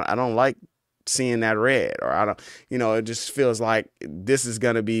man, I don't like seeing that red, or I don't, it just feels like this is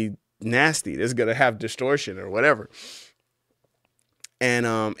gonna be nasty. This is gonna have distortion or whatever. And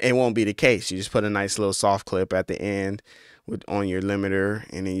it won't be the case. You just put a nice little soft clip at the end on your limiter,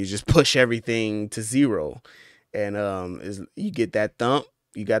 and then you just push everything to 0, and you get that thump.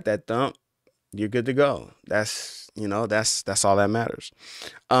 You got that thump. You're good to go. That's all that matters.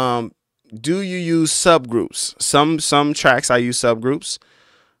 Do you use subgroups? Some tracks I use subgroups.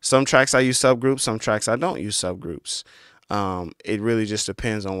 Some tracks I use subgroups. Some tracks I don't use subgroups. It really just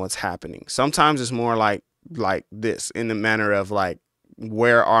depends on what's happening. Sometimes it's more like this, in the manner of like,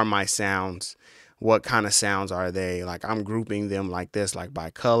 where are my sounds? What kind of sounds are they? Like, I'm grouping them like this, like by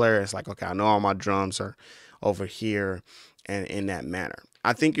color. It's like, okay, I know all my drums are over here, and in that manner.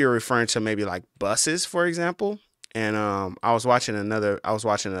 I think you're referring to maybe like buses, for example. And I was watching another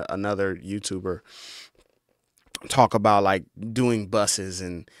YouTuber talk about like doing buses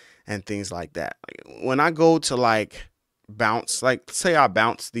and things like that. Like, when I go to like bounce, like say I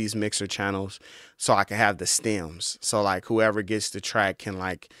bounce these mixer channels so I can have the stems. So like whoever gets the track can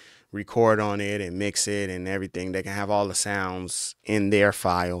like record on it and mix it and everything. They can have all the sounds in their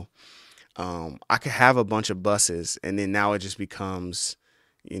file. I could have a bunch of buses, and then now it just becomes,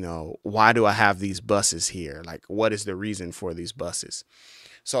 why do I have these buses here? Like, what is the reason for these buses?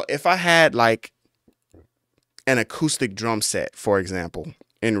 So if I had like an acoustic drum set, for example,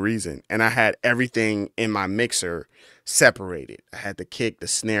 in Reason, and I had everything in my mixer separated. I had the kick, the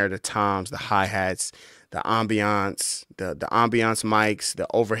snare, the toms, the hi-hats, the ambiance, the ambiance mics, the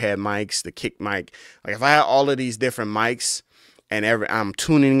overhead mics, the kick mic. Like if I had all of these different mics and I'm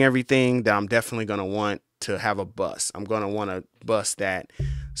tuning everything, then I'm definitely gonna want to have a bus. I'm gonna want to bus that,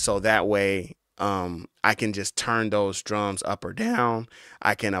 so that way I can just turn those drums up or down.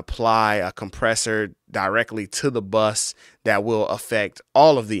 I can apply a compressor directly to the bus that will affect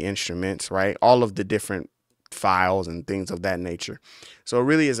all of the instruments, right? All of the different files and things of that nature. So it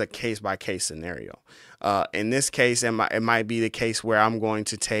really is a case-by-case scenario. In this case, it might be the case where I'm going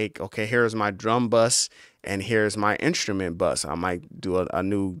to take, okay, here's my drum bus and here's my instrument bus. I might do a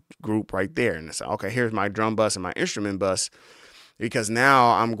new group right there and say, okay, here's my drum bus and my instrument bus, because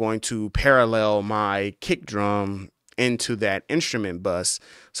now I'm going to parallel my kick drum into that instrument bus,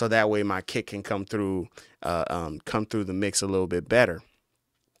 so that way my kick can come through the mix a little bit better.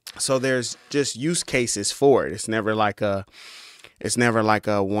 So there's just use cases for it. It's never like a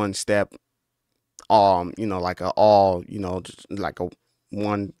one step, like a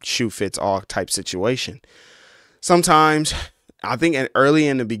one shoe fits all type situation. Sometimes I think early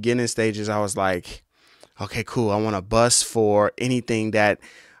in the beginning stages, I was like, okay, cool. I want a bus for anything that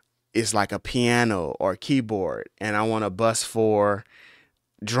is like a piano or keyboard, and I want a bus for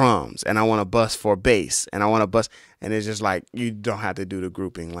drums, and I want a bus for bass, and I want a bus. And it's just like, you don't have to do the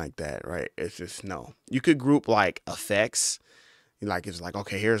grouping like that, right? It's just, no. You could group like effects. Like, it's like,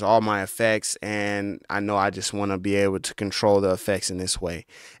 okay, here's all my effects, and I know I just want to be able to control the effects in this way.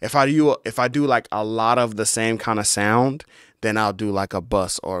 If I do like a lot of the same kind of sound, then I'll do like a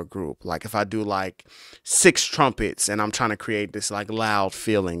bus or a group. Like if I do like 6 trumpets and I'm trying to create this like loud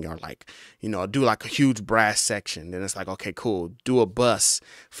feeling, or like, do like a huge brass section, then it's like, okay, cool. Do a bus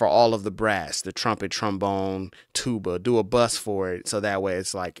for all of the brass, the trumpet, trombone, tuba, do a bus for it. So that way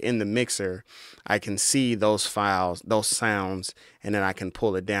it's like in the mixer, I can see those files, those sounds, and then I can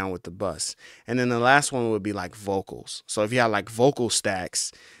pull it down with the bus. And then the last one would be like vocals. So if you have like vocal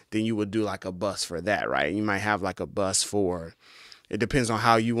stacks, then you would do like a bus for that, right? You might have like a bus for, it depends on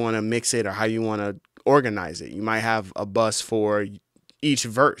how you want to mix it or how you want to organize it. You might have a bus for each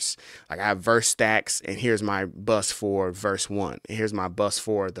verse. Like I have verse stacks, and here's my bus for verse 1, and here's my bus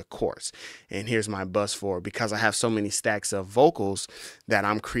for the chorus, and here's my bus for, because I have so many stacks of vocals that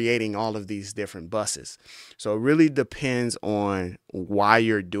I'm creating all of these different buses. So it really depends on why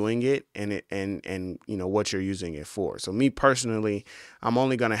you're doing it and what you're using it for. So me personally, I'm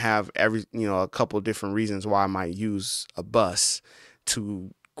only going to have a couple different reasons why I might use a bus to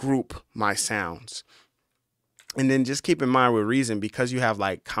group my sounds. And then just keep in mind with Reason, because you have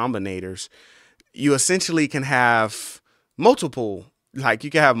like combinators, you essentially can have multiple, like you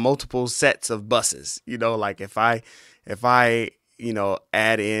can have multiple sets of buses. Like if I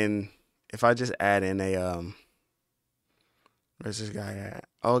add in, if I just add in a, where's this guy at?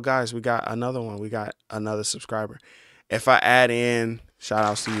 Oh, guys, we got another one. We got another subscriber. If I add in, shout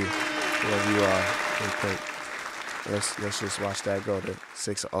outs to you, whoever you are, real quick. Let's just watch that go to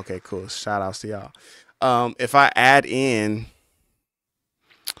 6. Okay, cool. Shout outs to y'all. If I add in,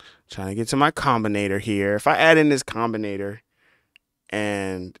 trying to get to my combinator here. If I add in this combinator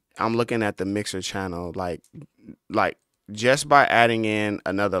and I'm looking at the mixer channel, like just by adding in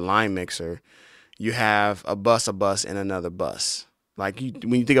another line mixer, you have a bus, and another bus.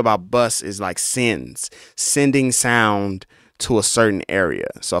 When you think about bus, is like sending sound to a certain area.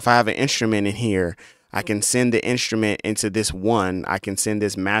 So if I have an instrument in here, I can send the instrument into this one. I can send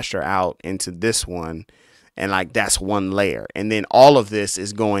this master out into this one. And like that's one layer. And then all of this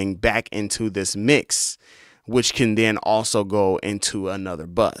is going back into this mix, which can then also go into another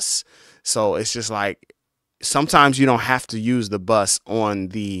bus. So it's just like sometimes you don't have to use the bus on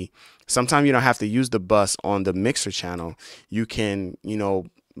the mixer channel. You can,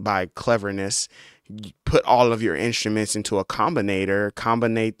 by cleverness, put all of your instruments into a combinator,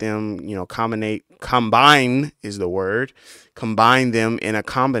 combine is the word, combine them in a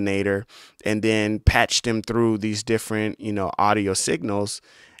combinator, and then patch them through these different, audio signals.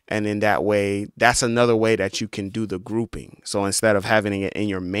 And in that way, that's another way that you can do the grouping. So instead of having it in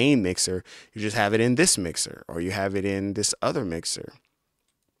your main mixer, you just have it in this mixer, or you have it in this other mixer.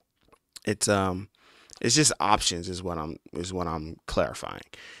 It's just options is what I'm clarifying.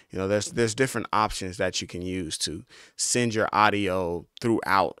 There's different options that you can use to send your audio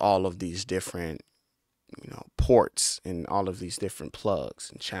throughout all of these different, ports and all of these different plugs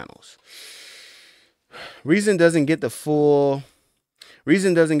and channels. Reason doesn't get the full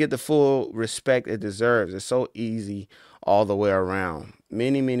respect it deserves. It's so easy all the way around.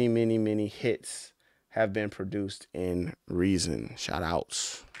 Many, many, many, many hits have been produced in Reason. Shout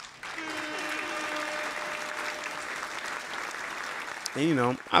outs.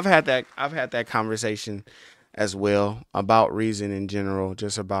 And I've had that conversation as well about Reason in general,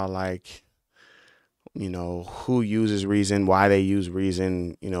 just about who uses Reason, why they use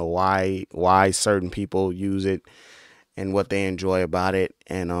Reason, why certain people use it and what they enjoy about it.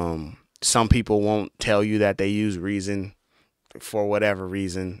 And some people won't tell you that they use Reason for whatever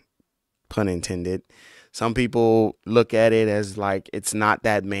reason, pun intended. Some people look at it as like it's not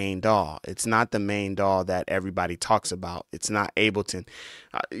that main DAW. It's not the main DAW that everybody talks about. It's not Ableton.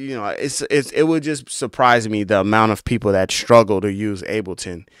 It would just surprise me the amount of people that struggle to use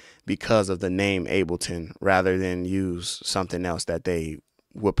Ableton because of the name Ableton rather than use something else that they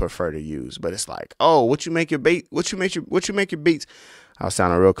would prefer to use. But it's like, oh, what you make your beats? I was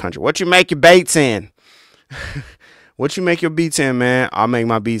sounding real country. What you make your beats in? What you make your beats in, man? I'll make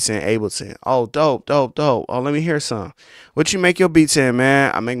my beats in Ableton. Oh, dope. Oh, let me hear some. What you make your beats in,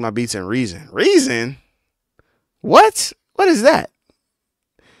 man? I make my beats in Reason. Reason? What? What is that?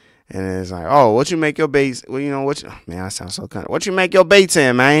 And it's like, oh, what you make your beats? Well, man, I sound so kind of. What you make your beats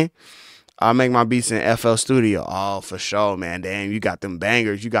in, man? I make my beats in FL Studio. Oh, for sure, man. Damn, you got them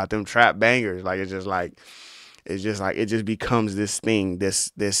bangers. You got them trap bangers. It just becomes this thing,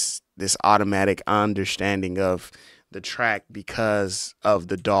 this automatic understanding of the track because of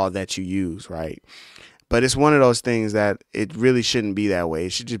the DAW that you use, right? But it's one of those things that it really shouldn't be that way. It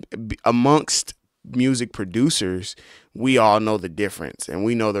should just be, amongst music producers, we all know the difference, and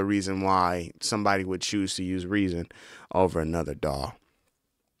we know the reason why somebody would choose to use Reason over another DAW.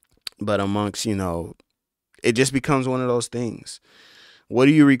 But amongst, it just becomes one of those things. What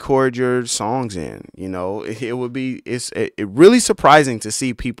do you record your songs in? It's really surprising to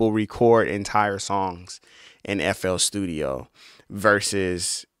see people record entire songs in FL Studio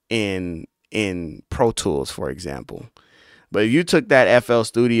versus in Pro Tools, for example. But if you took that FL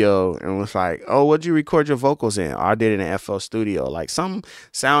Studio and was like, oh, what'd you record your vocals in? I did it in FL Studio. Like some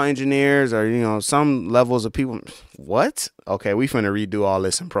sound engineers or, some levels of people, what? Okay, we finna redo all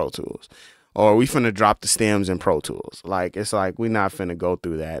this in Pro Tools. Or we finna drop the stems in Pro Tools. It's like we not finna go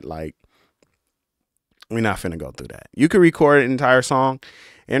through that. We're not finna go through that. You could record an entire song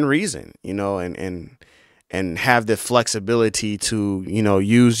in Reason, and have the flexibility to,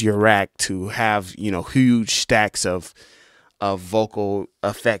 use your rack to have, huge stacks of vocal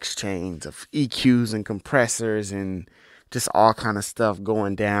effects chains, of EQs and compressors and just all kind of stuff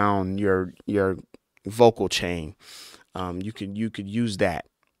going down your vocal chain. You could use that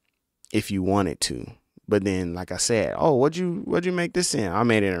if you wanted to. But then, like I said, oh, what'd you make this in? I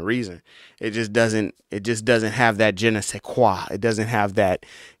made it in Reason. It just doesn't have that je ne sais quoi. It doesn't have that,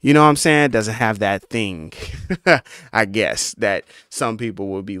 you know what I'm saying? It doesn't have that thing, I guess, that some people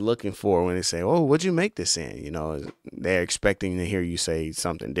will be looking for when they say, oh, what'd you make this in? They're expecting to hear you say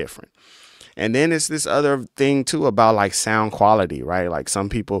something different. And then it's this other thing too about like sound quality, right? Like some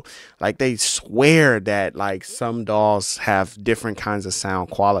people, like they swear that like some dolls have different kinds of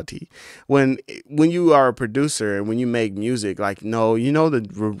sound quality. When when you are a producer and when you make music, like no,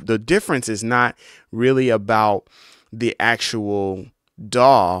 the difference is not really about the actual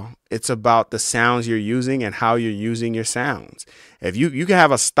DAW. It's about the sounds you're using and how you're using your sounds. If you can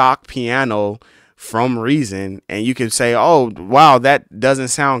have a stock piano from Reason and you can say, oh wow, that doesn't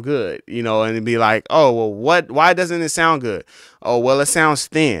sound good, and it'd be like, oh well, why doesn't it sound good? Oh well, it sounds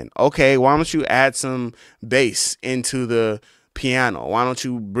thin. Okay, why don't you add some bass into the piano? Why don't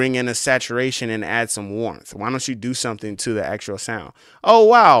you bring in a saturation and add some warmth? Why don't you do something to the actual sound? Oh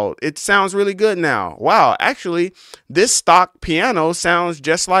wow, it sounds really good now. Wow, actually this stock piano sounds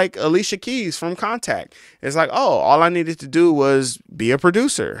just like Alicia Keys from Contact. It's like, oh, all I needed to do was be a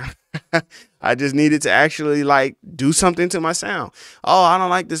producer. I just needed to actually like do something to my sound. Oh, I don't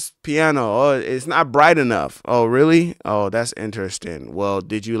like this piano. Oh, it's not bright enough. Oh, really? Oh, that's interesting. Well,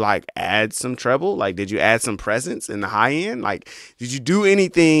 did you like add some treble? Like, did you add some presence in the high end? Like, did you do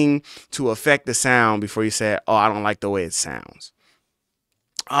anything to affect the sound before you said, oh, I don't like the way it sounds?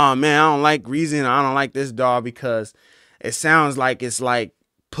 Oh man, I don't like Reason. I don't like this dog because it sounds like it's like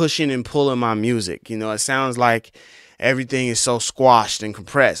pushing and pulling my music. It sounds like everything is so squashed and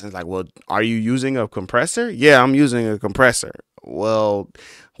compressed. And it's like, well, are you using a compressor? Yeah, I'm using a compressor. Well,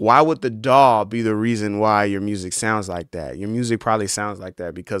 why would the DAW be the reason why your music sounds like that? Your music probably sounds like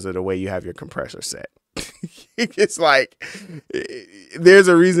that because of the way you have your compressor set. It's like there's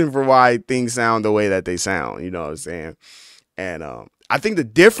a reason for why things sound the way that they sound. You know what I'm saying? And I think the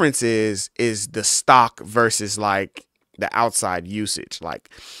difference is the stock versus like the outside usage. Like,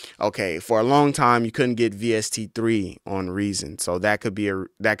 okay, for a long time you couldn't get VST3 on Reason, so that could be a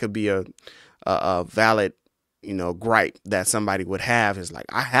valid gripe that somebody would have. Is like,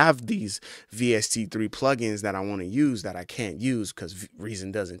 I have these VST3 plugins that I want to use that I can't use because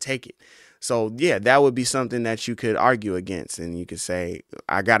Reason doesn't take it. So yeah, that would be something that you could argue against, and you could say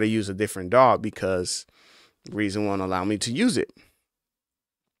I got to use a different DAW because Reason won't allow me to use it.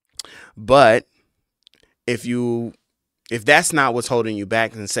 But if that's not what's holding you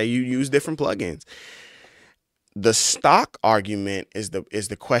back, and say you use different plugins, the stock argument is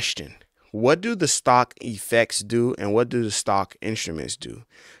the question. What do the stock effects do, and what do the stock instruments do?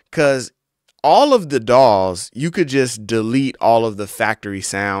 Because all of the DAWs, you could just delete all of the factory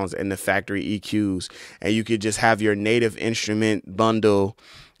sounds and the factory EQs, and you could just have your native instrument bundle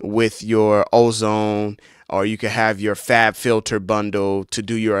with your ozone, or you could have your fab filter bundle to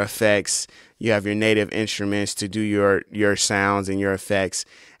do your effects. You have your native instruments to do your sounds and your effects,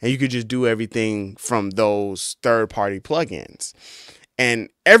 and you could just do everything from those third-party plugins. And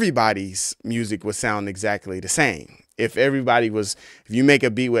everybody's music would sound exactly the same. If you make a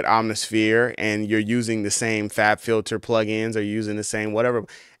beat with Omnisphere and you're using the same fab filter plugins or using the same whatever,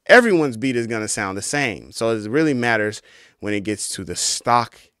 everyone's beat is going to sound the same. So it really matters when it gets to the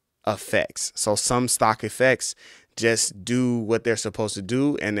stock effects. So some stock effects just do what they're supposed to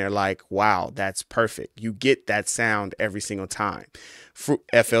do, and they're like, wow, that's perfect. You get that sound every single time.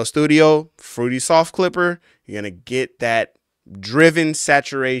 FL Studio, Fruity Soft Clipper, you're going to get that driven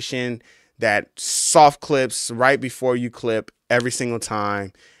saturation, that soft clips right before you clip every single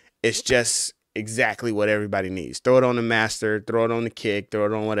time. It's just exactly what everybody needs. Throw it on the master, throw it on the kick, throw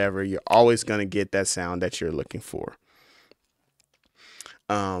it on whatever. You're always going to get that sound that you're looking for.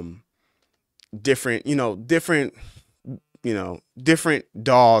 Different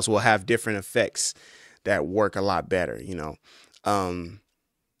DAWs will have different effects that work a lot better.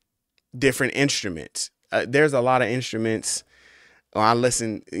 Different instruments. There's a lot of instruments. I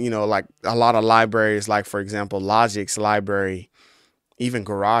listen, like a lot of libraries, like for example, Logic's library, even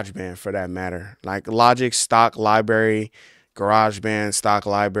GarageBand for that matter, like Logic stock library, GarageBand stock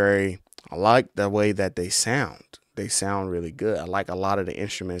library. I like the way that they sound. They sound really good. I like a lot of the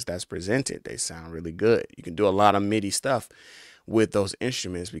instruments that's presented. They sound really good. You can do a lot of MIDI stuff with those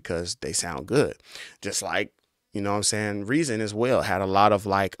instruments because they sound good. Just like, Reason as well had a lot of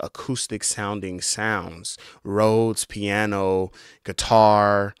like acoustic sounding sounds, Rhodes, piano,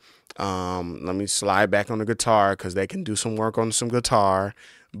 guitar. Let me slide back on the guitar because they can do some work on some guitar,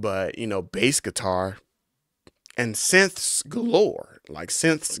 but bass guitar and synths galore.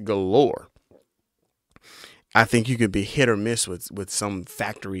 I think you could be hit or miss with some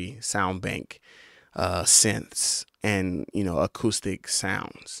factory sound bank synths and acoustic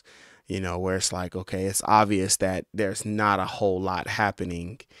sounds, where it's like, okay, it's obvious that there's not a whole lot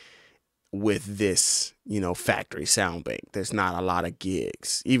happening with this factory sound bank. There's not a lot of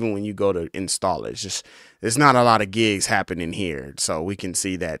gigs. Even when you go to install it, there's not a lot of gigs happening here. So we can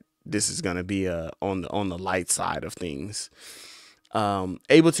see that this is gonna be on the light side of things.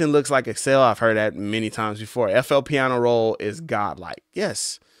 Ableton looks like Excel. I've heard that many times before. FL piano roll is godlike.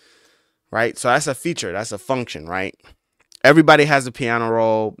 Yes, right. So that's a feature. That's a function, right? Everybody has a piano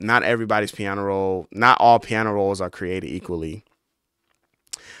roll. Not everybody's piano roll. Not all piano rolls are created equally.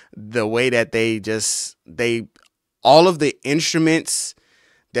 The way that they all of the instruments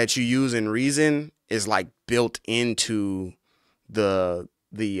that you use in Reason is like built into the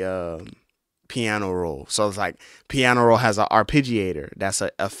piano roll. So it's like piano roll has an arpeggiator. That's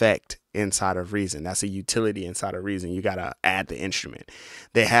an effect inside of Reason. That's a utility inside of Reason. You gotta add the instrument.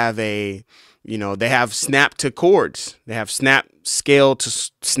 They have they have snap to chords. They have snap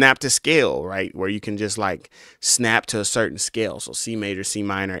to scale, right? Where you can just like snap to a certain scale. So C major, C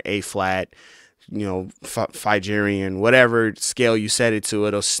minor, A flat, Phrygian, whatever scale you set it to,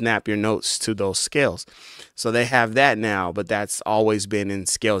 it'll snap your notes to those scales. So they have that now, but that's always been in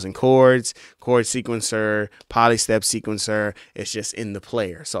scales and chords, chord sequencer, polystep sequencer. It's just in the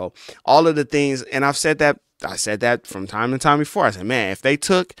player. So all of the things, and I said that from time to time before. I said, man, if they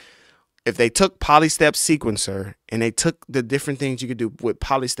took polystep sequencer and they took the different things you could do with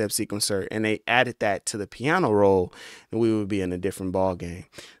polystep sequencer and they added that to the piano roll, then we would be in a different ball game.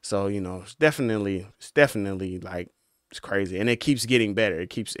 So it's definitely like, it's crazy, and it keeps getting better. It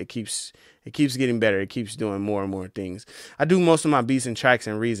keeps getting better. It keeps doing more and more things. I do most of my beats and tracks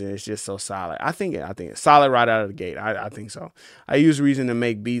in Reason. It's just so solid. I think it's solid right out of the gate. I think so. I use Reason to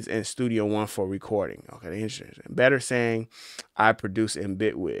make beats in Studio One for recording. Okay, interesting. Better saying, I produce in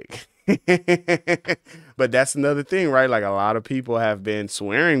Bitwig. But that's another thing, right? Like, a lot of people have been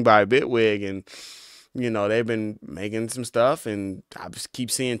swearing by Bitwig, and they've been making some stuff, and I just keep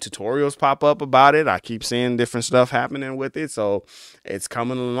seeing tutorials pop up about it. I keep seeing different stuff happening with it. So it's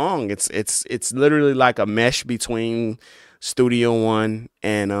coming along. It's literally like a mesh between Studio One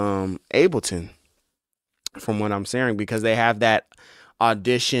and Ableton, from what I'm saying, because they have that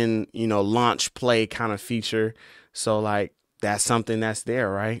audition, launch play kind of feature. So like, that's something that's there,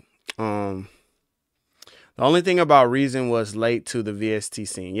 right? The only thing about Reason was late to the VST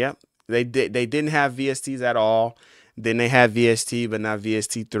scene. Yep. They didn't have VSTs at all. Then they had VST, but not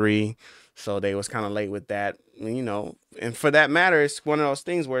VST3. So they was kind of late with that, and for that matter, it's one of those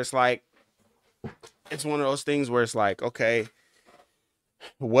things where it's like, okay,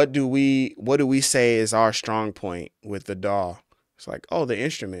 what do we say is our strong point with the DAW? It's like, oh, the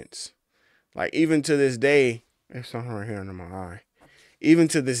instruments. Like, even to this day, there's something right here under my eye. Even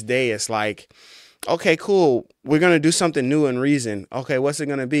to this day, it's like, okay, cool, we're gonna do something new in Reason. Okay, what's it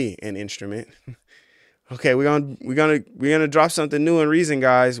gonna be? An instrument. Okay, we're gonna drop something new in Reason,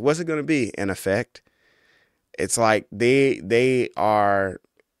 guys. What's it gonna be? An effect. It's like they are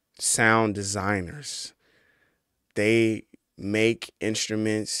sound designers. They make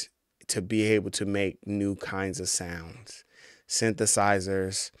instruments to be able to make new kinds of sounds.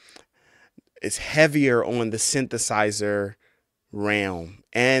 Synthesizers. It's heavier on the synthesizer realm,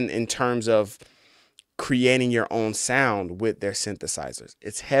 and in terms of creating your own sound with their synthesizers.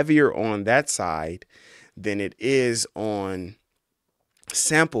 It's heavier on that side than it is on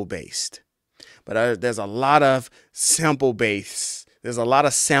sample based. But there's a lot of sample based. There's a lot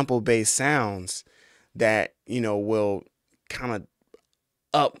of sample based sounds that will kind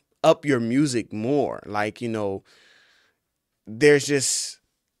of up your music more. Like, there's just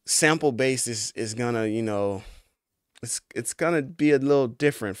sample based is gonna it's gonna be a little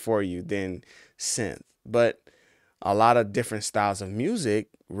different for you than synth. But a lot of different styles of music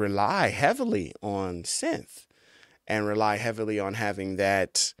rely heavily on synth and rely heavily on having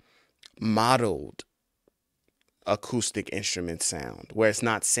that modeled acoustic instrument sound, where it's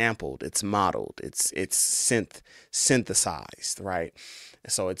not sampled, it's modeled, it's synthesized, right?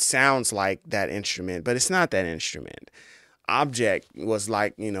 So it sounds like that instrument, but it's not that instrument. Object was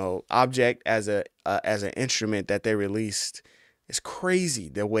like, Object as an instrument that they released is crazy,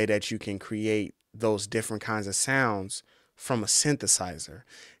 the way that you can create those different kinds of sounds from a synthesizer.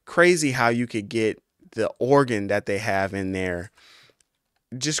 Crazy how you could get the organ that they have in there.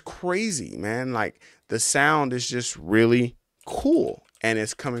 Just crazy, man. Like, the sound is just really cool, and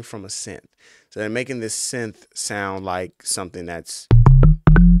it's coming from a synth. So they're making this synth sound like something that's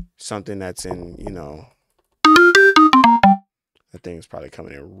in, that thing is probably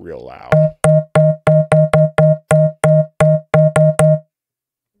coming in real loud.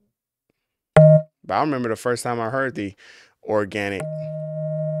 But I remember the first time I heard the organic.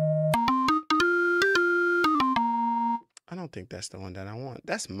 I don't think that's the one that I want.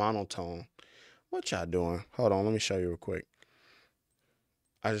 That's monotone. What y'all doing? Hold on, let me show you real quick.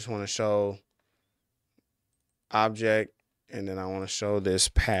 I just want to show Object And then I want to show this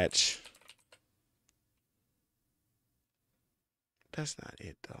patch. That's not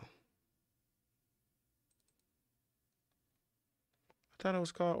it though. I thought it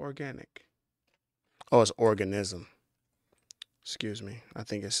was called organic. Oh, it's organism. Excuse me. I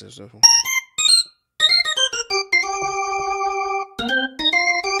think it's this one.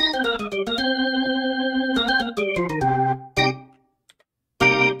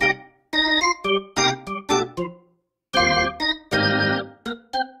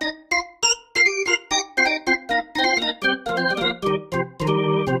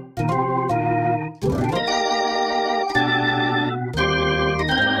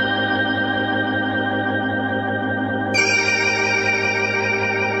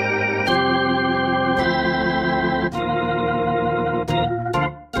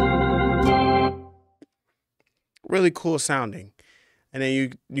 Really cool sounding. And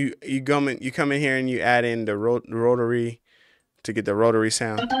then you come in here and you add in the rotary to get the rotary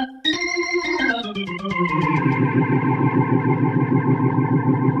sound.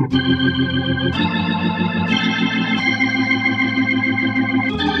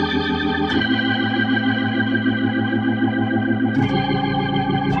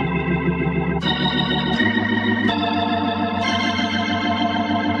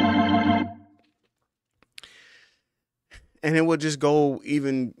 And it will just go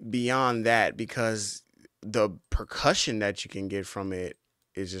even beyond that because the percussion that you can get from it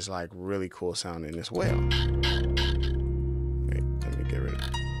is just like really cool sounding as well. Wait, let me get rid of it.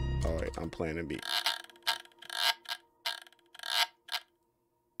 Oh wait, I'm playing a beat.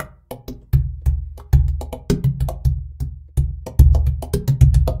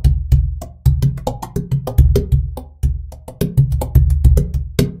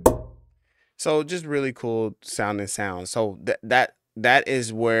 So just really cool sounding sounds. So that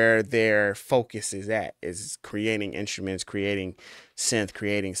is where their focus is at, is creating instruments, creating synth,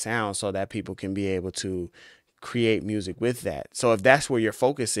 creating sound so that people can be able to create music with that. So if that's where your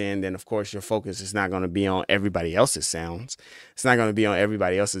focus in, then of course your focus is not going to be on everybody else's sounds. It's not going to be on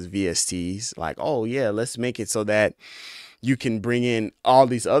everybody else's VSTs. Like, oh yeah, let's make it so that you can bring in all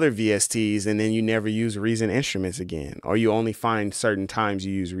these other VSTs and then you never use Reason instruments again, or you only find certain times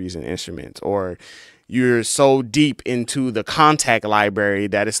you use Reason instruments, or you're so deep into the contact library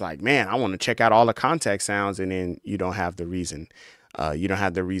that it's like, man, I want to check out all the contact sounds, and then you don't have the Reason,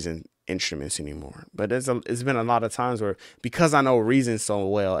 instruments anymore. But it's been a lot of times where, because I know Reason so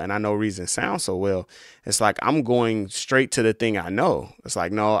well and I know Reason sounds so well, it's like I'm going straight to the thing I know. It's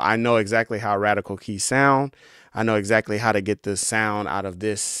like, no, I know exactly how radical keys sound. I know exactly how to get the sound out of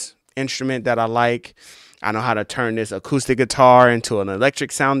this instrument that I like. I know how to turn this acoustic guitar into an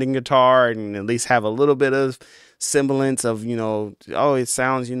electric sounding guitar and at least have a little bit of semblance of, oh, it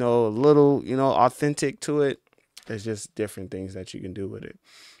sounds, a little, authentic to it. There's just different things that you can do with it.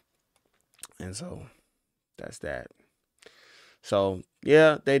 And so that's that. So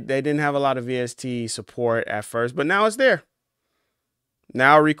yeah, they didn't have a lot of VST support at first, but now it's there.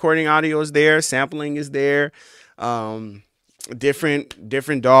 Now recording audio is there, sampling is there. Different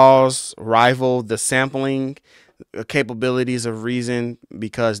DAWs rival the sampling capabilities of Reason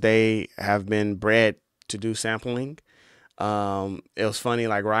because they have been bred to do sampling. It was funny,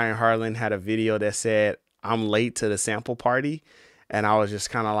 like Ryan Harlan had a video that said, "I'm late to the sample party," and I was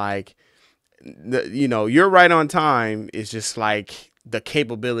just kind of like, you're right on time. It's just like the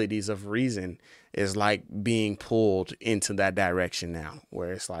capabilities of Reason is like being pulled into that direction now,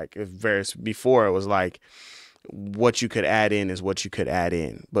 where it's like, before it was like what you could add in is what you could add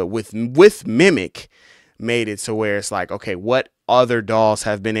in, but with Mimic made it to where it's like, okay, what other DAWs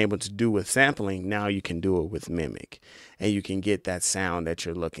have been able to do with sampling, now you can do it with Mimic, and you can get that sound that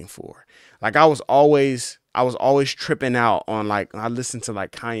you're looking for. Like I was always tripping out on, like, I listened to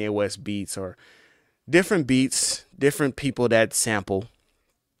like Kanye West beats or different beats, different people that sample.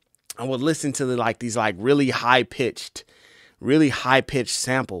 I would listen to these really high pitched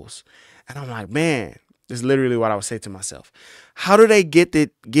samples, and I'm like, man, this is literally what I would say to myself. How do they get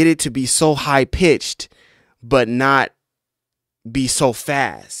it to be so high pitched, but not be so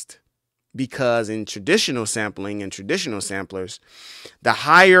fast? Because in traditional sampling and traditional samplers, the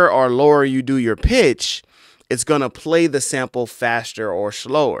higher or lower you do your pitch, it's going to play the sample faster or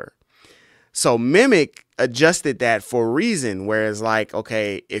slower. So Mimic adjusted that for Reason, whereas like,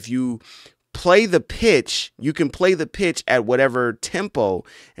 okay, if you play the pitch, you can play the pitch at whatever tempo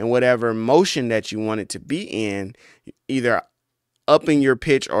and whatever motion that you want it to be in, either upping your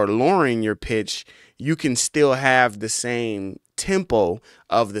pitch or lowering your pitch, you can still have the same tempo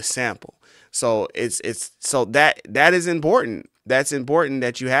of the sample. So so that is important. that's important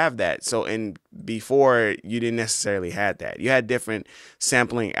that you have that. So, and before you didn't necessarily had that. You had different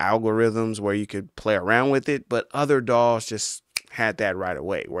sampling algorithms where you could play around with it, but other DAWs just had that right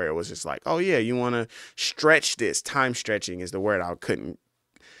away, where it was just like, oh yeah, you want to stretch this. Time stretching is the word I couldn't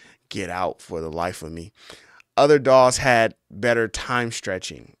get out for the life of me. Other DAWs had better time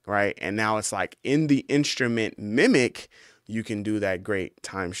stretching, right? And now it's like in the instrument Mimic, you can do that great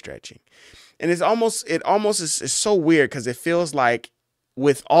time stretching. And it almost is so weird because it feels like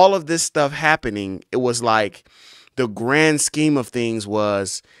with all of this stuff happening, it was like the grand scheme of things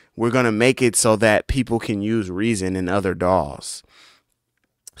was we're going to make it so that people can use Reason in other DAWs.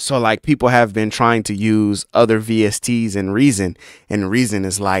 So like people have been trying to use other VSTs and Reason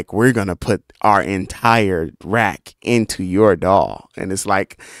is like, we're going to put our entire rack into your DAW. And it's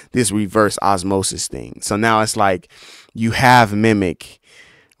like this reverse osmosis thing. So now it's like you have Mimic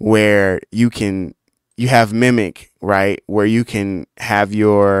where you have Mimic, right? Where you can have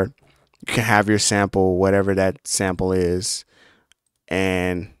your sample, whatever that sample is.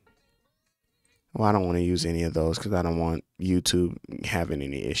 And well, I don't want to use any of those because I don't want YouTube having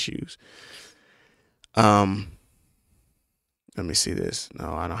any issues. Let me see this.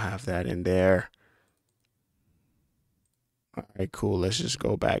 No, I don't have that in there. All right, cool. Let's just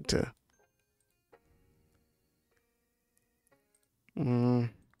go back to.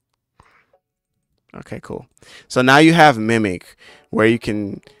 Okay, cool. So now you have Mimic where you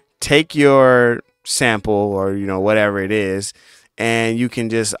can take your sample or, whatever it is, and you can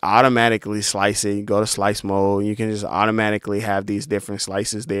just automatically slice it. You go to slice mode. You can just automatically have these different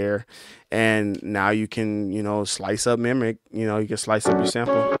slices there. And now you can, slice up Mimic. You can slice up your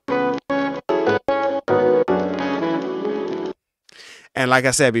sample. And like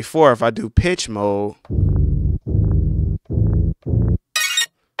I said before, if I do pitch mode,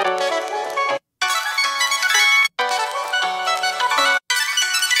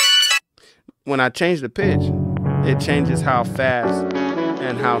 when I change the pitch, it changes how fast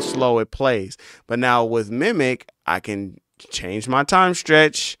and how slow it plays. But now with Mimic, I can change my time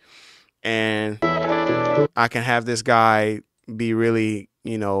stretch and I can have this guy be really,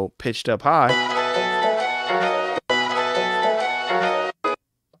 pitched up high.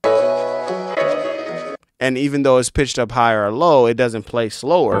 And even though it's pitched up high or low, it doesn't play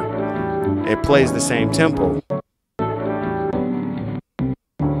slower. It plays the same tempo.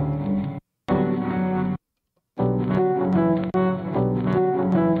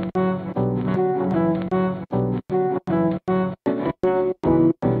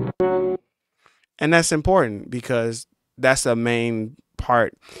 And that's important because that's a main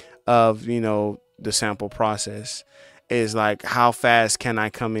part of, the sample process is like, how fast can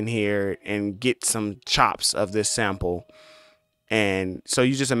I come in here and get some chops of this sample? And so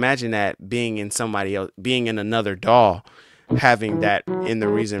you just imagine that being in somebody else, being in another DAW, having that in the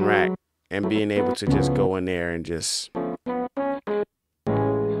Reason rack and being able to just go in there and just.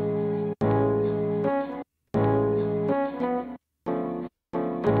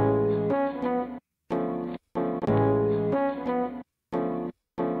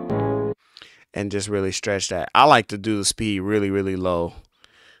 And just really stretch that. I like to do the speed really, really low.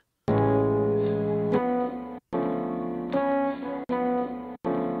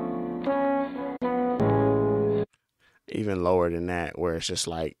 Even lower than that, where it's just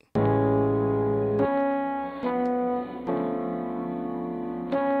like.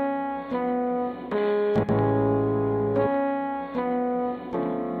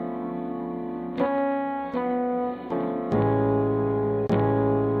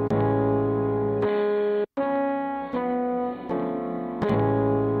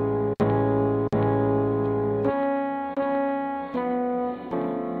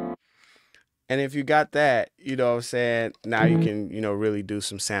 And if you got that, what I'm saying, now you can, really do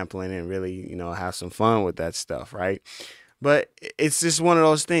some sampling and really, have some fun with that stuff, right? But it's just one of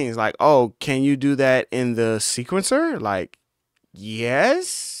those things like, oh, can you do that in the sequencer? Like,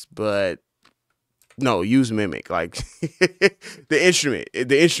 yes, but no, use Mimic. Like the instrument,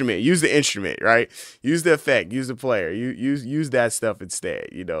 use the instrument, right? Use the effect, use the player, use that stuff instead.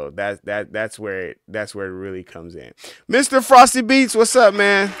 That's where it really comes in. Mr. Frosty Beats, what's up,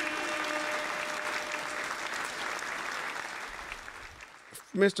 man?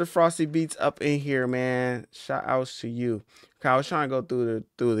 Mr. Frosty Beats up in here, man. Shout outs to you. Okay, I was trying to go through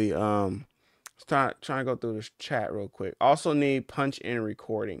the trying to go through this chat real quick. Also need punch in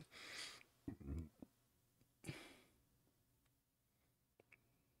recording.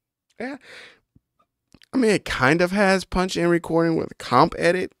 Yeah. I mean, it kind of has punch in recording with comp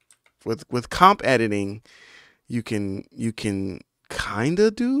edit. With comp editing, you can kind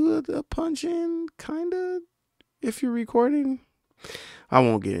of do the punch in, kind of, if you're recording. I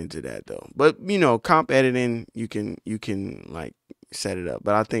won't get into that though. But you know, comp editing, you can like set it up.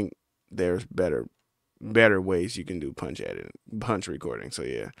 But I think there's better ways you can do punch recording. So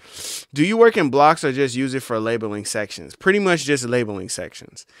yeah. Do you work in blocks or just use it for labeling sections? Pretty much just labeling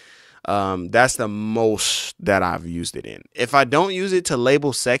sections. That's the most that I've used it in. If I don't use it to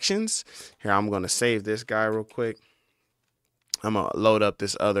label sections, here I'm gonna save this guy real quick. I'm gonna load up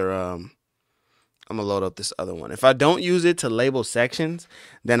this other one. If I don't use it to label sections,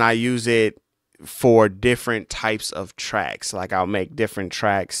 then I use it for different types of tracks. Like I'll make different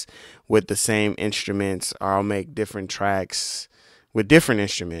tracks with the same instruments, or I'll make different tracks with different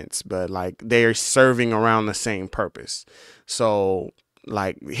instruments, but like they're serving around the same purpose. So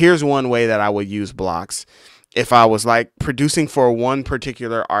like here's one way that I would use blocks. If I was like producing for one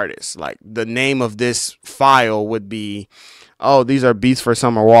particular artist, like the name of this file would be, oh, these are beats for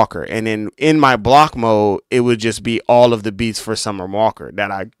Summer Walker. And then in my block mode, it would just be all of the beats for Summer Walker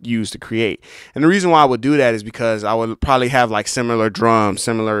that I used to create. And the reason why I would do that is because I would probably have like similar drums,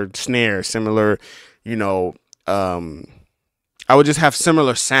 similar snares, similar, you know, I would just have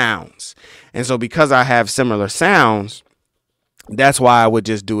similar sounds. And so because I have similar sounds, that's why I would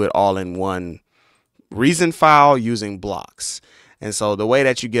just do it all in one Reason file using blocks. And so the way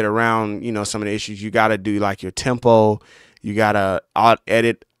that you get around, you know, some of the issues, you got to do like your tempo. You got to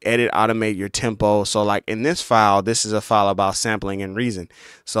automate your tempo. So like in this file, this is a file about sampling and Reason.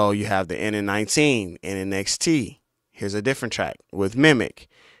 So you have the NN19, NNXT. Here's a different track with Mimic.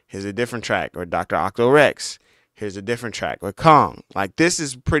 Here's a different track with Dr. Octorex. Here's a different track with Kong. Like this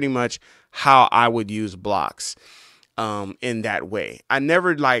is pretty much how I would use blocks in that way. I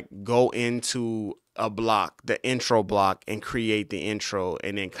never like go into a block, the intro block, and create the intro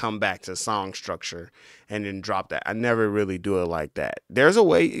and then come back to song structure and then drop that. I never really do it like that. There's a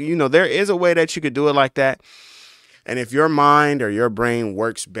way, you know, there is a way that you could do it like that. And if your mind or your brain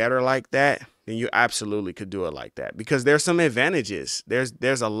works better like that, then you absolutely could do it like that, because there's some advantages.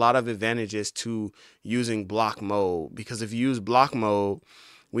 There's a lot of advantages to using block mode, because if you use block mode,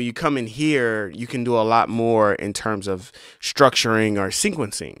 when you come in here, you can do a lot more in terms of structuring or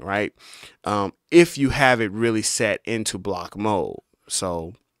sequencing, right? If you have it really set into block mode.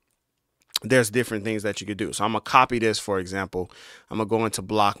 So there's different things that you could do. So I'm going to copy this, for example. I'm going to go into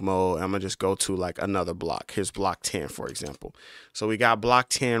block mode. I'm going to just go to like another block. Here's block 10, for example. So we got block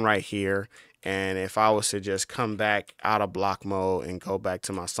 10 right here. And if I was to just come back out of block mode and go back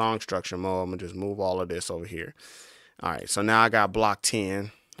to my song structure mode, I'm going to just move all of this over here. All right, so now I got block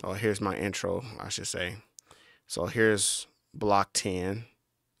 10. Oh, here's my intro, I should say. So here's block 10.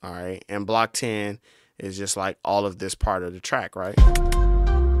 All right, and block 10 is just like all of this part of the track, right?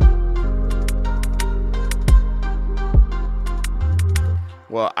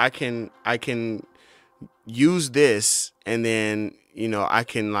 Well, I can use this, and then, you know, I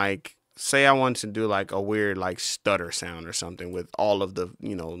can like say I want to do like a weird like stutter sound or something with all of the,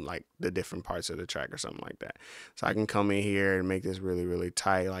 you know, like the different parts of the track or something like that. So I can come in here and make this really, really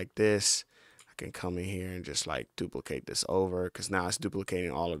tight like this. I can come in here and just like duplicate this over, because now it's duplicating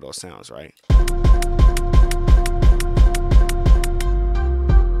all of those sounds, right?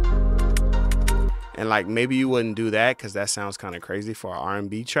 And like maybe you wouldn't do that because that sounds kind of crazy for an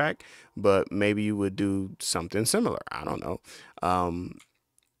R&B track, but maybe you would do something similar. I don't know.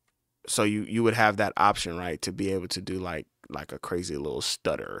 So you would have that option, right, to be able to do like a crazy little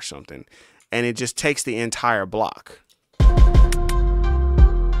stutter or something. And it just takes the entire block.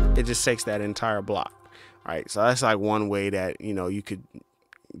 It just takes that entire block, right? So that's like one way that, you know, you could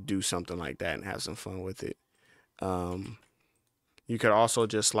do something like that and have some fun with it. You could also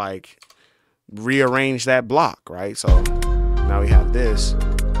just like rearrange that block, right? So now we have this.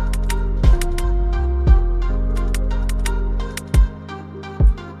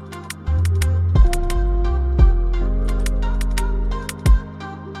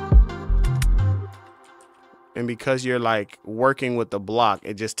 And because you're like working with the block,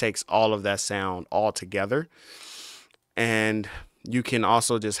 it just takes all of that sound all together. And you can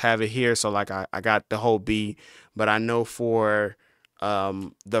also just have it here. So like I got the whole beat, but I know for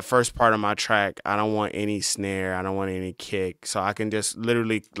the first part of my track, I don't want any snare. I don't want any kick. So I can just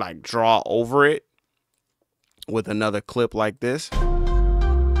literally like draw over it with another clip like this.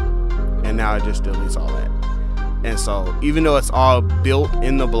 And now it just deletes all that. And so even though it's all built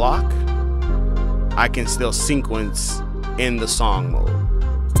in the block, I can still sequence in the song mode.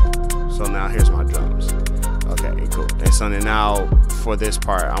 So now here's my drums. Okay, cool. And so then now for this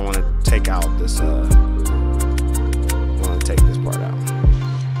part, I want to take out this. I want to take this part out.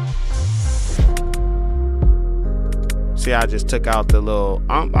 See, I just took out the little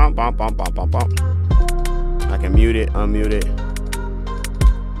I can mute it, unmute it.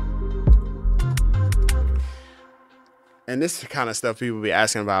 And this is the kind of stuff people be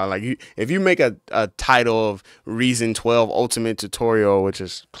asking about. Like, if you make a title of Reason 12 Ultimate Tutorial, which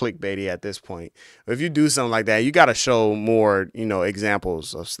is clickbaity at this point, if you do something like that, you got to show more,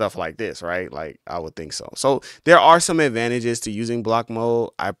 examples of stuff like this, right? Like, I would think so. So there are some advantages to using block mode.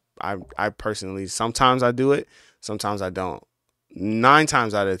 I personally, sometimes I do it, sometimes I don't. 9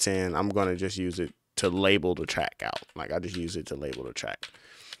 times out of 10, I'm going to just use it to label the track out. Like, I just use it to label the track.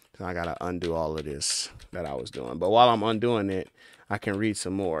 So I got to undo all of this that I was doing. But while I'm undoing it, I can read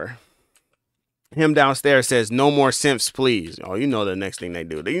some more. Him downstairs says, no more synths, please. Oh, you know the next thing they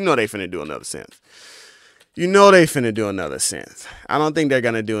do. You know they finna do another synth. You know they finna do another synth. I don't think they're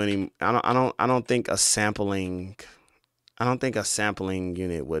gonna do any. I don't think a sampling. I don't think a sampling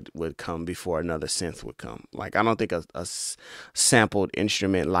unit would come before another synth would come. Like, I don't think a sampled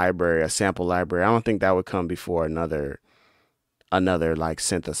instrument library, a sample library, I don't think that would come before another like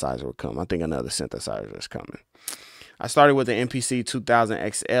synthesizer would come. I think another synthesizer is coming. I started with the MPC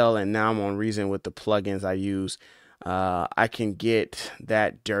 2000 XL, and now I'm on Reason with the plugins I use. I can get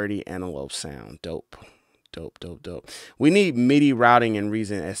that dirty antelope sound. Dope. We need MIDI routing in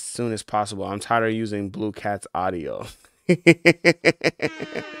Reason as soon as possible. I'm tired of using Blue Cat's audio. No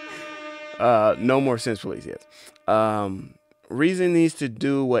more synths, please. Yes. Reason needs to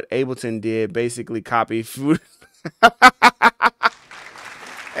do what Ableton did, basically copy food.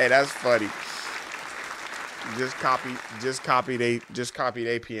 Hey, that's funny. Just copy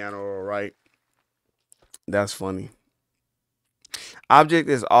they piano, right? That's funny. Object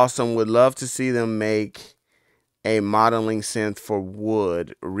is awesome. Would love to see them make a modeling synth for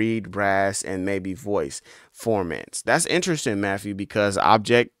wood, reed, brass, and maybe voice formats. That's interesting, Matthew, because I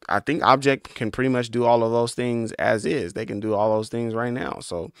think Object can pretty much do all of those things as is. They can do all those things right now.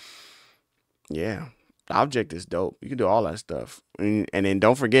 So yeah. Object is dope. You can do all that stuff. And then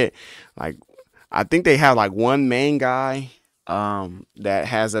don't forget, like, I think they have like one main guy that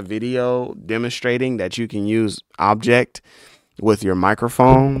has a video demonstrating that you can use Object with your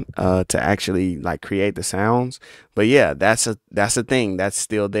microphone to actually like create the sounds. But yeah, that's a thing that's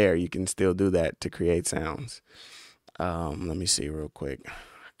still there. You can still do that to create sounds. Let me see real quick. I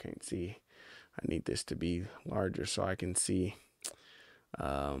can't see. I need this to be larger so I can see.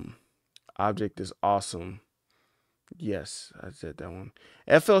 Object is awesome. Yes, I said that one.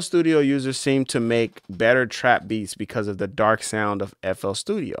 FL Studio users seem to make better trap beats because of the dark sound of FL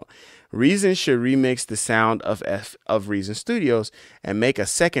Studio. Reason should remix the sound of Reason Studios and make a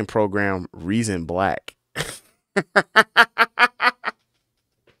second program, Reason Black.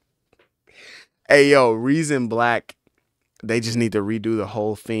 Hey, yo, Reason Black. They just need to redo the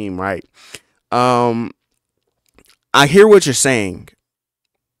whole theme, right? I hear what you're saying.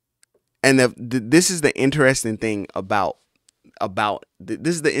 And this is the interesting thing about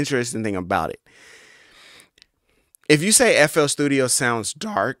it. If you say FL Studio sounds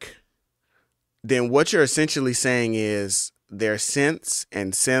dark, then what you're essentially saying is their synths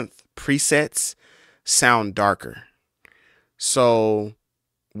and synth presets sound darker. So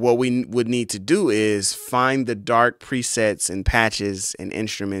what we would need to do is find the dark presets and patches and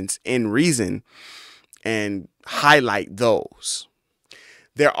instruments in Reason and highlight those.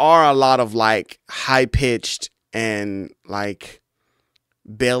 There are a lot of like high pitched and like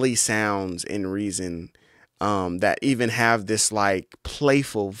belly sounds in Reason that even have this like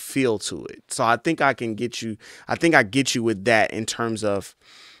playful feel to it. So I think I get you with that in terms of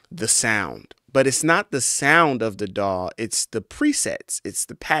the sound. But it's not the sound of the DAW, it's the presets, it's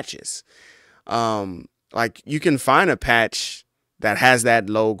the patches. Like you can find a patch that has that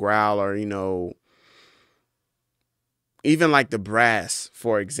low growl, or even like the brass,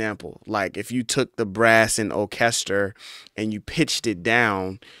 for example. Like if you took the brass in orchestra and you pitched it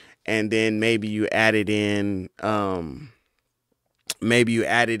down, and then maybe you added in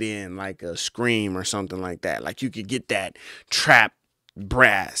like a scream or something like that. Like you could get that trap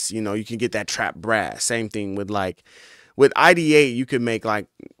brass, you can get that trap brass. Same thing with with ID8, you could make like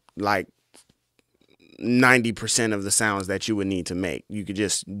 90% of the sounds that you would need to make. You could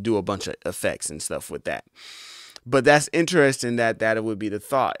just do a bunch of effects and stuff with that. But that's interesting that it would be the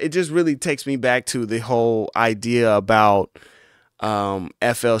thought. It just really takes me back to the whole idea about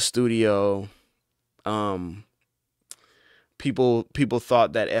FL Studio. People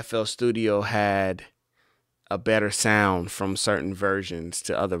thought that FL Studio had a better sound from certain versions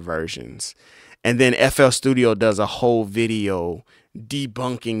to other versions. And then FL Studio does a whole video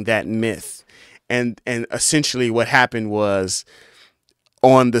debunking that myth. And essentially what happened was,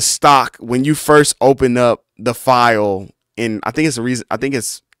 on the stock, when you first open up the file in, I think it's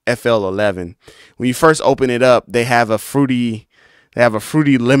FL11, when you first open it up, they have a fruity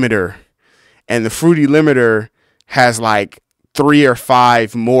limiter, and the fruity limiter has like 3 or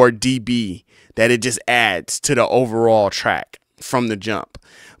 5 more dB that it just adds to the overall track from the jump.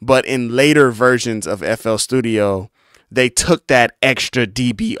 But in later versions of FL Studio, they took that extra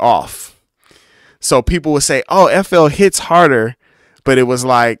dB off. So people would say, "Oh, FL hits harder," but it was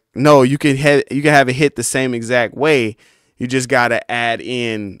like, no, you can have it hit the same exact way. You just gotta add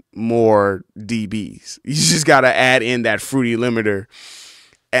in more dBs. You just gotta add in that fruity limiter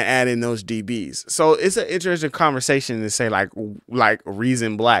and add in those dBs. So it's an interesting conversation to say like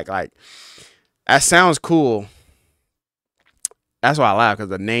Reason Black. Like that sounds cool. That's why I laugh, because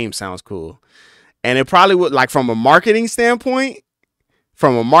the name sounds cool. And it probably would, like, from a marketing standpoint,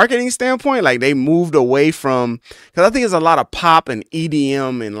 like they moved away from, because I think there's a lot of pop and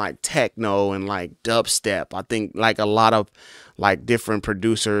EDM and like techno and like dubstep. I think like a lot of like different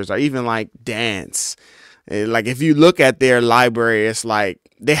producers, or even like dance. Like if you look at their library, it's like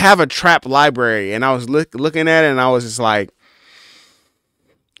they have a trap library, and I was looking at it and I was just like,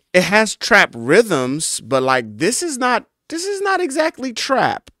 it has trap rhythms, but like this is not exactly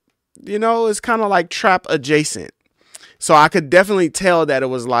trap. You know, it's kind of like trap adjacent. So I could definitely tell that it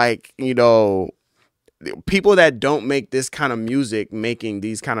was like, you know, people that don't make this kind of music making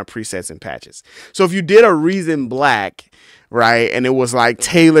these kind of presets and patches. So if you did a Reason Black, right, and it was like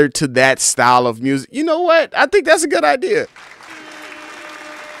tailored to that style of music, you know what? I think that's a good idea.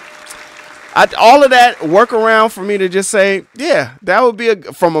 All of that workaround for me to just say, yeah, that would be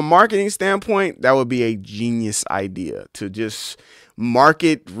from a marketing standpoint, that would be a genius idea, to just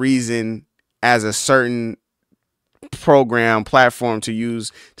market Reason as a certain platform to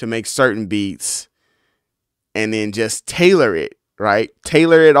use to make certain beats, and then just tailor it, right?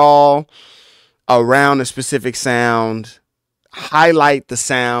 Tailor it all around a specific sound, highlight the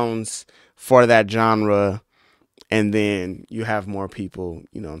sounds for that genre, and then you have more people,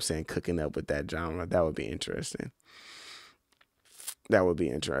 you know what I'm saying, cooking up with that genre. That would be interesting. That would be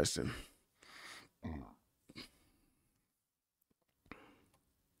interesting.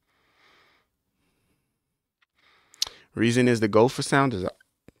 Reason is the goal for sound design.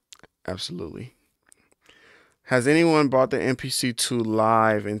 Absolutely. Has anyone brought the MPC2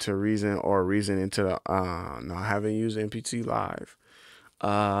 Live into Reason, or Reason into the no, I haven't used MPC Live.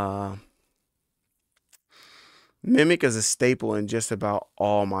 Mimic is a staple in just about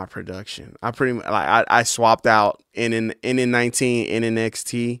all my production. I pretty much like I swapped out NN19,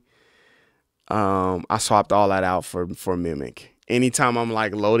 NNXT. I swapped all that out for Mimic. Anytime I'm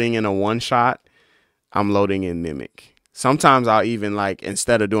like loading in a one shot, I'm loading in Mimic. Sometimes I'll even, like,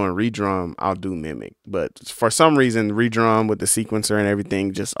 instead of doing redrum, I'll do Mimic. But for some reason, redrum with the sequencer and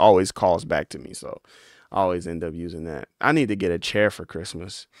everything just always calls back to me. So I always end up using that. I need to get a chair for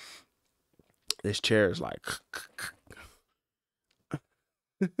Christmas. This chair is like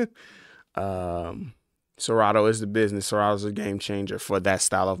Serato is the business. Serato's a game changer for that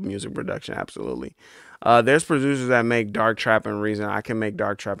style of music production. Absolutely. There's producers that make dark trap and Reason. I can make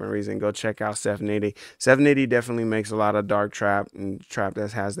dark trap and Reason. Go check out 780. 780 definitely makes a lot of dark trap, and trap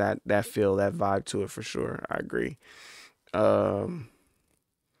that has that feel, that vibe to it for sure. I agree. I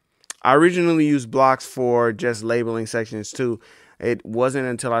originally used blocks for just labeling sections too. It wasn't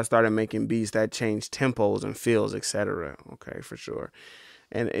until I started making beats that changed tempos and feels, etc. Okay, for sure.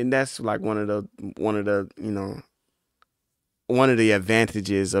 And that's like one of the you know, one of the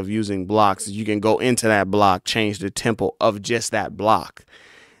advantages of using blocks is you can go into that block, change the tempo of just that block,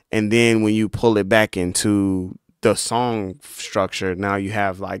 and then when you pull it back into the song structure, now you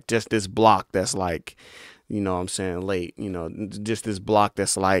have like just this block that's like, you know what I'm saying, late, you know, just this block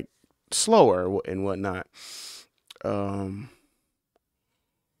that's like slower and whatnot.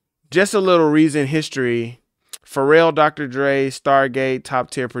 Just a little Reason history. Pharrell, Dr. Dre, Stargate, top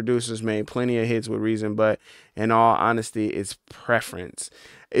tier producers made plenty of hits with Reason, but in all honesty, it's preference.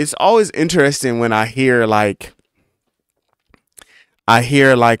 It's always interesting when I hear like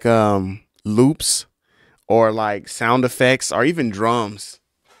loops or like sound effects or even drums.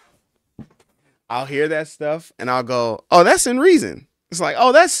 I'll hear that stuff and I'll go, "Oh, that's in Reason." It's like,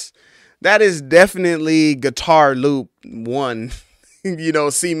 "Oh, that is definitely guitar loop 1." You know,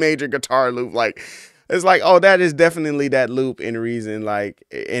 C major guitar loop, like, it's like, oh, that is definitely that loop in Reason, like,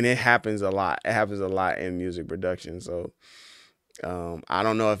 and it happens a lot. It happens a lot in music production. So I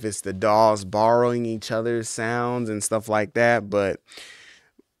don't know if it's the DAWs borrowing each other's sounds and stuff like that, but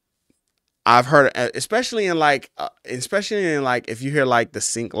I've heard, especially in like if you hear like the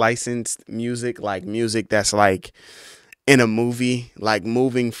sync licensed music, like music that's like in a movie, like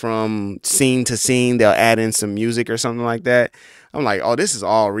moving from scene to scene, they'll add in some music or something like that. I'm like, oh, this is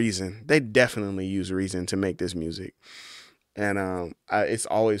all Reason. They definitely use Reason to make this music. And it's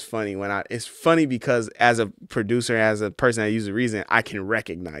always funny when it's funny because as a producer, as a person that uses Reason, I can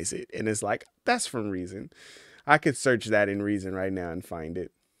recognize it, and it's like that's from Reason. I could search that in Reason right now and find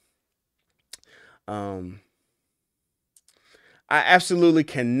it. I absolutely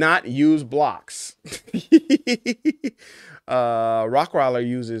cannot use blocks. Rockwaller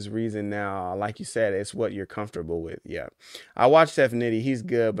uses Reason now. Like you said, it's what you're comfortable with. Yeah. I watched F Nitty. He's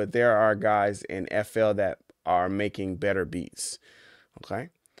good, but there are guys in FL that are making better beats.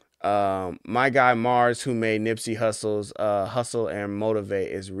 Okay. My guy Mars, who made Nipsey Hussle's Hustle and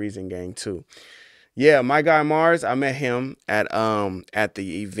Motivate, is Reason Gang too. Yeah, my guy Mars, I met him at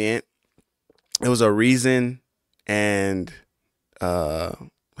the event. It was a Reason and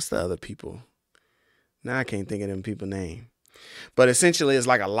what's the other people? Now I can't think of them people name. But essentially it's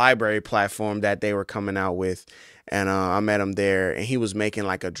like a library platform that they were coming out with, and I met him there, and he was making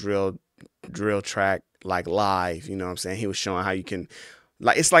like a drill track like live, you know what I'm saying? He was showing how you can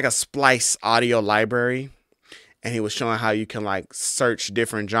like it's like a splice audio library, and he was showing how you can like search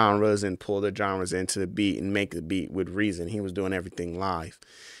different genres and pull the genres into the beat and make the beat with Reason. He was doing everything live.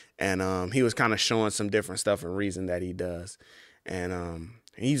 And he was kind of showing some different stuff in Reason that he does. And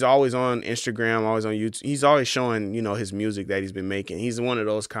he's always on Instagram, always on YouTube. He's always showing, you know, his music that he's been making. He's one of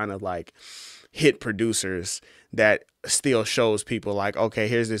those kind of like hit producers that still shows people like, okay,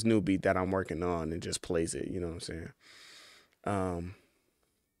 here's this new beat that I'm working on, and just plays it. You know what I'm saying?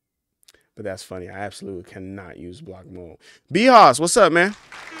 But that's funny. I absolutely cannot use block mode. B-Hoss, what's up, man?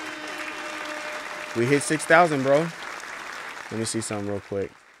 We hit 6,000, bro. Let me see something real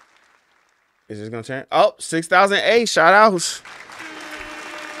quick. Is this gonna turn? Oh, 6,008. Shout outs.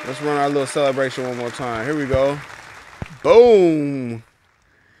 Let's run our little celebration one more time. Here we go. Boom.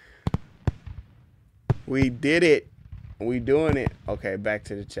 We did it. We doing it. Okay, back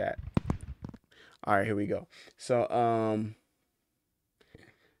to the chat. All right, here we go. So,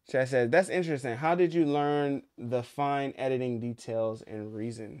 chat says, that's interesting. How did you learn the fine editing details in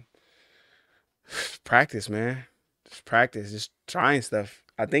Reason? Practice, man. Just practice. Just trying stuff.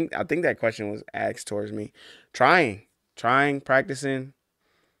 I think that question was asked towards me. Trying, practicing,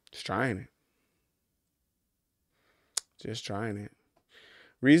 just trying it. Just trying it.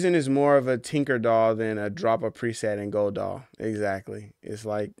 Reason is more of a tinker doll than a drop a preset and go doll. Exactly. It's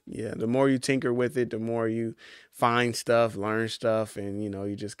like, yeah, the more you tinker with it, the more you find stuff, learn stuff, and, you know,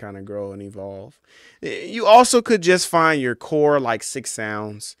 you just kind of grow and evolve. You also could just find your core, like 6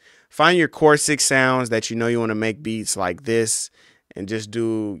 sounds. Find your core 6 sounds that you know you want to make beats like this, and just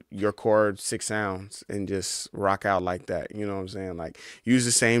do your core 6 sounds and just rock out like that. You know what I'm saying? Like, use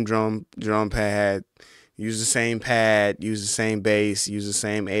the same drum pad, use the same pad, use the same bass, use the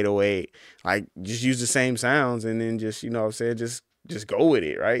same 808. Like, just use the same sounds, and then just, you know what I'm saying, just go with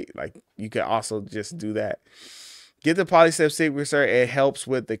it, right? Like, you can also just do that. Get the polystep sequencer. It helps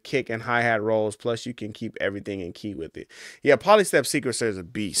with the kick and hi-hat rolls. Plus, you can keep everything in key with it. Yeah, polystep sequencer is a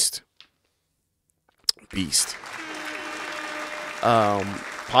beast.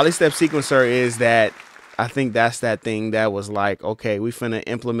 Polystep sequencer is that, I think that's that thing that was like, okay, we finna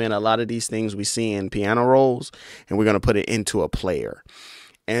implement a lot of these things we see in piano rolls, and we're gonna put it into a player.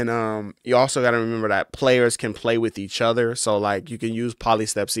 And you also got to remember that players can play with each other. So like you can use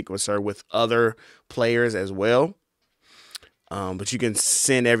polystep sequencer with other players as well. But you can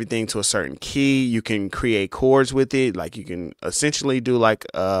send everything to a certain key. You can create chords with it. Like you can essentially do like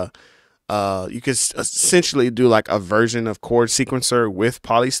a version of chord sequencer with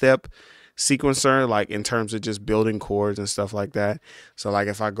polystep sequencer, like in terms of just building chords and stuff like that. So like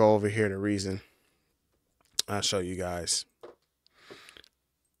if I go over here to Reason, I'll show you guys.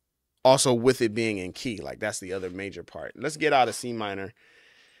 Also with it being in key, like that's the other major part. Let's get out of C minor.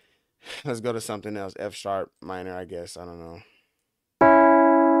 Let's go to something else. F sharp minor, I guess. I don't know.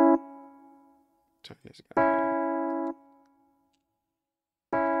 Turn this guy down.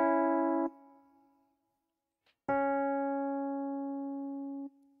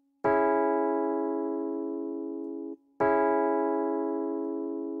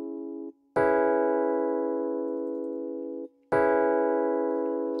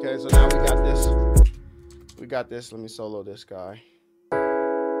 Okay, so now we got this. Let me solo this guy.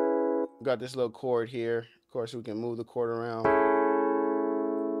 We got this little chord here. Of course, we can move the chord around.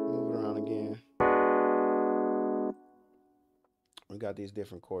 Move it around again. We got these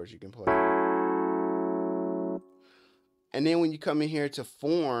different chords you can play. And then when you come in here to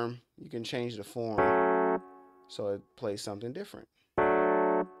form, you can change the form so it plays something different.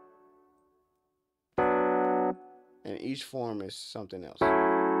 And each form is something else.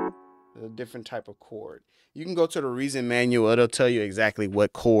 a different type of chord. You can go to the Reason manual. It'll tell you exactly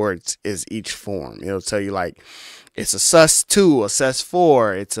what chords is each form. It'll tell you like it's a sus2, a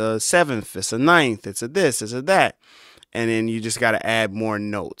sus4, it's a seventh, it's a ninth, it's a this, it's a that. And then you just got to add more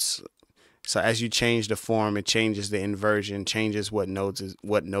notes. So as you change the form, it changes the inversion, changes what note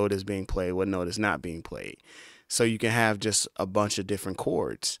is being played, what note is not being played. So you can have just a bunch of different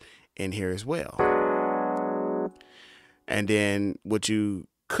chords in here as well. And then what you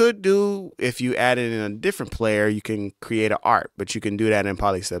could do, if you add it in a different player, you can create an art, but you can do that in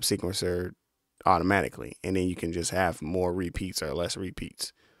Polystep Sequencer automatically. And then you can just have more repeats or less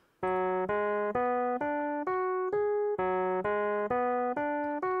repeats.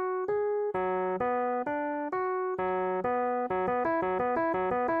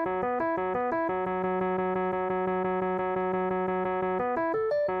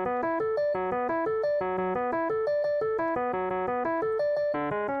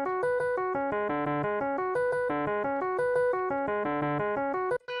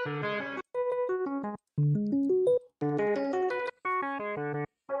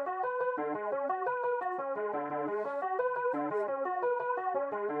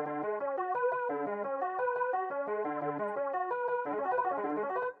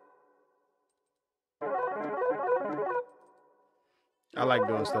 I like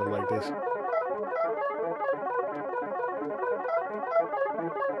doing stuff like this.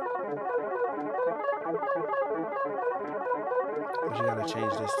 But you gotta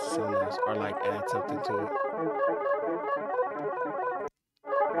change this to something else or like add something to it.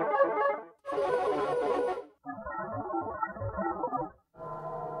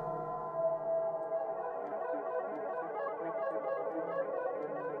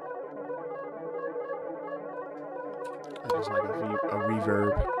 Just like a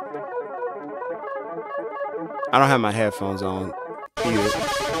reverb. I don't have my headphones on either.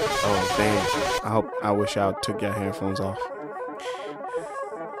 Oh damn! I wish I took your headphones off.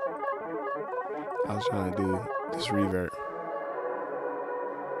 I was trying to do this reverb.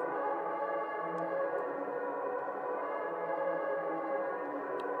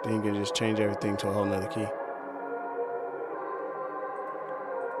 Then you can just change everything to a whole nother key.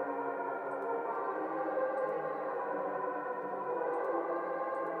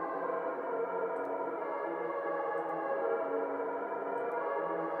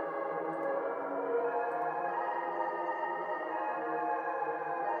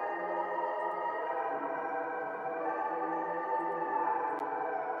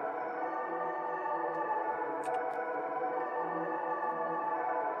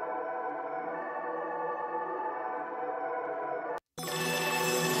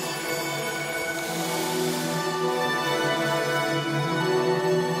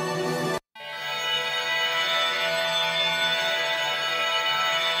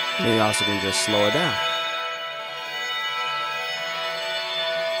 And you also can just slow it down.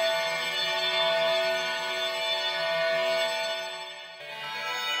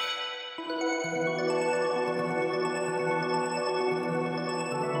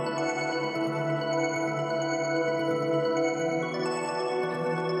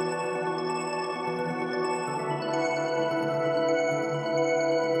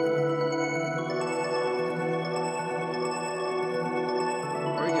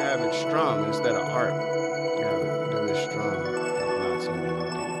 Strum instead of art. You gotta do this strum, not so many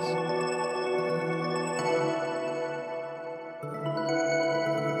repeats.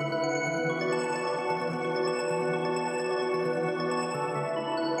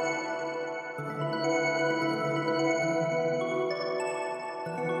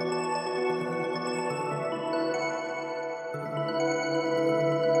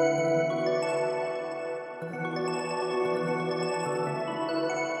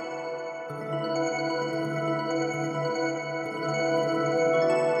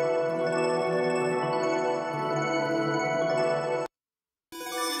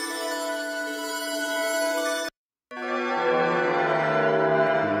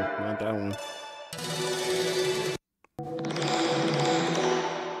 Not that one.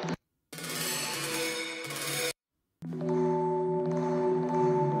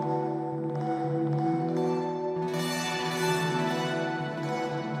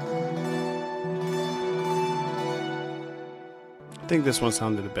 I think this one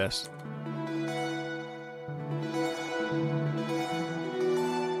sounded the best.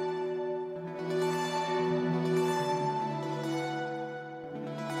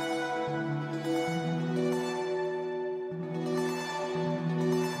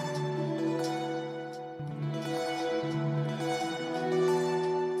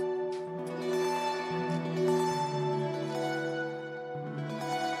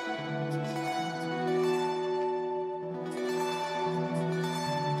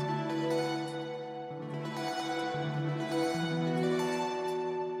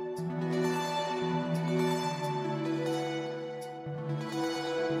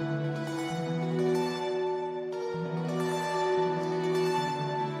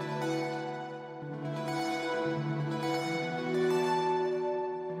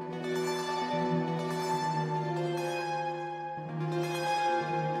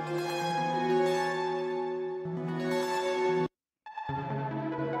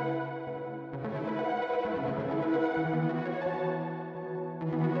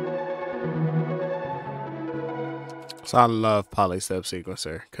 So I love Polystep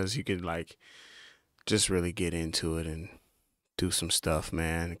Sequencer because you could like just really get into it and do some stuff,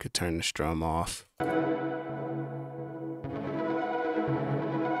 man. It could turn the strum off.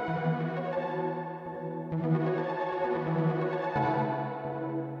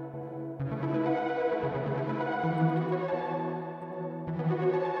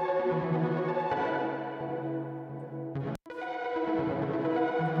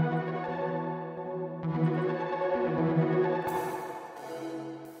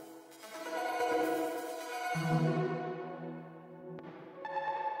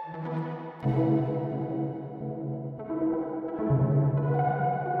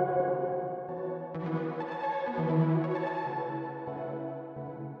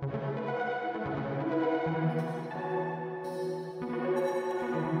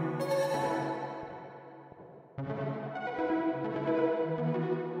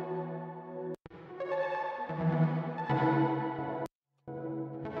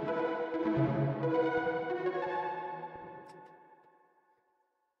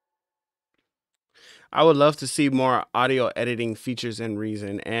 I would love to see more audio editing features in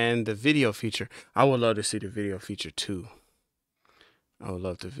Reason and the video feature. I would love to see the video feature too. I would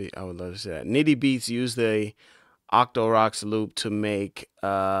love to see that. Nitty Beats use the Octorox loop to make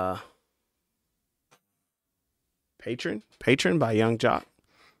Patron by Young Jock.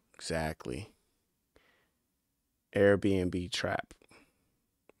 Exactly. Airbnb Trap.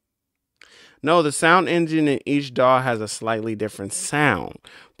 No, the sound engine in each DAW has a slightly different sound.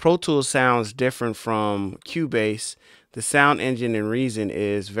 Pro Tools sounds different from Cubase. The sound engine in Reason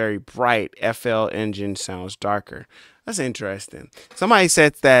is very bright. FL engine sounds darker. That's interesting. Somebody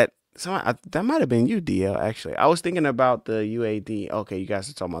said that. That might have been you, DL. Actually, I was thinking about the UAD. Okay, you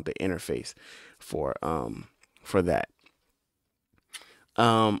guys are talking about the interface for that.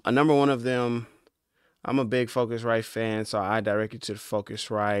 A number one of them. I'm a big Focusrite fan, so I direct you to the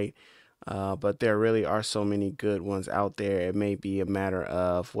Focusrite. But there really are so many good ones out there. It may be a matter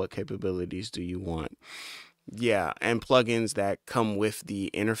of what capabilities do you want. Yeah, and plugins that come with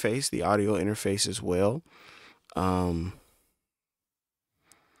the interface, the audio interface as well.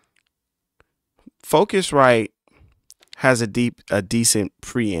 Focusrite has a decent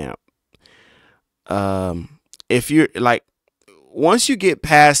preamp. If you're like, once you get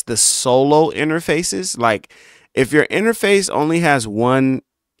past the solo interfaces, like if your interface only has one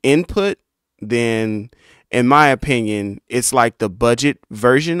input, then in my opinion, it's like the budget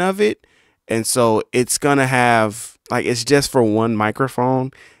version of it. And so it's gonna have like, it's just for one microphone.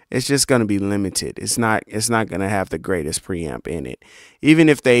 It's just gonna be limited. It's not gonna have the greatest preamp in it. Even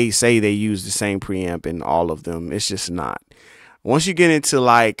if they say they use the same preamp in all of them, it's just not. Once you get into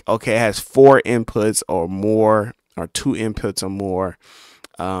like, okay, it has 4 inputs or more, or 2 inputs or more,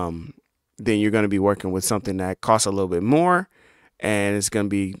 then you're going to be working with something that costs a little bit more, and it's going to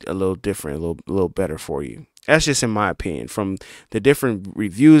be a little different, a little better for you. That's just in my opinion. From the different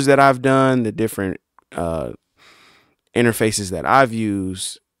reviews that I've done, the different interfaces that I've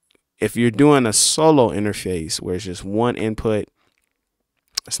used, if you're doing a solo interface where it's just one input,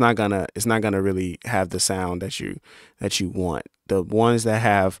 it's not gonna really have the sound that you want. The ones that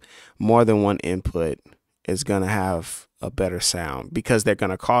have more than one input is gonna have a better sound because they're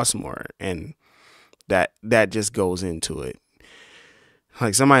gonna cost more, and that just goes into it.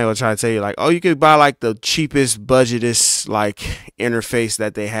 Like somebody will try to tell you like, oh, you could buy like the cheapest budgetist like interface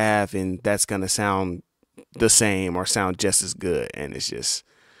that they have, and that's gonna sound the same or sound just as good. And it's just,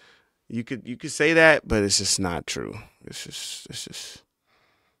 you could say that, but it's just not true. It's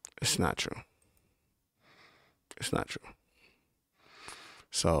not true. It's not true.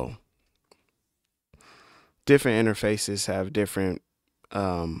 So different interfaces have different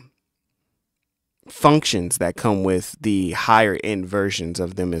functions that come with the higher end versions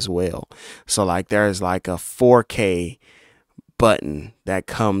of them as well. So like there's like a 4K button that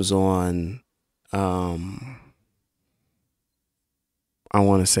comes on I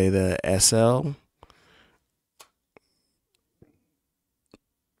want to say the SL.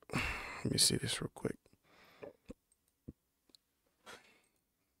 Let me see this real quick.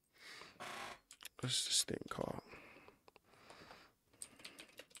 What's this thing called?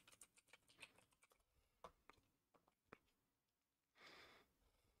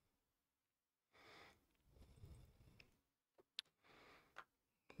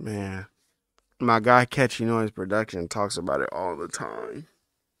 Man, my guy Catchy Noise Production talks about it all the time.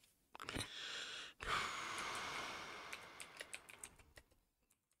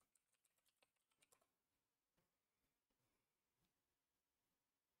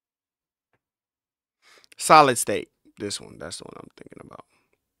 Solid State. This one. That's the one I'm thinking about.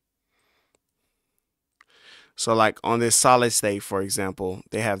 So like on this solid state, for example,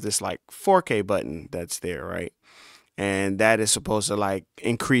 they have this like 4K button that's there, right? And that is supposed to like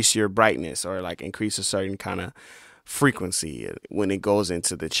increase your brightness or like increase a certain kind of frequency when it goes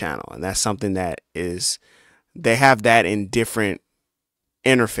into the channel. And that's something that is, they have that in different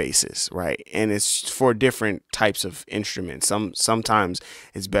interfaces, right? And it's for different types of instruments. Sometimes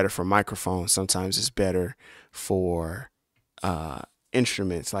it's better for microphones, sometimes it's better for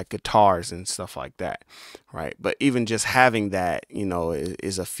instruments like guitars and stuff like that, right? But even just having that,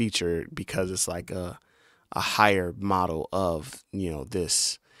 is a feature because it's like a higher model of,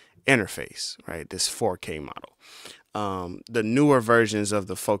 this interface, right? This 4K model. The newer versions of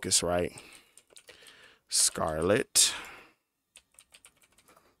the Focusrite Scarlett,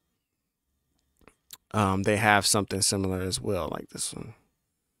 they have something similar as well, like this one.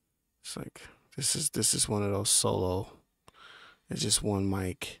 It's like this is one of those solo. It's just one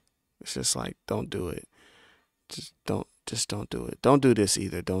mic. It's just like, don't do it. Just don't do it. Don't do this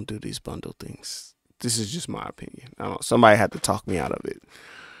either. Don't do these bundle things. This is just my opinion. I don't know. Somebody had to talk me out of it.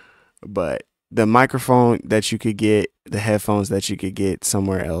 But the microphone that you could get, the headphones that you could get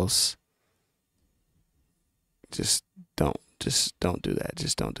somewhere else, just don't do that.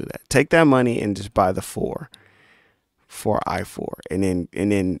 Just don't do that. Take that money and just buy the 4i4, and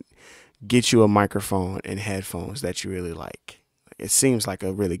then get you a microphone and headphones that you really like. It seems like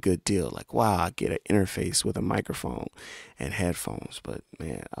a really good deal. Like, wow, I get an interface with a microphone and headphones. But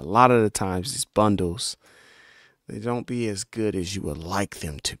man, a lot of the times these bundles, they don't be as good as you would like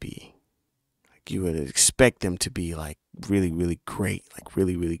them to be. Like you would expect them to be like really, really great, like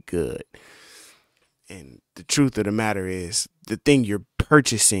really, really good. And the truth of the matter is, the thing you're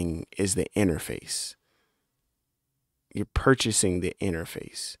purchasing is the interface. You're purchasing the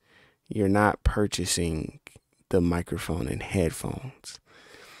interface. You're not purchasing the microphone and headphones.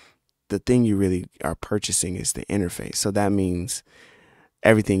 The thing you really are purchasing is the interface. So that means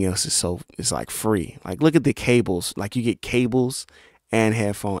everything else is like free. Like look at the cables. Like you get cables and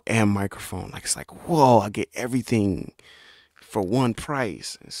headphone and microphone. Like it's like, whoa, I get everything for one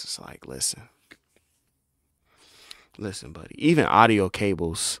price. It's just like, listen, buddy. Even audio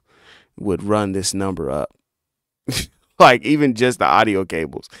cables would run this number up. Like even just the audio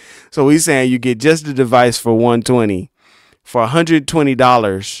cables. So he's saying you get just the device for $120. For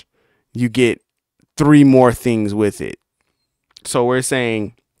 $120, you get 3 more things with it. So we're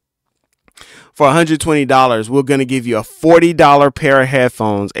saying for $120, we're going to give you a $40 pair of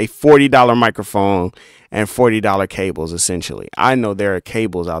headphones, a $40 microphone, and $40 cables, essentially. I know there are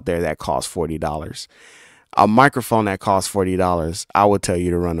cables out there that cost $40. A microphone that costs $40, I would tell you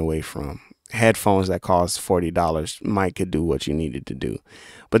to run away from. Headphones that cost $40 might could do what you needed to do,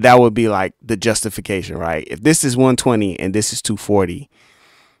 but that would be like the justification, right? If this is $120 and this is $240,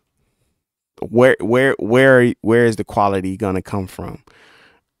 where is the quality gonna come from?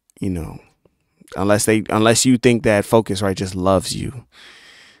 Unless you think that Focusrite just loves you.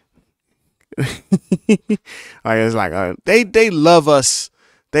 Like it's like they love us.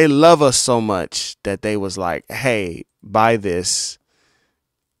 They love us so much that they was like, hey, buy this.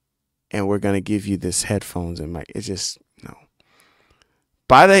 And we're going to give you this headphones and mic. It's just, no.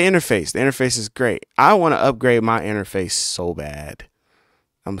 Buy the interface. The interface is great. I want to upgrade my interface so bad.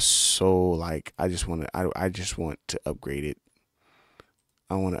 I'm so like, I just want to upgrade it.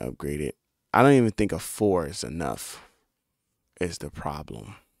 I want to upgrade it. I don't even think a 4 is enough is the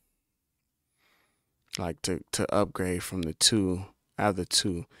problem. Like to upgrade from the 2, out of the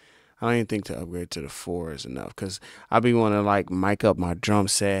 2. I don't even think to upgrade to the 4 is enough, because I be want to like mic up my drum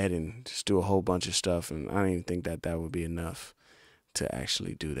set and just do a whole bunch of stuff, and I don't even think that would be enough to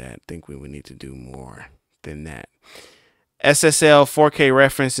actually do that. I think we would need to do more than that. SSL 4K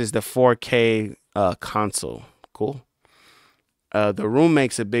reference is the 4K console. Cool. The room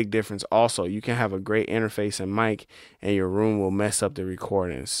makes a big difference also. You can have a great interface and mic, and your room will mess up the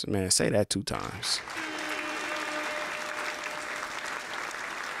recordings. Man, say that 2 times.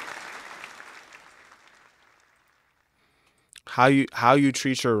 How you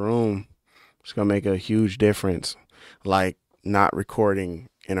treat your room is gonna make a huge difference. Like not recording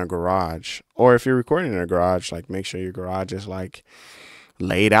in a garage, or if you're recording in a garage, like make sure your garage is like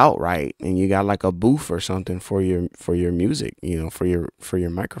laid out right, and you got like a booth or something for your music, for your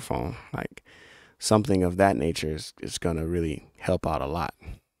microphone. Like something of that nature is gonna really help out a lot.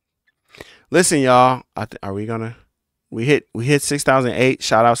 Listen, y'all, we hit 6,008.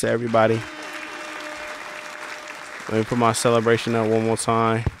 Shout outs to everybody. Let me put my celebration up one more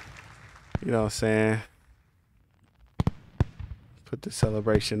time. You know what I'm saying? Put the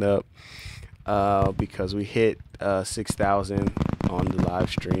celebration up because we hit 6,000 on the live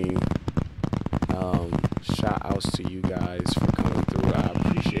stream. Shout outs to you guys for coming through. I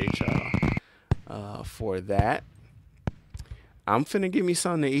appreciate y'all for that. I'm finna give me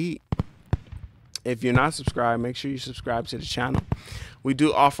something to eat. If you're not subscribed, make sure you subscribe to the channel. We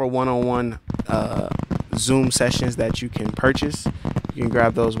do offer one-on-one Zoom sessions that you can purchase. You can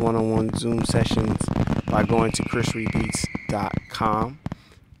grab those one-on-one Zoom sessions by going to chrisrepeats.com.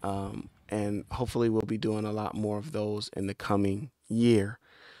 And hopefully we'll be doing a lot more of those in the coming year,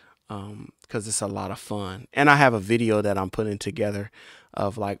 because it's a lot of fun. And I have a video that I'm putting together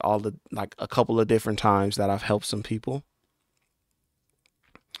of like a couple of different times that I've helped some people.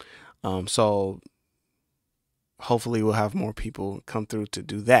 So hopefully we'll have more people come through to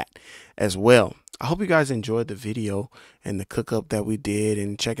do that as well. I hope you guys enjoyed the video and the cook up that we did,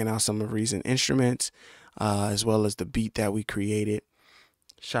 and checking out some of Reason instruments, as well as the beat that we created.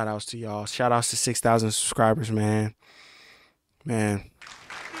 Shout outs to y'all. Shout outs to 6,000 subscribers, man.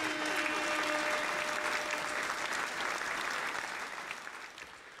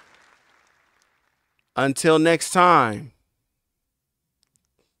 Until next time,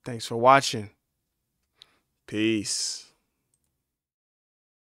 thanks for watching. Peace.